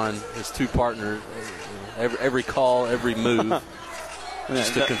check on his 2 partners every call, every move,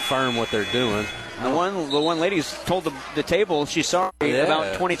 just to confirm what they're doing. The one lady's told the table she's sorry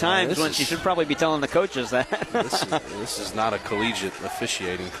about 20 times when she should probably be telling the coaches that. This is not a collegiate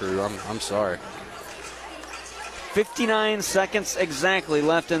officiating crew. I'm sorry. 59 seconds exactly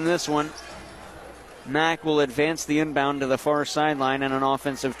left in this one. Mack will advance the inbound to the far sideline and an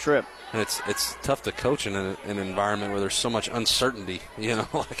offensive trip. And it's tough to coach in an environment where there's so much uncertainty.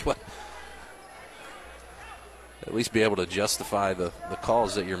 Like what? At least be able to justify the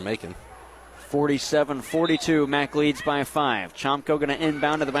calls that you're making. 47-42, Mack leads by 5. Chomko going to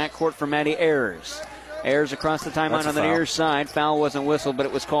inbound to the backcourt for Maddie Ayers. Ayers across the timeline on the near side. Foul wasn't whistled, but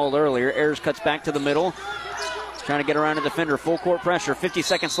it was called earlier. Ayers cuts back to the middle. Trying to get around a defender. Full court pressure. 50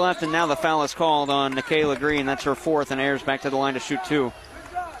 seconds left, and now the foul is called on Michaela Green. That's her 4th, and Ayers back to the line to shoot 2.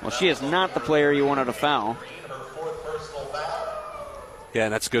 Well, she is not the player you wanted to foul. Yeah,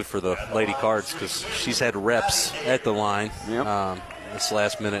 and that's good for the Lady Cards because she's had reps at the line this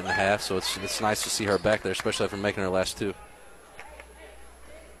last minute and a half, so it's nice to see her back there, especially after making her last 2.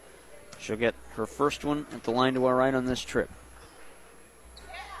 She'll get her first one at the line to our right on this trip.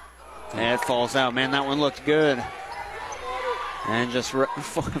 And it falls out. Man, that one looked good. And just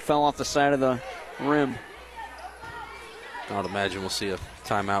fell off the side of the rim. I would imagine we'll see a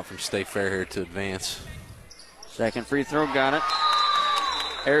timeout from State Fair here to advance. Second free throw, got it.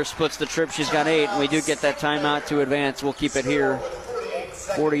 Ayers splits the trip. She's got 8. And we do get that timeout to advance. We'll keep it here.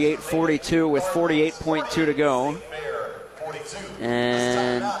 48-42 with 48.2 to go.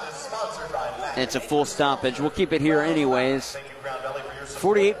 And it's a full stoppage. We'll keep it here anyways.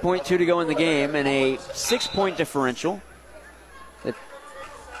 48.2 to go in the game and a 6-point differential. The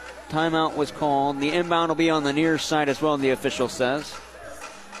timeout was called. The inbound will be on the near side as well, the official says.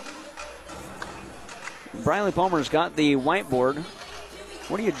 Briley Palmer's got the whiteboard.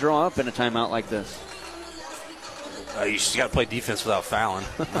 What do you draw up in a timeout like this? You just got to play defense without fouling,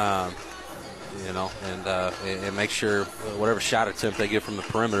 and make sure whatever shot attempt they get from the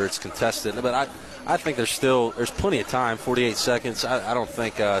perimeter, it's contested. But I think there's plenty of time, 48 seconds. I don't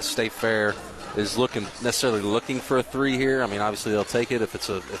think State Fair is necessarily looking for a 3 here. I mean, obviously they'll take it if it's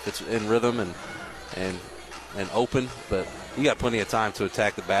in rhythm and open, but you got plenty of time to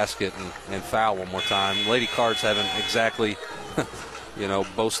attack the basket and foul one more time. Lady Cards haven't exactly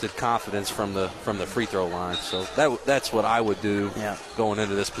boasted confidence from the free throw line. So that's what I would do going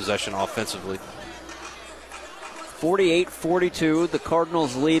into this possession offensively. 48-42, the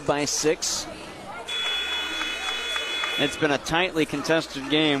Cardinals lead by 6. It's been a tightly contested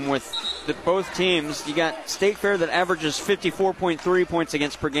game with both teams. You got State Fair that averages 54.3 points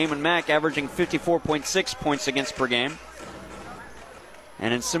against per game, and Mack averaging 54.6 points against per game.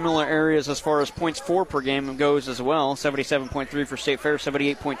 And in similar areas as far as points for per game goes as well, 77.3 for State Fair,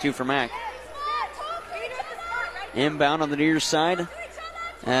 78.2 for Mack. Inbound on the near side.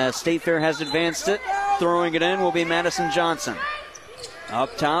 State Fair has advanced it. Throwing it in will be Madison Johnson.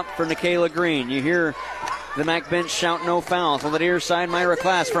 Up top for Nikayla Green. You hear the MAC bench shout no fouls. On the near side, Myra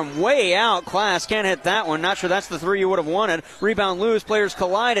Class from way out. Class can't hit that one. Not sure that's the three you would have wanted. Rebound loose. Players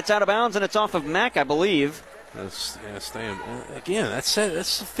collide. It's out of bounds, and it's off of MAC, I believe. Staying. Again, that's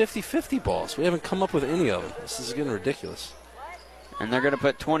 50-50 balls. We haven't come up with any of them. This is getting ridiculous. And they're going to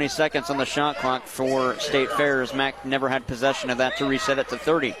put 20 seconds on the shot clock for State Fair, as MAC never had possession of that to reset it to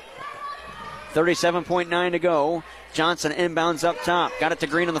 30. 37.9 to go. Johnson inbounds up top. Got it to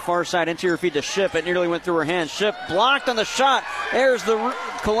Green on the far side. Interior feed to Ship. It nearly went through her hands. Ship blocked on the shot. There's the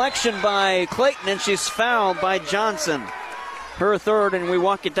collection by Clayton, and she's fouled by Johnson. Her third, and we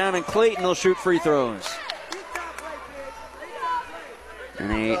walk it down, and Clayton will shoot free throws. In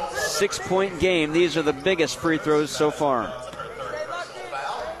a 6-point game, these are the biggest free throws so far.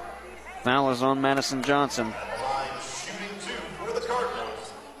 Foul is on Madison Johnson.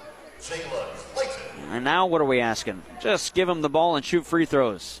 And now what are we asking? Just give him the ball and shoot free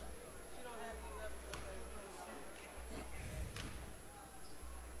throws.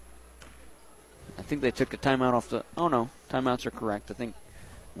 I think they took a timeout off the... Oh, no. Timeouts are correct. I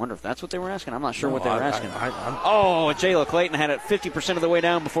wonder if that's what they were asking. I'm not sure what they were asking. Jayla Clayton had it 50% of the way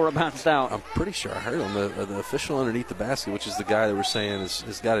down before it bounced out. I'm pretty sure I heard him. The official underneath the basket, which is the guy that we're saying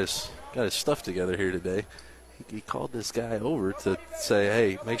has got his stuff together here today. He called this guy over to say,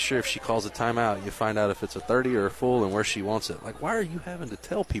 hey, make sure if she calls a timeout, you find out if it's a 30 or a full and where she wants it. Like, why are you having to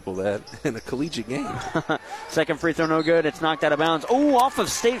tell people that in a collegiate game? Second free throw, no good. It's knocked out of bounds. Oh, off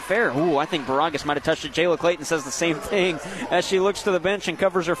of State Fair. Oh, I think Baragas might have touched it. Jayla Clayton says the same thing as she looks to the bench and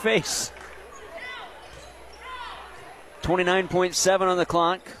covers her face. 29.7 on the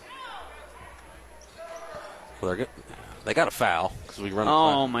clock. Well, they got a foul because we run.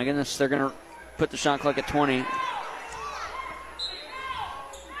 Oh, my goodness. They're going to put the shot clock at 20.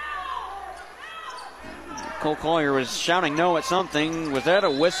 Cole Collier was shouting no at something. Was that a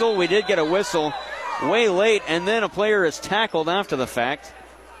whistle? We did get a whistle way late, and then a player is tackled after the fact.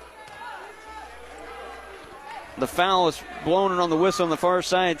 The foul is blown on the whistle on the far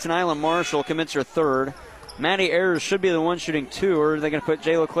side. Tenila Marshall commits her third. Maddie Ayers should be the one shooting two, or are they going to put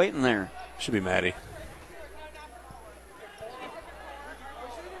Jayla Clayton there? Should be Maddie.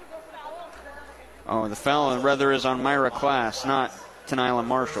 Oh, the foul rather is on Myra Class, not Tenila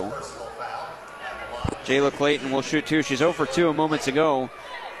Marshall. Jayla Clayton will shoot two. She's 0 for 2 moments ago.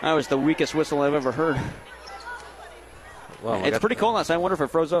 That was the weakest whistle I've ever heard. Well, it's pretty cold outside. I wonder if it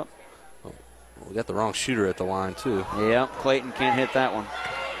froze up. We got the wrong shooter at the line, too. Yeah, Clayton can't hit that one.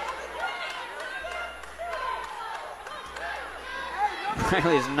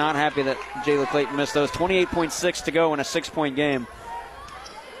 Riley is not happy that Jayla Clayton missed those. 28.6 to go in a 6-point game.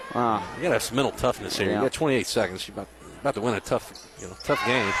 Wow. You got to have some mental toughness here. Yeah. You got 28 seconds. You're about to win a tough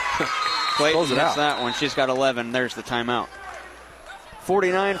game. Clayton missed that one. She's got 11. There's the timeout.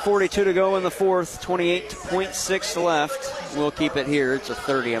 49-42 to go in the fourth. 28.6 left. We'll keep it here. It's a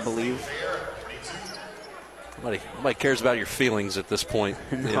 30, I believe. Nobody cares about your feelings at this point.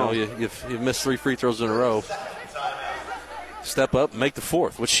 No. You've missed 3 free throws in a row. Step up, make the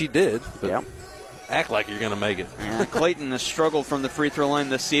fourth, which she did. But act like you're going to make it. Yeah, Clayton has struggled from the free throw line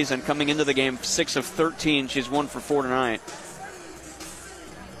this season. Coming into the game, 6 of 13. She's 1 for 4 tonight.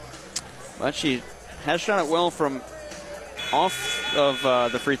 But she has shot it well from off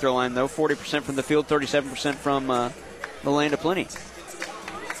of the free throw line, though. 40% from the field, 37% from the land of plenty.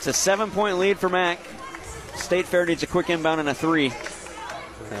 It's a 7-point lead for MAC. State Fair needs a quick inbound and a 3.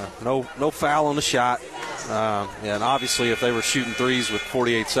 Yeah, no foul on the shot. And obviously, if they were shooting threes with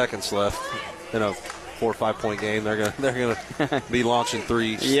 48 seconds left in a 4 or 5 point game, they're gonna be launching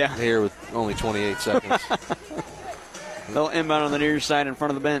threes here with only 28 seconds. They'll inbound on the near side in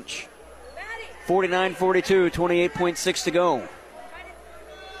front of the bench. 49-42, 28.6 to go.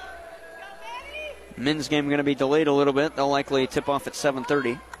 Men's game going to be delayed a little bit. They'll likely tip off at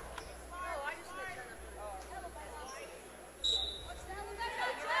 7:30.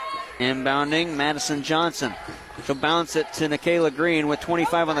 Inbounding, Madison Johnson. She'll bounce it to Nikayla Green with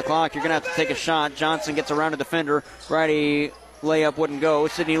 25 on the clock. You're going to have to take a shot. Johnson gets around a defender. Righty layup wouldn't go.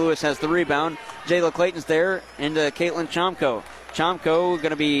 Sydney Lewis has the rebound. Jayla Clayton's there into Caitlin Chomko. Chomko going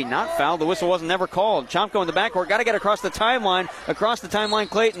to be not fouled. The whistle wasn't never called. Chomko in the backcourt. Got to get across the timeline. Across the timeline,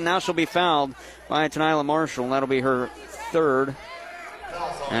 Clayton. Now she'll be fouled by Tenila Marshall. That'll be her third.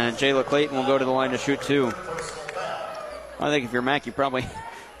 And Jayla Clayton will go to the line to shoot 2. I think if you're MAC, you probably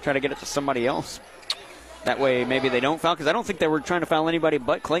try to get it to somebody else. That way maybe they don't foul, because I don't think they were trying to foul anybody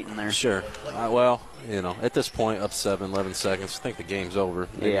but Clayton there. Sure. At this point, up 7, 11 seconds, I think the game's over.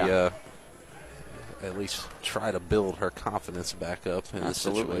 Maybe, at least try to build her confidence back up in this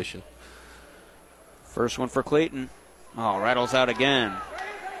situation. First one for Clayton. Oh, rattles out again.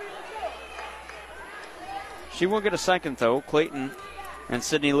 She will get a second, though. Clayton and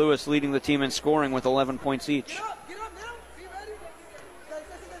Sydney Lewis leading the team in scoring with 11 points each.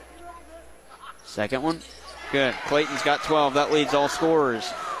 Second one. Good. Clayton's got 12. That leads all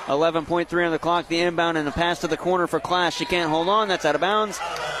scorers. 11.3 on the clock. The inbound and the pass to the corner for Clash. She can't hold on. That's out of bounds.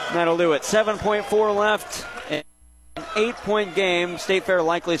 That'll do it. 7.4 left. An 8-point game. State Fair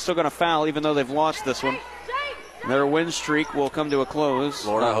likely still going to foul, even though they've lost this one. Their win streak will come to a close.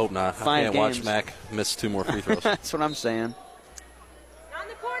 Lord, I hope not. 5 I can't games. watch Mac miss 2 more free throws. That's what I'm saying.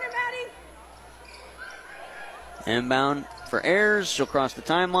 Inbound for Ayers. She'll cross the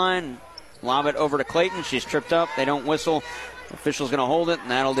timeline. Lob it over to Clayton. She's tripped up. They don't whistle. Official's going to hold it,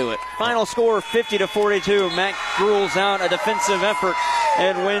 and that'll do it. Final score, 50-42. Mac rules out a defensive effort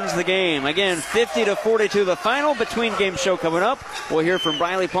and wins the game. Again, 50-42, the final between game show coming up. We'll hear from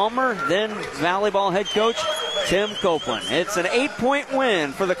Briley Palmer, then volleyball head coach Tim Copeland. It's an 8-point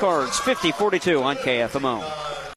win for the Cards, 50-42 on KFMO.